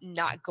is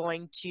not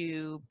going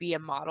to be a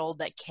model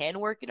that can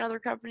work in other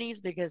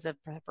companies because of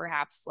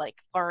perhaps like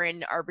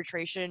foreign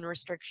arbitration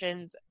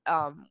restrictions,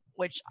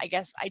 which I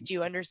guess I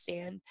do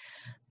understand.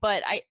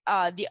 But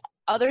the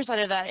other side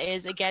of that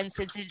is, again,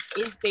 since it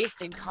is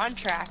based in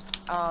contract,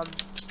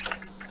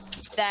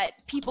 that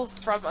people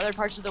from other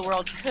parts of the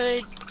world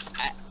could,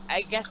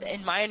 I guess,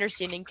 in my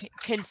understanding,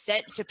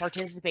 consent to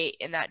participate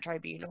in that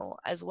tribunal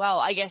as well.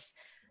 I guess,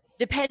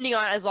 depending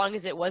on, as long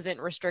as it wasn't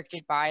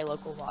restricted by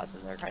local laws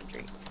in their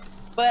country.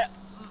 But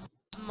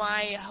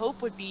my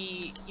hope would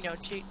be, you know,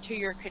 to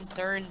your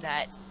concern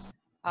that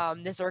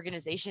this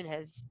organization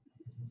has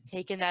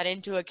taken that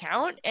into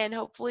account and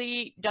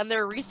hopefully done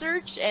their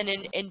research and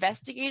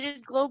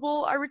investigated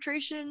global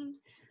arbitration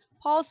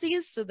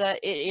policies so that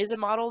it is a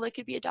model that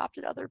could be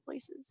adopted other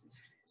places.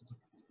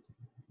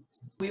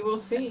 We will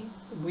see.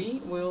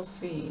 We will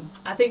see.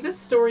 I think this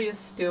story is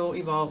still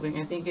evolving.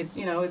 I think it's,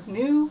 you know, it's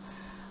new.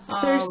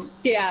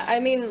 Yeah,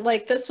 I mean,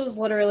 like, this was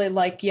literally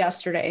like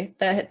yesterday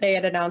that they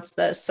had announced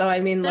this. So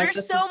I mean, like,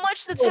 there's so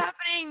much that's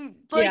happening,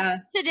 like,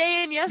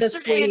 today and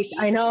yesterday. This week.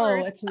 I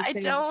know, it's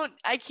insane.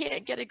 I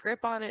can't get a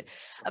grip on it.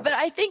 But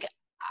I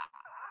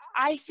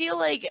feel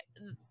like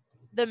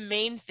the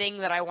main thing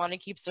that I want to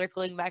keep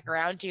circling back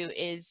around to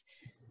is,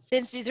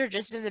 since these are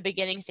just in the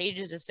beginning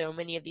stages of so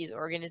many of these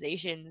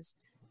organizations,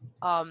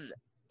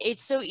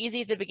 it's so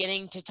easy at the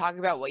beginning to talk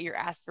about what your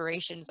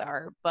aspirations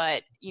are,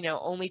 but, you know,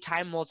 only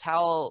time will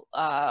tell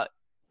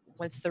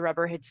once the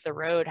rubber hits the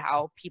road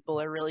how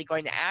people are really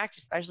going to act,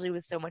 especially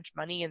with so much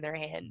money in their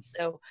hands.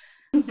 So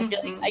I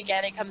feel like,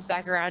 again, it comes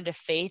back around to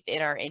faith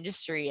in our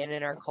industry and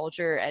in our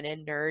culture and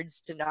in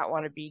nerds to not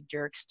want to be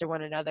jerks to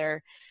one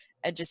another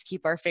and just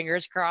keep our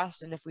fingers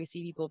crossed. And if we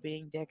see people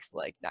being dicks,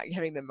 like, not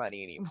giving them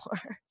money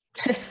anymore.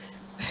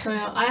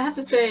 Well, I have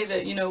to say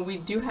that, you know, we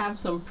do have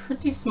some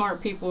pretty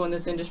smart people in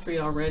this industry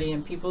already,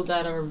 and people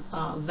that are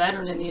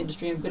veteran in the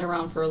industry and been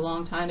around for a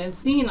long time and have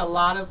seen a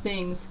lot of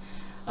things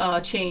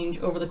change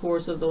over the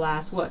course of the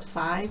last,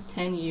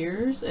 5-10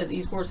 years as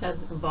esports have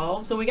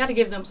evolved. So we got to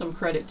give them some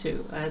credit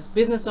too, as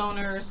business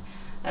owners,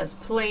 as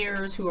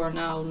players who are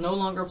now no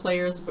longer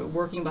players but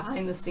working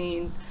behind the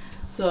scenes.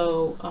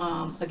 So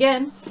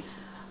again,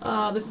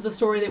 this is a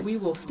story that we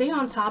will stay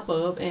on top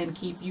of and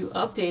keep you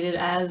updated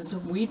as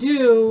we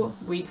do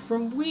week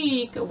from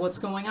week what's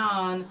going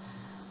on.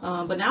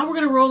 But now we're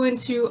going to roll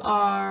into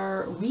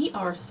our We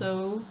Are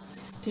So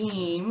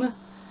STEAM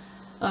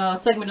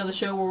segment of the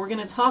show, where we're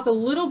going to talk a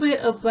little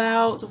bit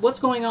about what's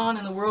going on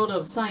in the world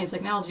of science,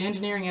 technology,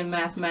 engineering, and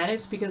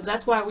mathematics, because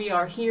that's why we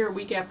are here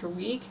week after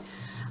week.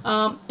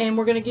 And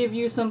we're going to give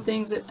you some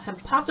things that have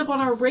popped up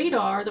on our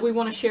radar that we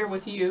want to share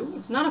with you.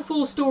 It's not a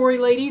full story,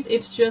 ladies.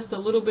 It's just a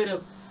little bit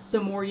of the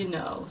more you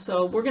know.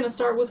 So we're going to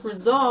start with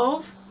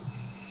Resolve.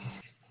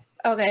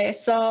 Okay,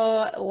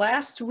 so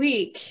last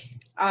week,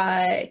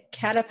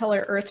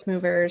 Caterpillar Earth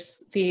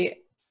Movers, the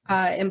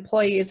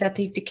employees at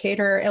the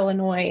Decatur,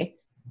 Illinois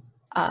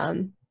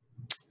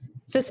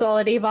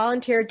facility,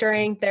 volunteered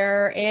during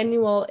their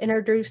annual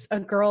Introduce a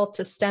Girl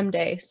to STEM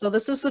Day. So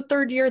this is the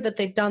third year that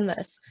they've done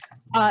this.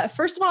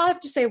 First of all, I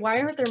have to say,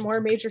 why aren't there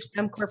more major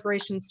STEM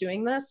corporations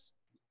doing this?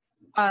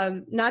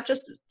 Not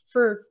just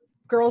for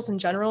girls in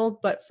general,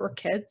 but for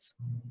kids.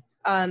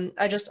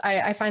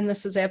 I find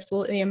this is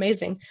absolutely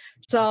amazing.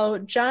 So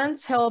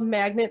Johns Hill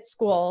Magnet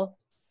School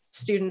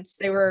students,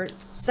 they were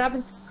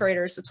 7th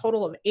graders, a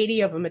total of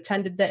 80 of them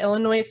attended the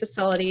Illinois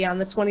facility on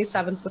the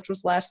 27th, which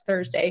was last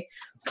Thursday.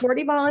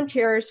 40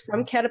 volunteers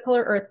from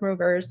Caterpillar Earth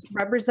Movers,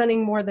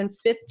 representing more than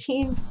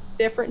 15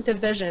 different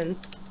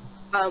divisions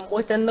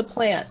within the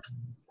plant,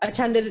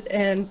 attended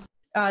and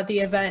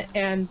the event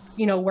and,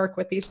 you know, work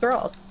with these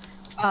girls.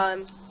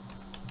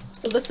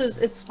 So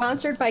it's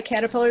sponsored by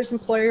Caterpillar's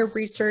Employer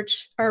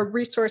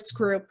Resource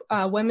Group,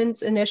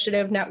 Women's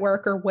Initiative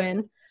Network, or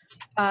WIN.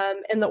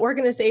 And the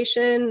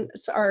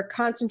organizations are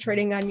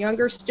concentrating on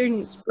younger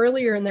students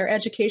earlier in their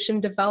education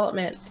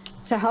development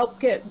to help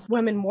get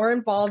women more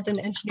involved in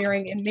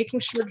engineering and making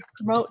sure to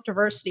promote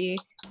diversity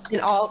in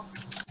all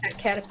that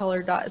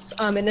Caterpillar does.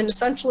 And then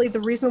essentially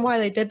the reason why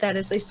they did that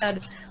is they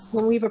said,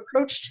 when we've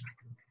approached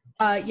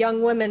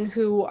young women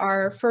who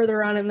are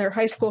further on in their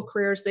high school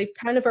careers, they've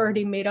kind of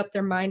already made up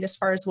their mind as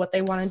far as what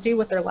they want to do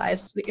with their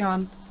lives.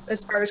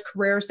 As far as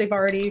careers, they've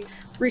already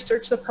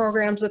researched the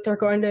programs that they're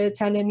going to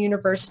attend in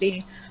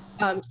university.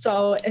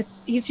 So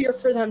it's easier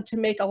for them to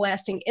make a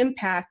lasting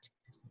impact.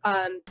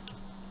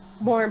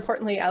 More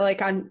importantly, I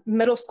like on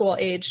middle school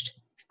aged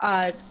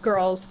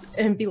girls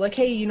and be like,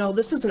 hey,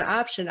 this is an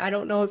option. I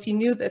don't know if you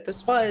knew that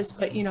this was,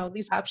 but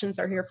these options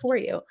are here for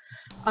you.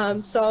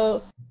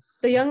 So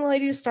the young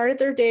ladies started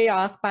their day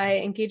off by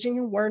engaging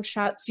in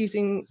workshops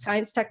using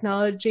science,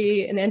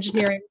 technology, and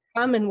engineering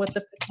common with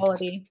the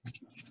facility.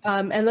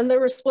 And then they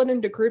were split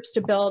into groups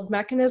to build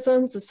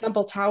mechanisms,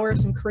 assemble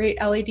towers, and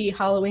create LED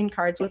Halloween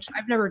cards, which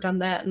I've never done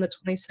that in the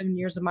 27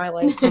 years of my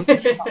life. So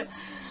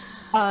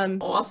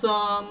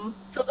awesome.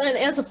 So then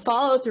as a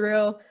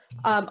follow-through,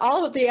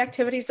 all of the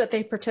activities that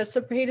they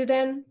participated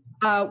in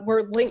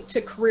were linked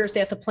to careers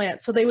at the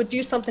plant. So they would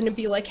do something to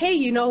be like, hey,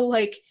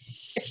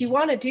 if you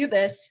want to do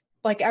this,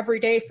 every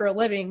day for a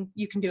living,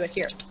 you can do it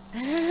here.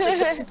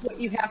 This is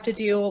what you have to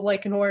do,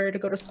 in order to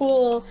go to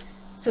school,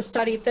 to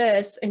study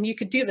this, and you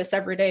could do this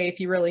every day if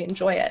you really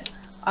enjoy it.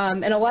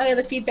 And a lot of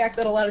the feedback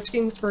that a lot of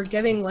students were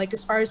giving,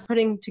 as far as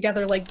putting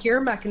together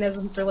gear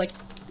mechanisms, they're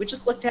we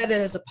just looked at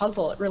it as a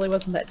puzzle. It really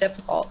wasn't that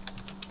difficult.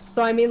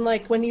 So I mean,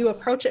 when you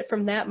approach it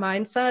from that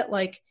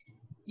mindset,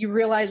 you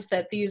realize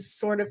that these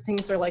sort of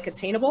things are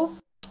attainable,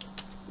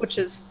 which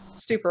is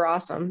super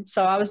awesome.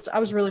 So I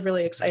was really,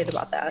 really excited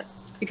about that,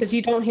 because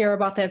you don't hear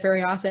about that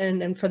very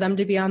often, and for them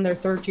to be on their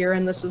third year,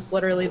 and this is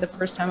literally the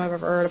first time I've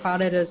ever heard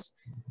about it,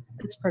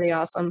 it's pretty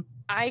awesome.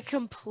 I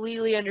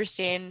completely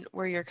understand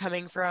where you're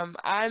coming from.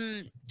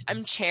 I'm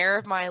chair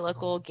of my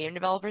local Game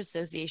Developers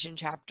Association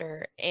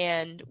chapter,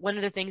 and one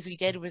of the things we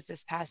did was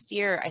this past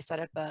year I set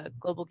up a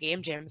global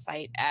game jam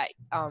site at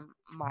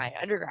my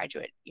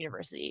undergraduate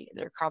university,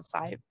 their comp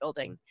sci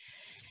building,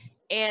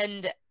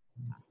 and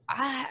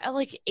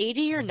I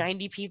 80 or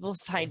 90 people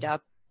signed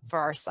up for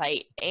our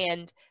site.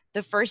 And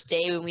the first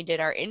day when we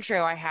did our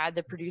intro, I had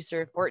the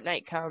producer of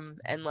Fortnite come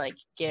and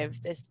give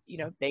this,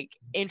 big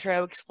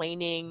intro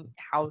explaining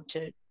how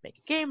to make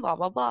a game, blah,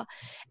 blah, blah.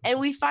 And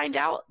we find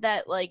out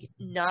that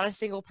not a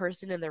single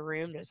person in the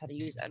room knows how to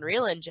use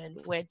Unreal Engine,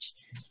 which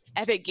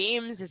Epic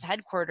Games is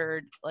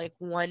headquartered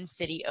one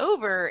city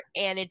over,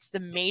 and it's the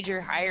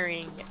major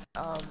hiring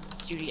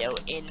studio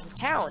in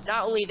town.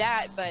 Not only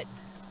that, but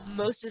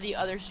most of the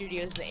other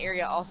studios in the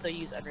area also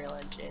use Unreal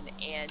Engine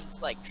and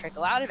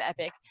trickle out of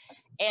Epic.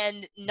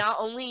 And not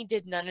only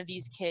did none of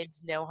these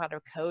kids know how to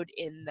code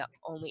in the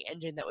only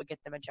engine that would get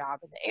them a job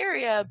in the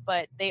area,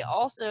 but they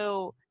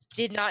also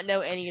did not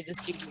know any of the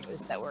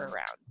studios that were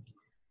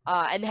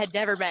around, and had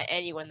never met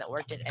anyone that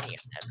worked at any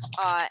of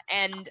them.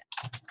 And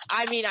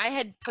I mean, I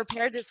had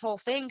prepared this whole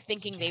thing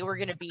thinking they were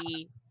going to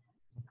be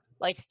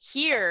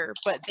here,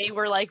 but they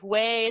were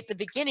way at the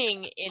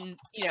beginning in,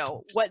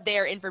 what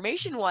their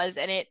information was.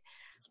 And it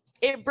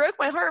broke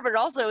my heart, but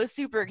also was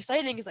super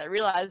exciting because I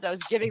realized I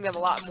was giving them a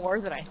lot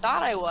more than I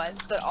thought I was.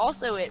 But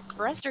also it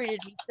frustrated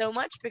me so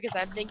much because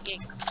I'm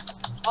thinking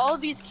all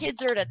of these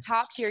kids are at a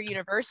top tier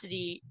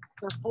university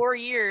for 4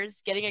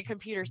 years getting a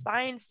computer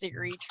science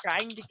degree,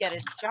 trying to get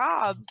a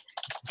job,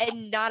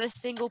 and not a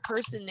single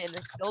person in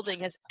this building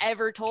has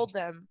ever told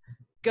them,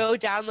 go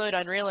download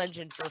Unreal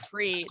Engine for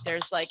free.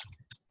 There's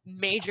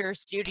major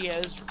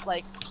studios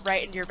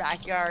right in your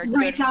backyard,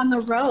 right down the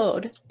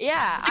road.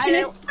 Yeah,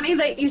 it's funny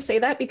that you say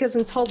that, because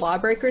until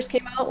Lawbreakers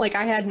came out,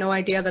 I had no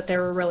idea that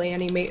there were really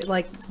any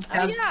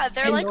yeah,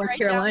 they're in North right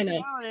Carolina.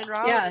 downtown in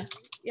Raleigh.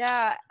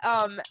 Yeah.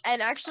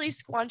 And actually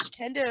Squanch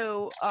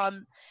Tendo,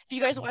 if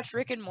you guys watch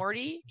Rick and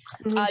Morty,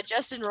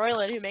 Justin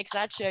Roiland, who makes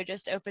that show,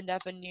 just opened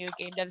up a new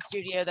game dev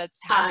studio that's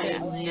half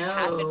in LA,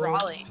 half in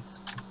Raleigh.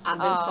 I've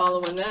been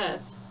following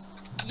that.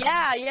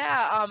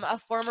 Yeah. A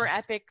former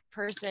Epic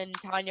person,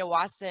 Tanya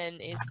Watson,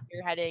 is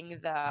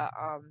spearheading the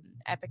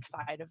Epic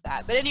side of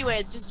that. But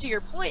anyway, just to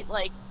your point,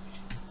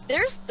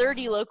 there's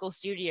 30 local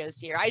studios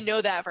here. I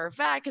know that for a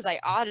fact because I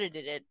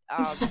audited it.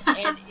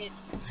 And it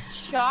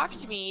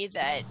shocked me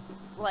that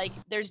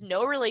there's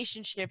no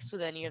relationships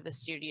with any of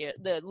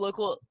the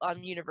local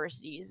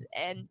universities,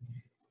 and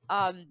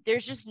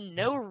there's just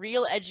no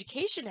real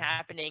education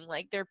happening.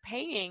 They're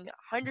paying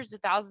hundreds of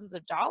thousands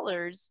of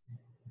dollars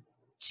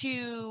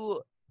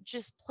to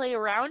just play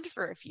around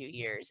for a few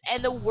years.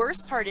 And the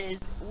worst part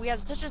is we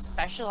have such a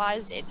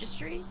specialized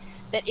industry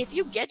that if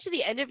you get to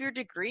the end of your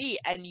degree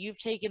and you've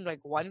taken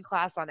one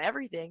class on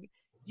everything,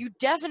 you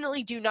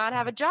definitely do not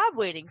have a job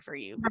waiting for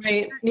you.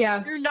 Right.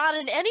 You're not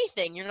in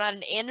anything. You're not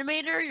an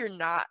animator. You're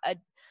not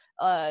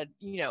a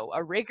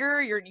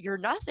rigger. You're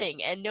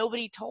nothing. And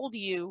nobody told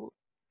you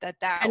that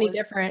any was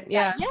different.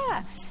 Yeah.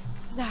 Yeah.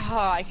 Oh,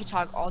 I could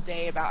talk all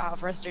day about how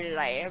frustrated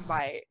I am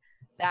by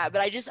that,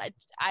 but I just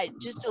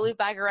to loop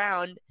back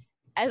around,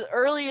 as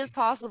early as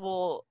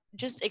possible,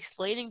 just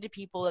explaining to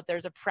people that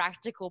there's a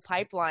practical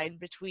pipeline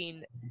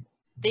between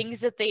things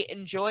that they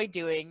enjoy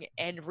doing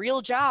and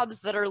real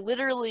jobs that are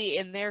literally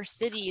in their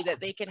city that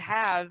they could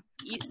have.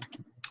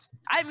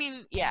 I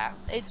mean, yeah,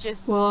 it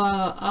just.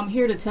 Well, I'm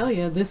here to tell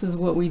you this is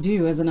what we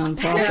do as a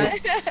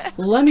nonprofit.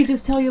 Let me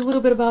just tell you a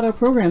little bit about our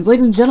programs.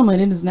 Ladies and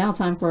gentlemen, it is now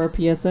time for our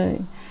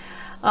PSA.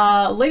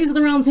 Ladies of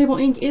the Round Table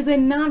Inc. is a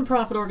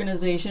nonprofit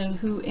organization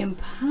who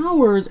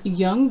empowers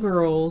young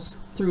girls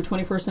through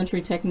 21st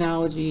century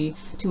technology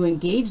to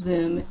engage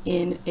them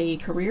in a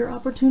career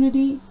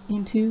opportunity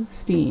into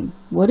STEAM.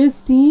 What is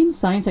STEAM?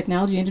 Science,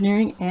 technology,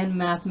 engineering, and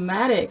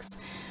mathematics.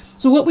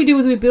 So what we do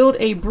is we build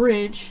a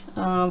bridge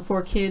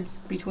for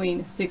kids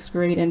between 6th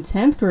grade and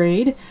 10th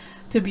grade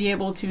to be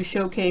able to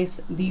showcase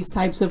these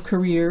types of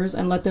careers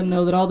and let them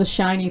know that all the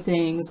shiny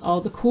things, all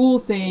the cool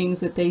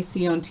things that they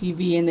see on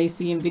TV and they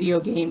see in video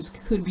games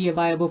could be a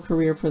viable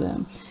career for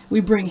them. We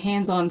bring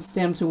hands-on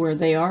STEM to where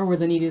they are, where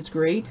the need is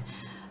great.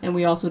 And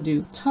we also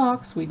do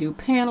talks, we do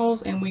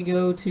panels, and we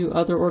go to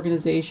other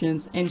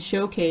organizations and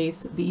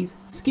showcase these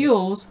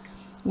skills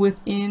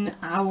within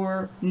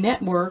our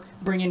network,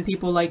 bring in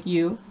people like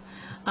you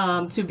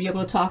to be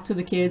able to talk to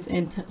the kids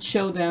and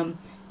show them,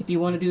 if you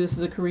want to do this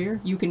as a career,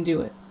 you can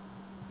do it.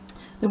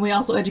 Then we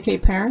also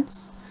educate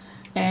parents,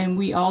 and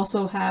we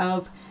also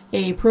have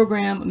a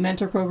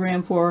mentor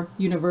program for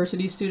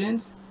university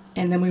students.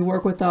 And then we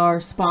work with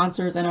our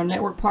sponsors and our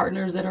network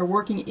partners that are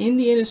working in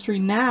the industry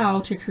now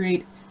to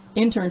create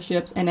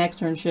internships and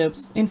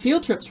externships and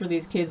field trips for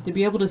these kids to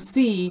be able to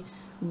see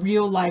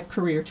real life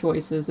career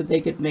choices that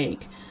they could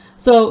make.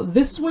 So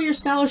this is where your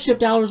scholarship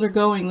dollars are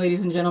going,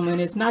 ladies and gentlemen.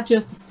 It's not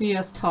just to see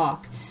us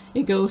talk.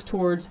 It goes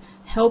towards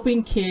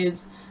helping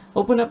kids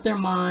open up their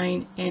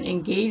mind and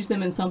engage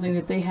them in something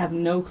that they have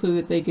no clue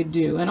that they could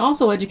do. And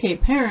also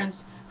educate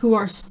parents who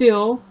are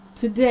still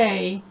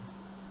today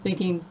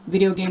thinking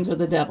video games are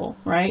the devil,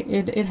 right?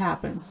 It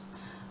happens.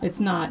 It's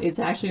not. It's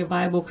actually a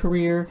viable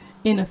career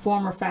in a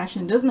form or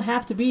fashion. It doesn't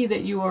have to be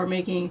that you are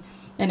making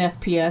an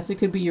FPS. It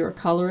could be you're a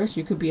colorist,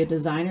 you could be a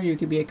designer, you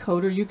could be a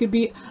coder, you could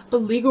be a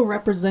legal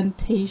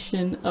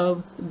representation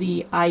of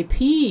the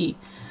IP.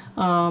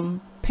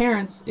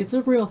 Parents, it's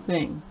a real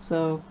thing.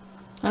 So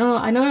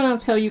I know I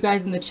don't tell you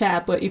guys in the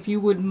chat, but if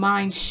you would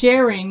mind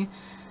sharing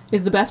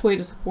is the best way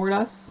to support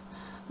us.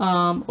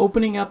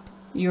 Opening up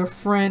your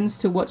friends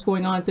to what's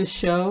going on at this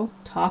show,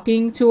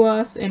 talking to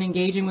us and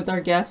engaging with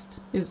our guest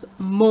is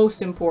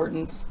most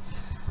important.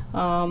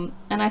 And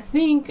I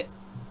think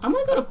I'm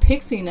gonna go to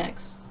Pixie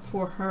next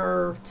for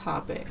her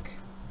topic.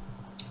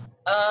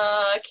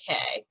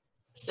 Okay,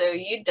 so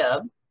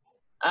UW,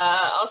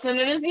 also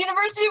known as the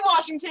University of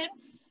Washington,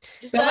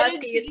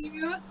 decided to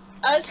do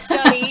a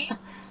study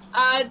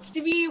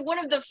to be one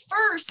of the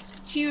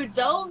first to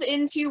delve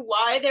into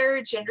why there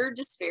are gender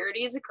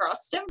disparities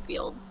across STEM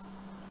fields.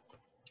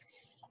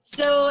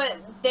 So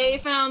they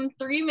found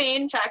 3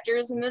 main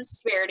factors in the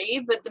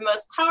disparity, but the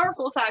most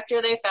powerful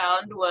factor they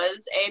found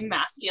was a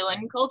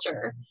masculine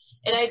culture.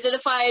 It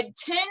identified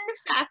 10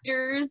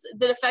 factors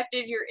that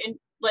affected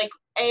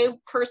a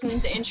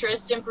person's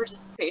interest and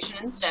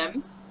participation in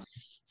STEM.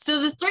 So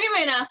the 3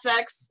 main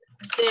aspects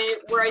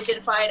that were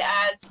identified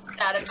as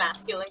that of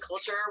masculine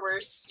culture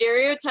were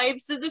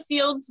stereotypes of the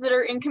fields that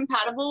are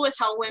incompatible with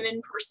how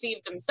women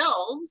perceive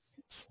themselves,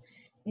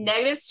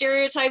 negative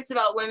stereotypes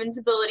about women's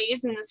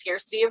abilities, and the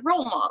scarcity of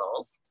role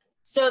models.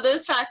 So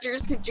those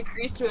factors have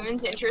decreased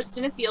women's interest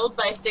in a field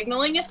by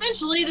signaling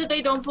essentially that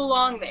they don't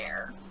belong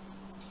there.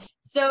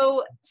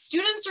 So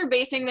students are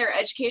basing their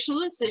educational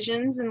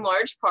decisions in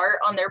large part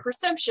on their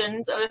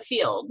perceptions of a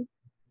field,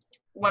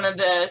 one of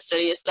the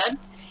studies said,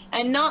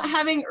 and not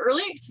having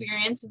early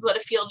experience with what a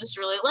field is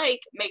really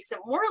like makes it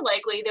more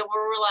likely they will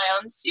rely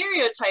on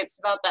stereotypes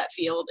about that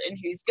field and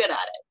who's good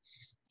at it.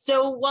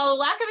 So while a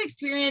lack of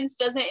experience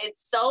doesn't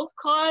itself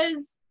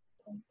cause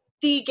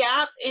the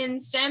gap in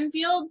STEM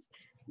fields,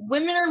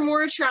 women are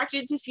more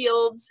attracted to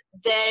fields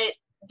that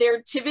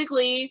they're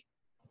typically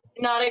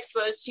not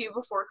exposed to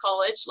before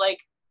college, like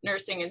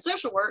nursing and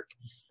social work.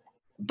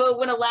 But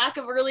when a lack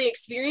of early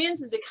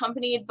experience is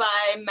accompanied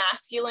by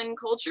masculine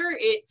culture,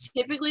 it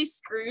typically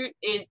skews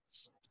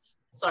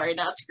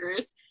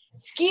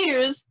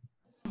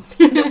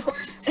the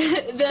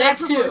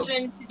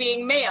proportion to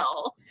being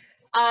male.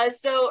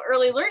 So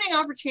early learning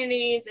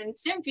opportunities in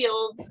STEM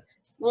fields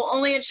will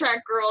only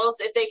attract girls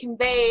if they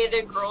convey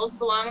that girls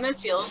belong in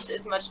those fields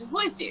as much as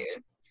boys do.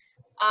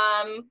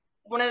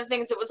 One of the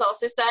things that was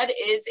also said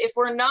is if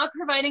we're not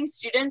providing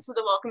students with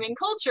a welcoming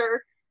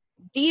culture,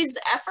 these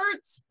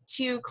efforts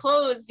to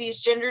close these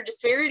gender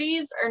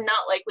disparities are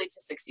not likely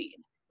to succeed.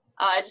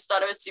 I just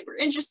thought it was super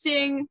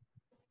interesting.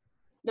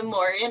 The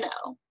more you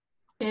know.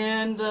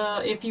 And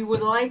if you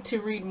would like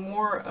to read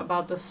more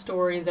about the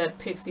story that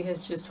Pixie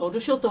has just told you,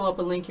 she'll throw up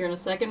a link here in a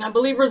second. I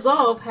believe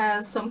Resolve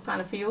has some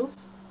kind of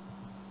feels.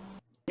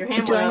 Your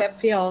hand Do went I up. have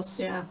feels?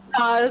 Yeah.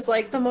 I was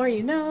like, the more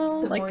you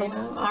know. The like more you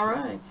know. All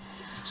right.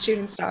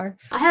 Shooting star.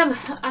 I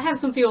have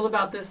some feels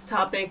about this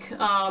topic.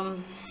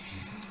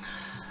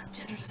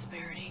 Gender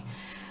disparity.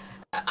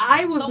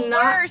 I was The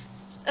not.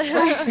 worst.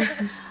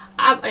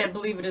 I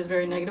believe it is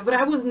very negative, but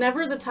I was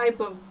never the type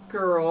of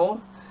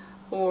girl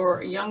or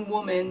a young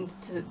woman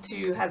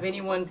to have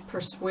anyone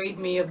persuade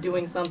me of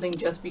doing something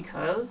just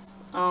because.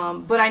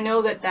 But I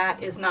know that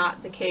that is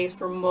not the case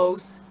for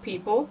most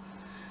people,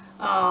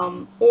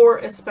 or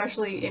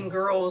especially in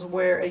girls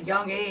where at a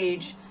young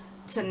age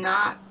to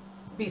not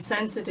be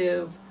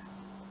sensitive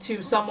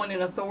to someone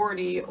in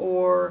authority,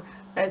 or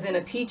as in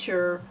a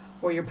teacher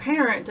or your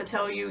parent, to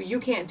tell you you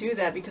can't do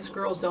that because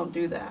girls don't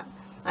do that.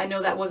 I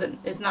know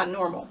it's not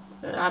normal.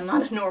 I'm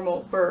not a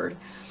normal bird.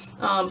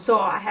 So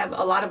I have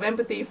a lot of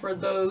empathy for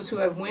those who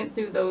have went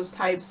through those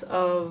types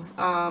of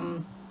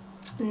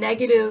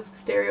negative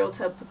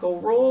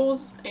stereotypical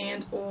roles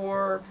and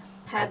or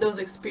had those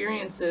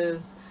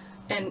experiences,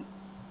 and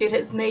it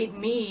has made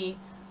me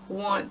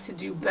want to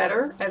do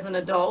better as an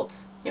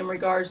adult in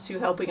regards to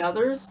helping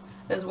others,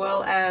 as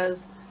well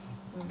as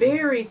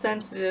very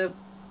sensitive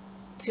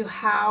to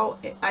how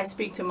I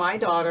speak to my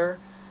daughter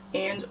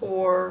and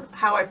or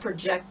how I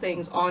project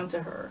things onto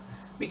her,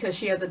 because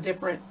she has a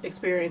different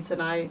experience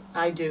than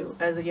I do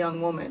as a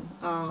young woman.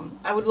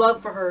 I would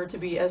love for her to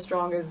be as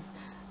strong as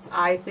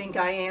I think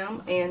I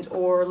am and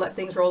or let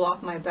things roll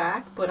off my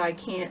back, but I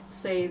can't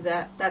say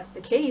that that's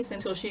the case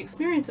until she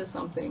experiences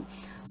something.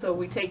 So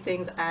we take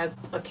things as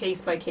a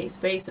case-by-case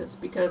basis,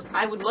 because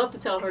I would love to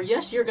tell her,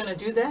 yes, you're going to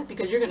do that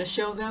because you're going to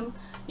show them,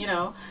 you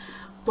know,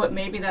 but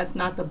maybe that's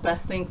not the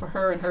best thing for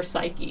her and her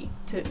psyche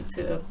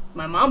to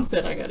my mom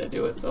said I got to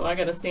do it, so I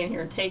got to stand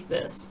here and take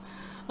this.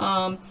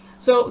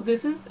 So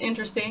this is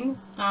interesting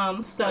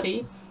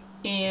study,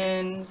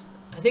 and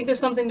I think there's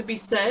something to be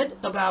said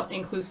about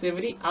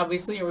inclusivity,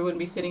 obviously, or we wouldn't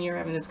be sitting here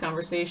having this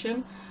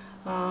conversation.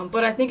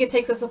 But I think it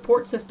takes a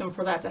support system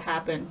for that to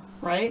happen,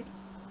 right?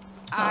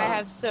 I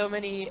have so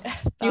many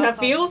You have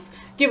feels?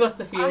 Give us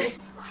the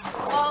feels.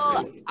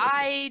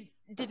 I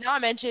did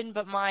not mention,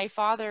 but my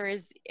father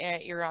is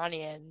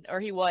Iranian, or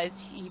he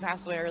was. He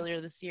passed away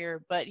earlier this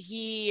year, but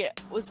he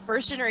was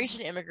first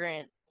generation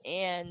immigrant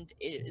and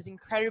is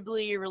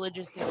incredibly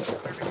religious and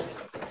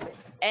conservative,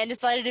 and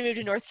decided to move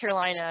to North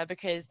Carolina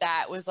because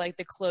that was like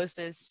the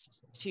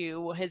closest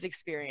to his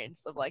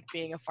experience of like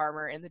being a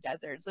farmer in the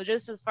desert. So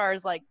just as far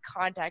as like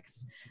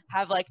context,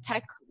 have like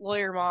tech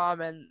lawyer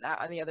mom and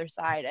that on the other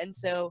side. And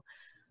so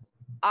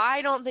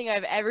I don't think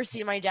I've ever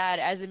seen my dad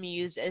as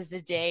amused as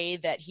the day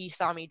that he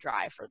saw me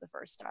drive for the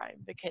first time,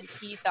 because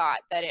he thought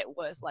that it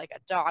was like a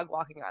dog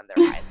walking on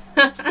their hind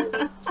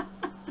legs.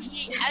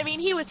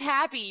 He was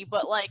happy,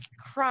 but like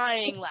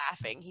crying,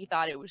 laughing. He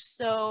thought it was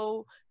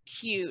so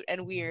cute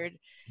and weird.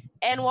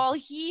 And while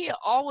he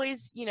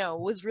always,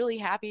 was really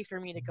happy for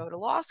me to go to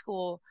law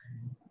school,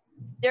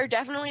 there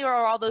definitely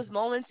are all those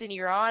moments in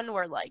Iran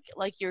where like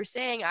you're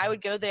saying, I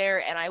would go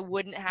there and I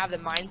wouldn't have the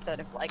mindset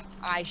of like,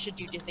 I should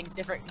do things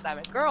different because I'm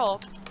a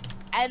girl.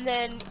 And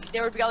then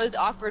there would be all those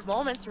awkward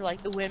moments where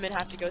like the women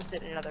have to go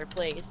sit in another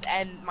place.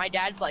 And my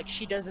dad's like,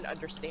 she doesn't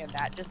understand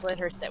that. Just let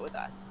her sit with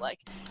us.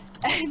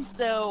 And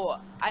so,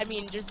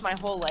 just my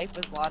whole life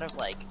was a lot of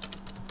like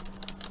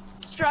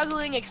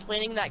struggling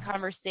explaining that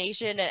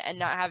conversation and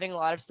not having a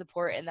lot of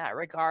support in that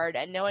regard,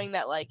 and knowing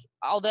that like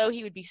although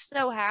he would be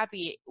so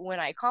happy when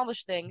I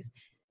accomplished things,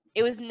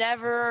 it was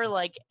never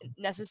like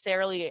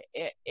necessarily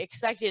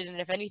expected, and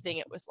if anything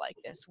it was like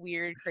this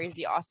weird,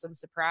 crazy, awesome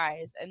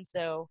surprise. And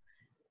so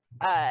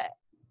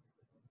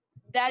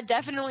that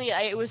definitely,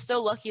 it was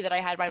so lucky that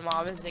I had my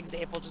mom as an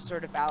example to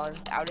sort of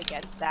balance out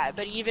against that.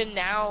 But even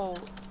now,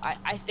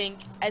 I think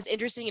as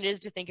interesting it is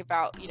to think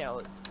about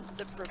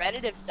the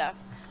preventative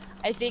stuff,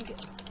 I think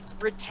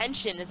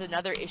retention is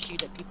another issue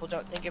that people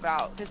don't think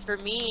about. Because for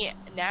me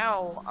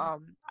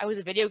now, I was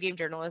a video game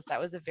journalist.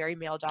 That was a very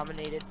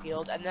male-dominated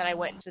field. And then I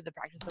went into the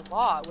practice of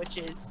law, which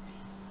is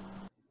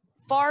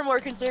far more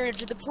conservative,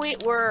 to the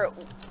point where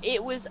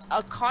it was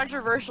a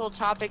controversial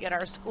topic at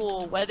our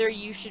school whether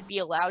you should be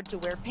allowed to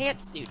wear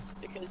pantsuits,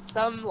 because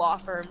some law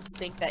firms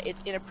think that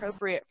it's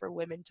inappropriate for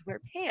women to wear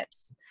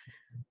pants.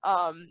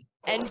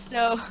 And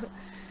so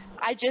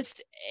I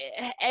just,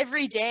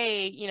 every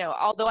day,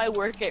 although I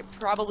work at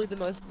probably the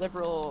most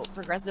liberal,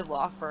 progressive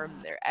law firm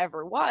there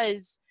ever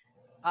was,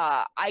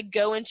 I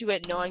go into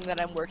it knowing that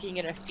I'm working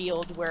in a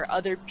field where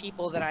other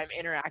people that I'm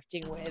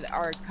interacting with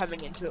are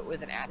coming into it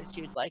with an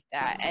attitude like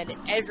that. And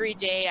every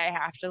day I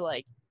have to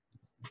like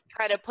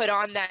kind of put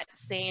on that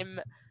same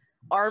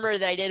armor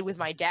that I did with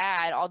my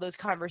dad, all those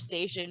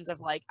conversations of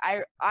like,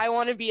 I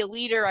want to be a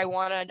leader. I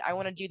want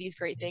to do these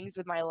great things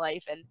with my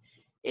life. And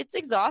it's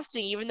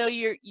exhausting, even though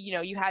you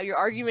have your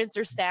arguments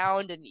are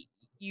sound and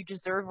you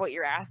deserve what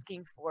you're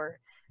asking for.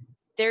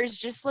 There's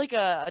just like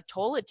a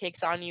toll it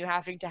takes on you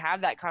having to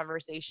have that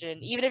conversation,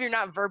 even if you're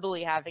not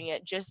verbally having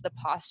it, just the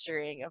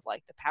posturing of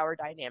like the power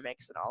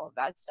dynamics and all of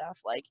that stuff.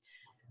 Like,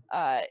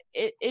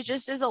 it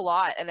just is a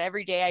lot. And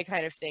every day I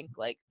kind of think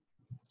like,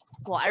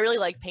 well, I really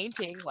like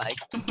painting. Like,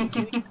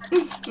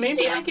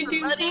 maybe I could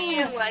do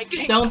that. Like,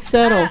 don't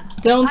settle.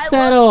 Don't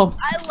settle.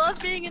 I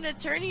love being an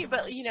attorney,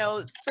 but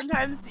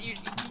sometimes you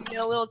get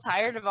a little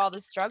tired of all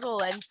the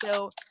struggle, and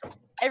so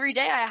every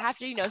day I have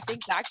to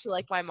think back to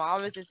like my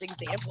mom as this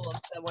example of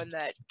someone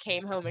that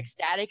came home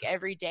ecstatic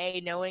every day,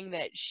 knowing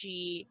that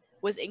she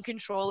was in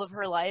control of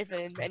her life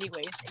and in many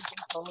ways in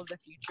control of the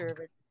future of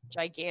a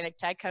gigantic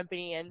tech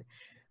company, and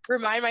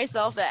remind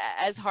myself that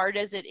as hard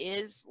as it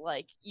is,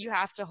 like, you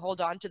have to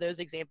hold on to those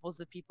examples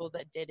of people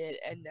that did it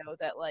and know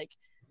that, like,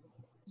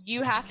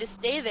 you have to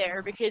stay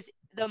there, because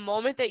the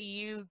moment that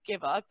you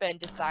give up and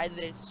decide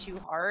that it's too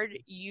hard,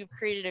 you've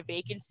created a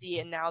vacancy,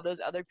 and now those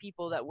other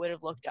people that would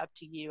have looked up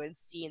to you and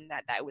seen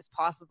that that was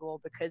possible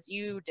because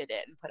you did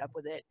it and put up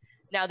with it,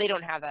 now they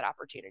don't have that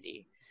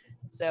opportunity.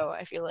 So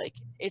I feel like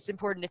it's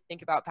important to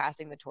think about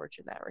passing the torch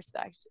in that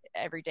respect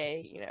every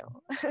day, you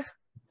know.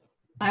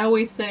 I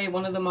always say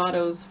one of the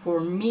mottos for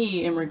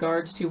me in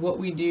regards to what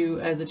we do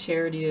as a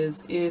charity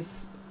is, if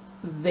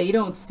they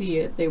don't see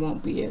it, they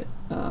won't be it.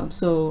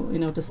 So, you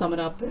know, to sum it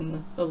up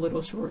in a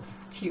little short,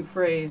 cute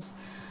phrase,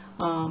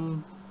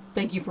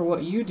 thank you for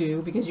what you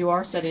do, because you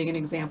are setting an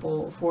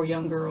example for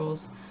young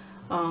girls.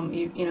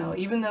 You know,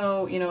 even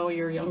though, you know,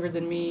 you're younger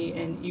than me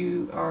and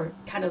you are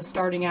kind of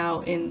starting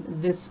out in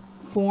this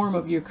form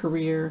of your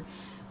career,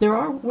 there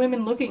are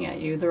women looking at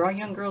you. There are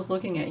young girls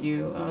looking at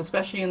you,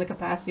 especially in the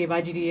capacity of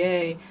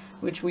IGDA,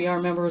 which we are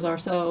members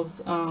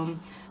ourselves.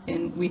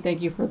 And we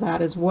thank you for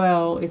that as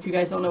well. If you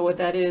guys don't know what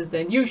that is,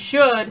 then you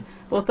should.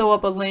 We'll throw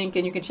up a link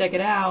and you can check it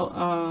out.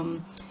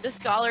 The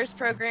Scholars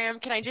Program,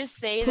 can I just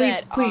say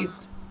please, that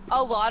please.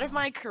 A lot of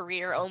my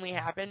career only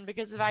happened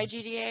because of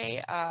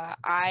IGDA.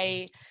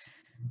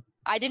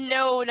 I didn't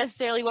know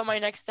necessarily what my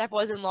next step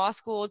was in law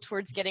school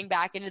towards getting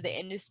back into the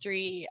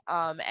industry.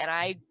 And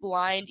I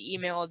blind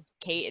emailed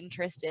Kate and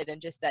Tristan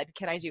and just said,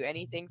 can I do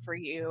anything for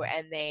you?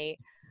 And they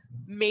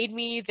made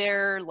me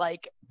their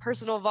like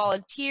personal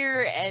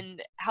volunteer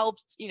and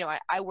helped, you know,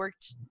 I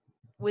worked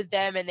with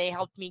them and they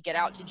helped me get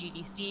out to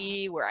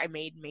GDC, where I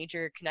made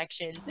major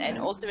connections. And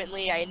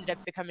ultimately I ended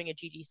up becoming a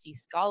GDC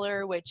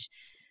scholar, which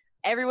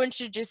everyone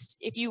should just,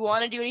 if you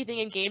want to do anything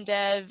in game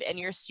dev and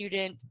you're a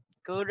student,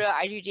 go to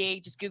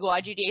IGDA, just Google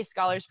IGDA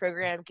Scholars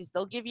Program, because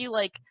they'll give you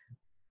like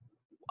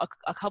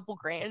a couple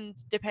grand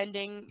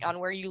depending on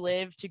where you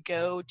live to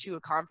go to a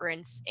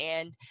conference,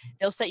 and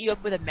they'll set you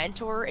up with a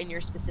mentor in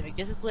your specific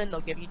discipline. They'll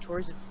give you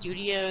tours of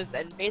studios,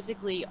 and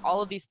basically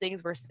all of these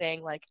things we're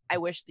saying, like, I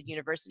wish the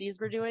universities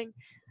were doing.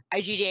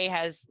 IGDA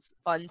has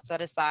funds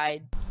set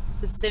aside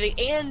specific,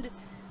 and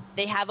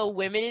they have a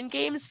Women in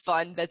Games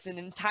fund that's an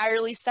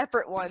entirely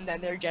separate one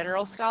than their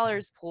general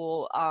scholars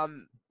pool.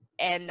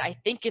 And I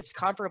think it's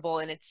comparable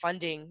in its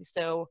funding.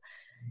 So,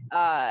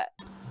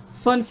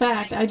 fun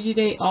fact,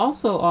 IGDA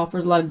also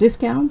offers a lot of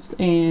discounts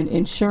and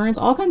insurance,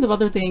 all kinds of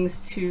other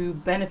things to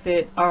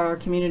benefit our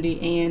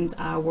community and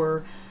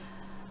our,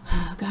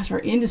 gosh, our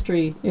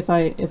industry, if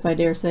I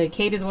dare say.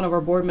 Kate is one of our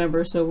board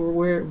members, so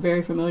we're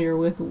very familiar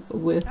with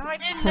I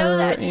didn't her. know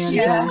that. And,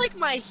 she's like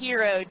my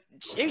hero.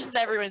 She's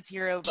everyone's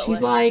hero. But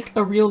she's like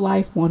a real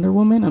life Wonder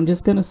Woman, I'm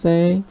just gonna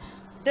say.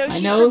 No,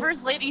 she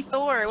prefers Lady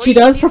Thor. She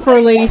does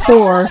prefer Lady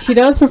Thor. She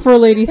does prefer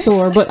Lady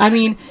Thor. But I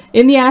mean,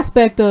 in the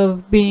aspect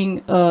of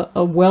being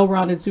a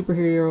well-rounded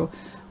superhero,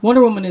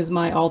 Wonder Woman is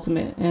my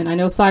ultimate. And I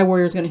know Psy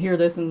Warrior is going to hear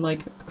this and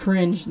like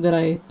cringe that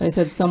I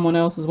said someone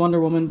else is Wonder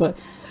Woman. But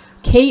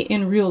Kate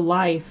in real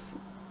life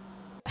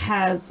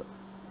has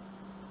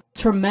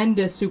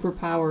tremendous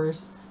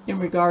superpowers in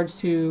regards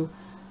to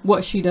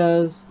what she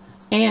does,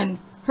 and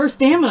her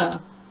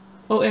stamina,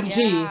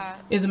 OMG,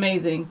 is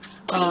amazing.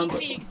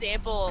 The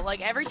example,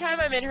 like every time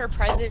I'm in her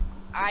presence,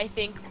 I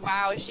think,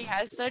 wow, she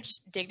has such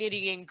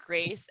dignity and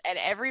grace, and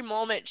every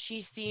moment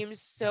she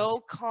seems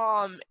so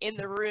calm in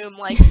the room,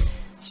 like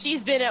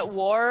she's been at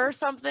war or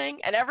something,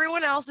 and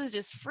everyone else is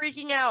just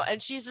freaking out,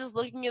 and she's just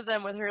looking at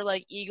them with her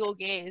like eagle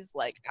gaze.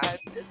 Like, I'm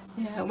just,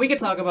 yeah, we could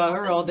talk about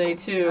her all day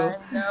too.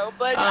 I know,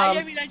 but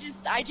I mean,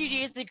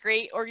 IGDA is a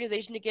great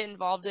organization to get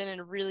involved in,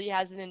 and really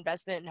has an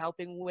investment in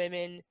helping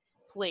women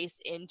place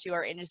into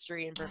our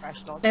industry and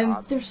professional jobs.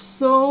 And there's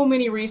so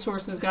many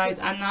resources, guys.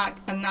 I'm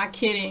not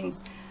kidding.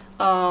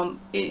 And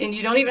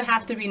you don't even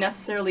have to be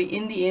necessarily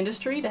in the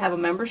industry to have a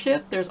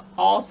membership. There's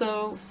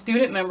also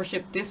student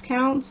membership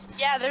discounts.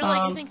 Yeah, they're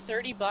like, I think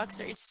 $30,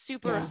 or it's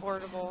super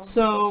affordable.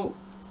 So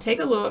take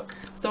a look,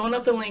 throwing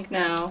up the link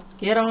now,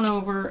 get on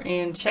over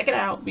and check it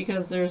out,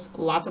 because there's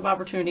lots of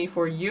opportunity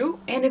for you.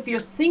 And if you're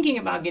thinking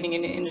about getting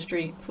into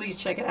industry, please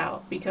check it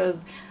out,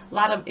 because a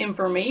lot of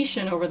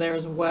information over there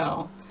as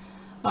well.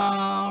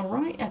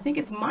 Right, I think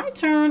it's my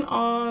turn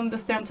on the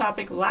STEM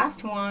topic.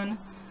 Last one.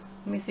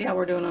 Let me see how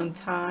we're doing on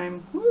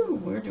time.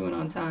 Woo, we're doing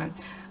on time.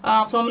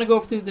 So I'm going to go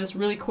through this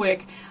really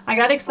quick. I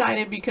got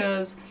excited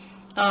because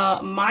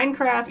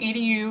Minecraft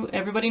EDU,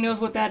 everybody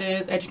knows what that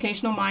is.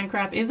 Educational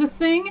Minecraft is a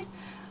thing,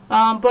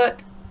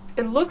 but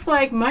it looks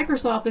like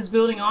Microsoft is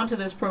building onto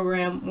this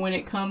program when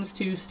it comes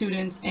to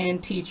students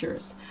and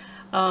teachers.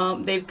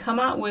 They've come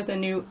out with a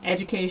new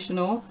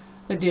educational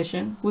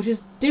edition, which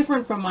is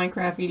different from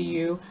Minecraft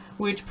EDU,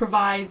 which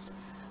provides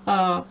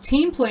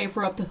team play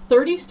for up to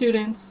 30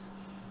 students,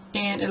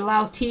 and it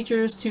allows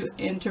teachers to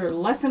enter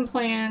lesson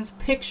plans,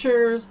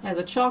 pictures, has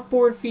a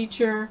chalkboard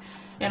feature,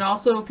 and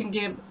also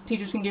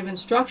teachers can give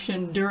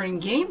instruction during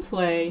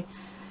gameplay.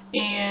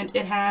 and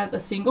it has a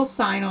single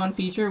sign-on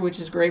feature, which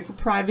is great for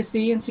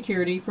privacy and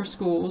security for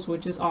schools,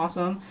 which is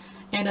awesome,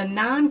 and a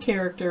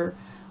non-character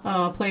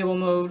playable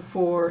mode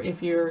for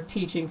if you're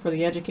teaching for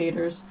the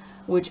educators,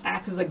 which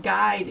acts as a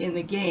guide in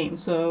the game,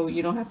 so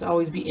you don't have to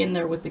always be in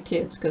there with the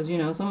kids, because you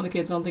know some of the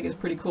kids don't think it's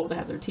pretty cool to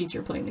have their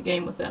teacher playing the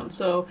game with them.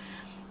 So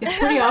it's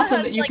pretty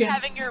awesome that you like can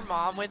having your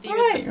mom with you.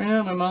 Right,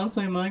 yeah, my mom's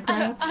playing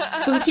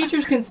Minecraft. So the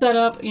teachers can set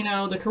up, you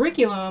know, the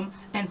curriculum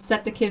and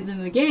set the kids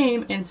into the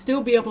game and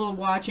still be able to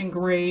watch and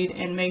grade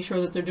and make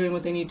sure that they're doing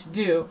what they need to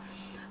do.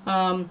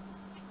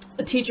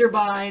 A teacher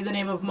by the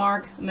name of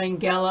Mark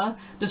Mangella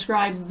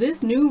describes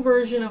this new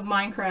version of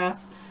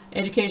Minecraft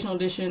Educational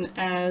Edition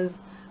as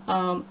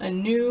a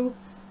new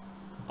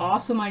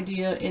awesome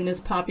idea in this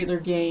popular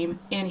game,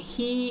 and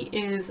he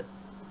is,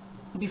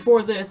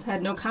 before this,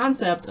 had no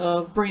concept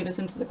of bringing this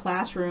into the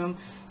classroom.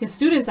 His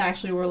students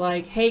actually were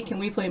like, hey, can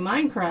we play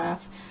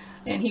Minecraft?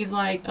 And he's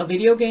like, a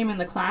video game in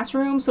the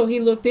classroom? So he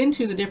looked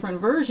into the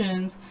different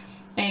versions,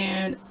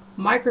 and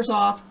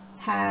Microsoft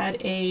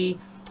had a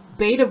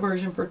beta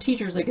version for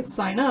teachers. They could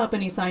sign up,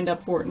 and he signed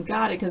up for it and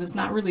got it because it's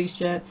not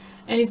released yet.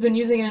 And he's been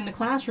using it in the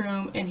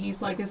classroom, and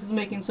he's like, this is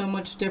making so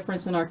much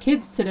difference in our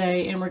kids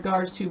today in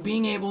regards to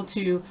being able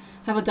to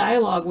have a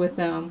dialogue with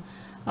them.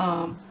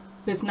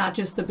 That's not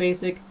just the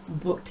basic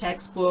book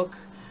textbook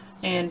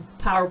and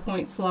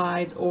PowerPoint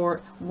slides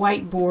or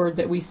whiteboard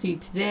that we see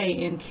today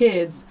in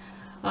kids.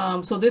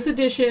 So this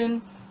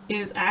edition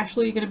is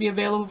actually going to be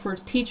available for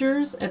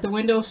teachers at the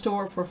Windows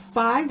Store for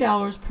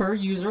 $5 per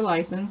user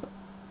license.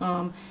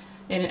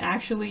 And it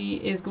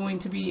actually is going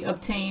to be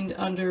obtained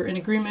under an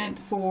agreement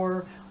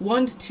for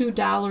 $1 to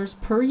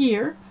 $2 per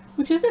year,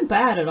 which isn't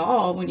bad at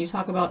all when you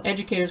talk about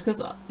educators,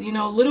 because, you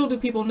know, little do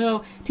people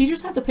know,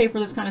 teachers have to pay for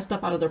this kind of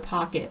stuff out of their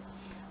pocket.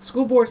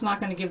 School board's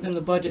not going to give them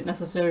the budget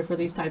necessary for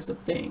these types of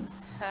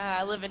things.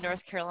 I live in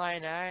North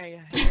Carolina.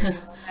 I hear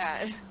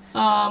about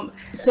that.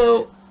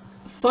 So,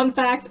 fun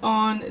fact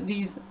on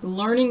these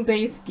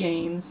learning-based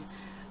games,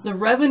 the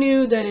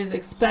revenue that is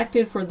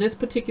expected for this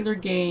particular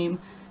game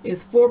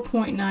is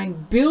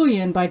 $4.9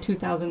 billion by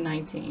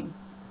 2019.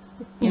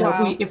 You know,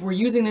 Wow. if we're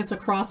using this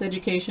across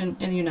education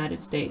in the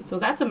United States. So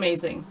that's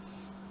amazing.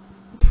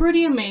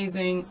 Pretty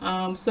amazing.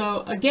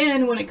 So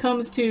again, when it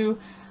comes to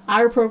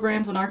our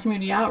programs and our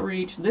community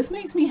outreach, this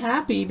makes me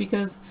happy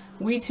because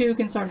we too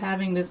can start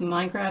having this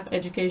Minecraft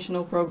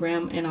educational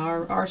program in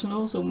our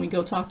arsenal. So when we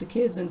go talk to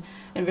kids in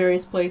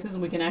various places,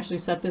 we can actually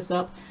set this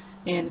up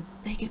and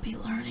they could be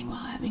learning while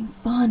having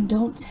fun.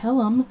 Don't tell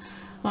them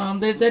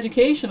that it's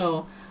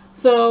educational.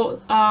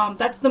 So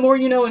that's the More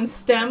You Know in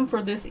STEM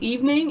for this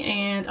evening,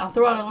 and I'll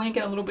throw out a link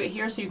in a little bit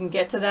here so you can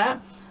get to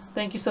that.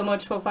 Thank you so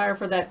much, Fofire,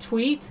 for that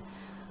tweet.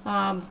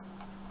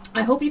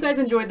 I hope you guys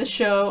enjoyed the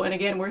show, and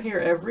again, we're here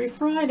every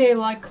Friday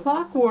like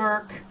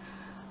clockwork.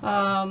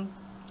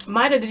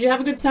 Maida, did you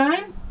have a good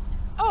time?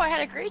 Oh, I had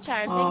a great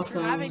time. Awesome. Thanks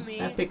for having me.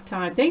 Epic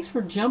time. Thanks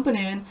for jumping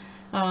in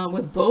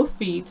with both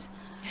feet.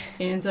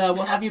 And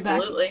we'll have you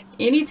back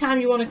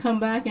anytime you want to come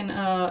back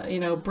and you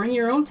know, bring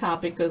your own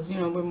topic, because you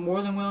know we're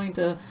more than willing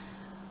to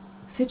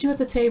sit you at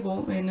the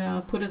table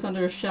and put us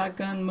under a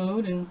shotgun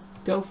mode and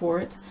go for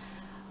it.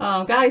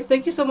 Guys,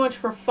 thank you so much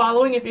for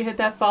following. If you hit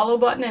that follow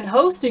button, and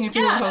hosting if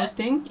you were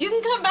hosting, You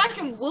can come back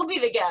and we'll be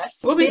the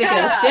guests. we'll be the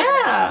guests.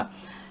 Yeah.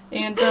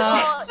 And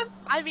Well,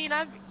 I mean,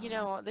 you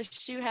know, the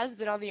shoe has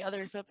been on the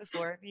other foot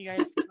before. If you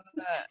guys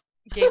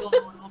giggle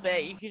a little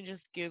bit, you can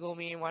just Google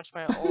me and watch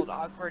my old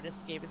awkward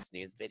escape and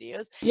snooze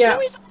videos. Yeah. Can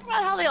we talk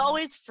about how they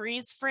always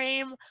freeze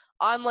frame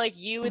on like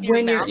you with your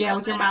when mouth you're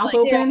with your open, mouth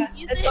like, open.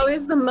 It's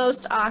always the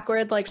most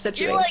awkward like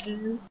situation. like,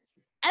 and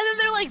then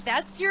they're like,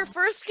 "That's your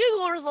first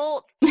Google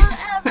result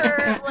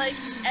forever." Like,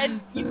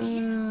 and you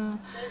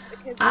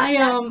keep.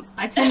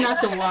 I tend not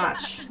to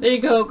watch. There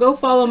you go. Go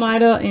follow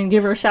Maida and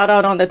give her a shout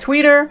out on the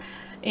Twitter,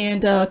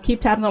 and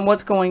keep tabs on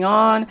what's going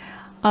on.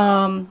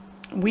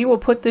 We will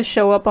put this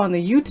show up on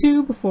the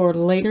YouTube for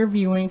later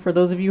viewing for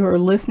those of you who are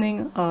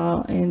listening,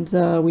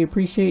 and we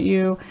appreciate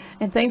you.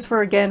 And thanks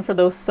for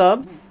those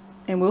subs.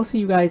 And we'll see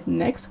you guys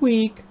next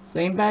week.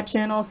 Same bad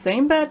channel,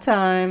 same bad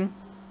time.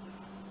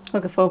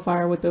 Look at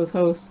Fofire with those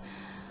hosts.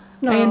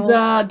 No.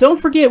 And don't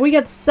forget, we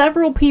got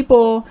several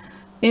people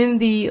in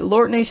the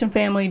Lord Nation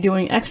family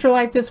doing Extra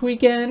Life this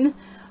weekend.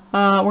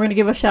 We're going to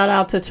give a shout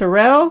out to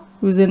Terrell,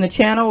 who's in the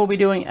channel. We'll be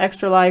doing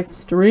Extra Life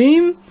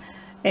stream.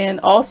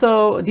 And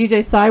also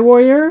DJ Psy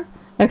Warrior,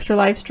 Extra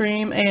Life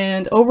stream.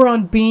 And over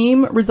on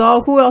Beam,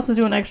 Resolve, who else is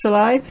doing Extra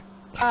Life?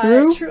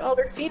 True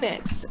Elder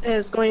Phoenix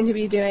is going to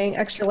be doing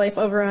Extra Life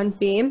over on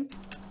Beam.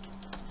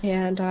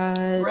 And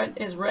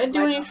Is Red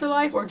doing Extra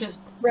Life or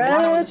just Red,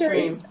 one on the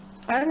stream?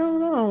 I don't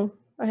know.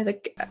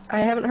 I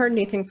haven't heard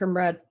anything from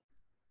Red.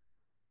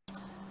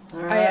 All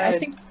right. I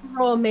think the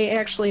role may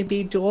actually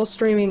be dual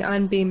streaming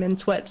on Beam and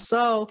Twitch.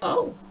 So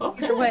Oh,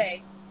 okay. either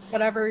way,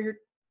 whatever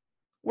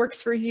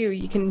works for you,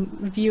 you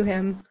can view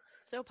him.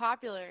 So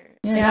popular.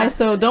 Yeah, guys,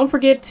 so don't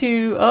forget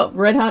to,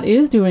 Red Hot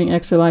is doing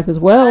Extra Life as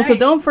well. So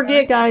don't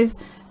forget, guys,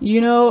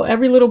 you know,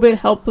 every little bit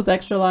helps with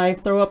Extra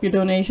Life. Throw up your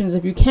donations.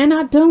 If you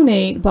cannot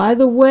donate, by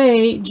the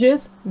way,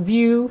 just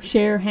view,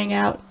 share, hang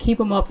out, keep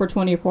them up for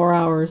 24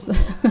 hours.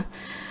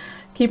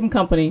 Keep them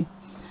company.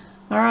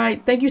 All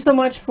right. Thank you so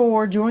much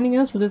for joining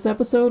us for this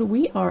episode.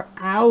 We are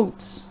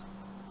out.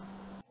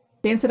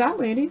 Dance it out,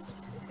 ladies.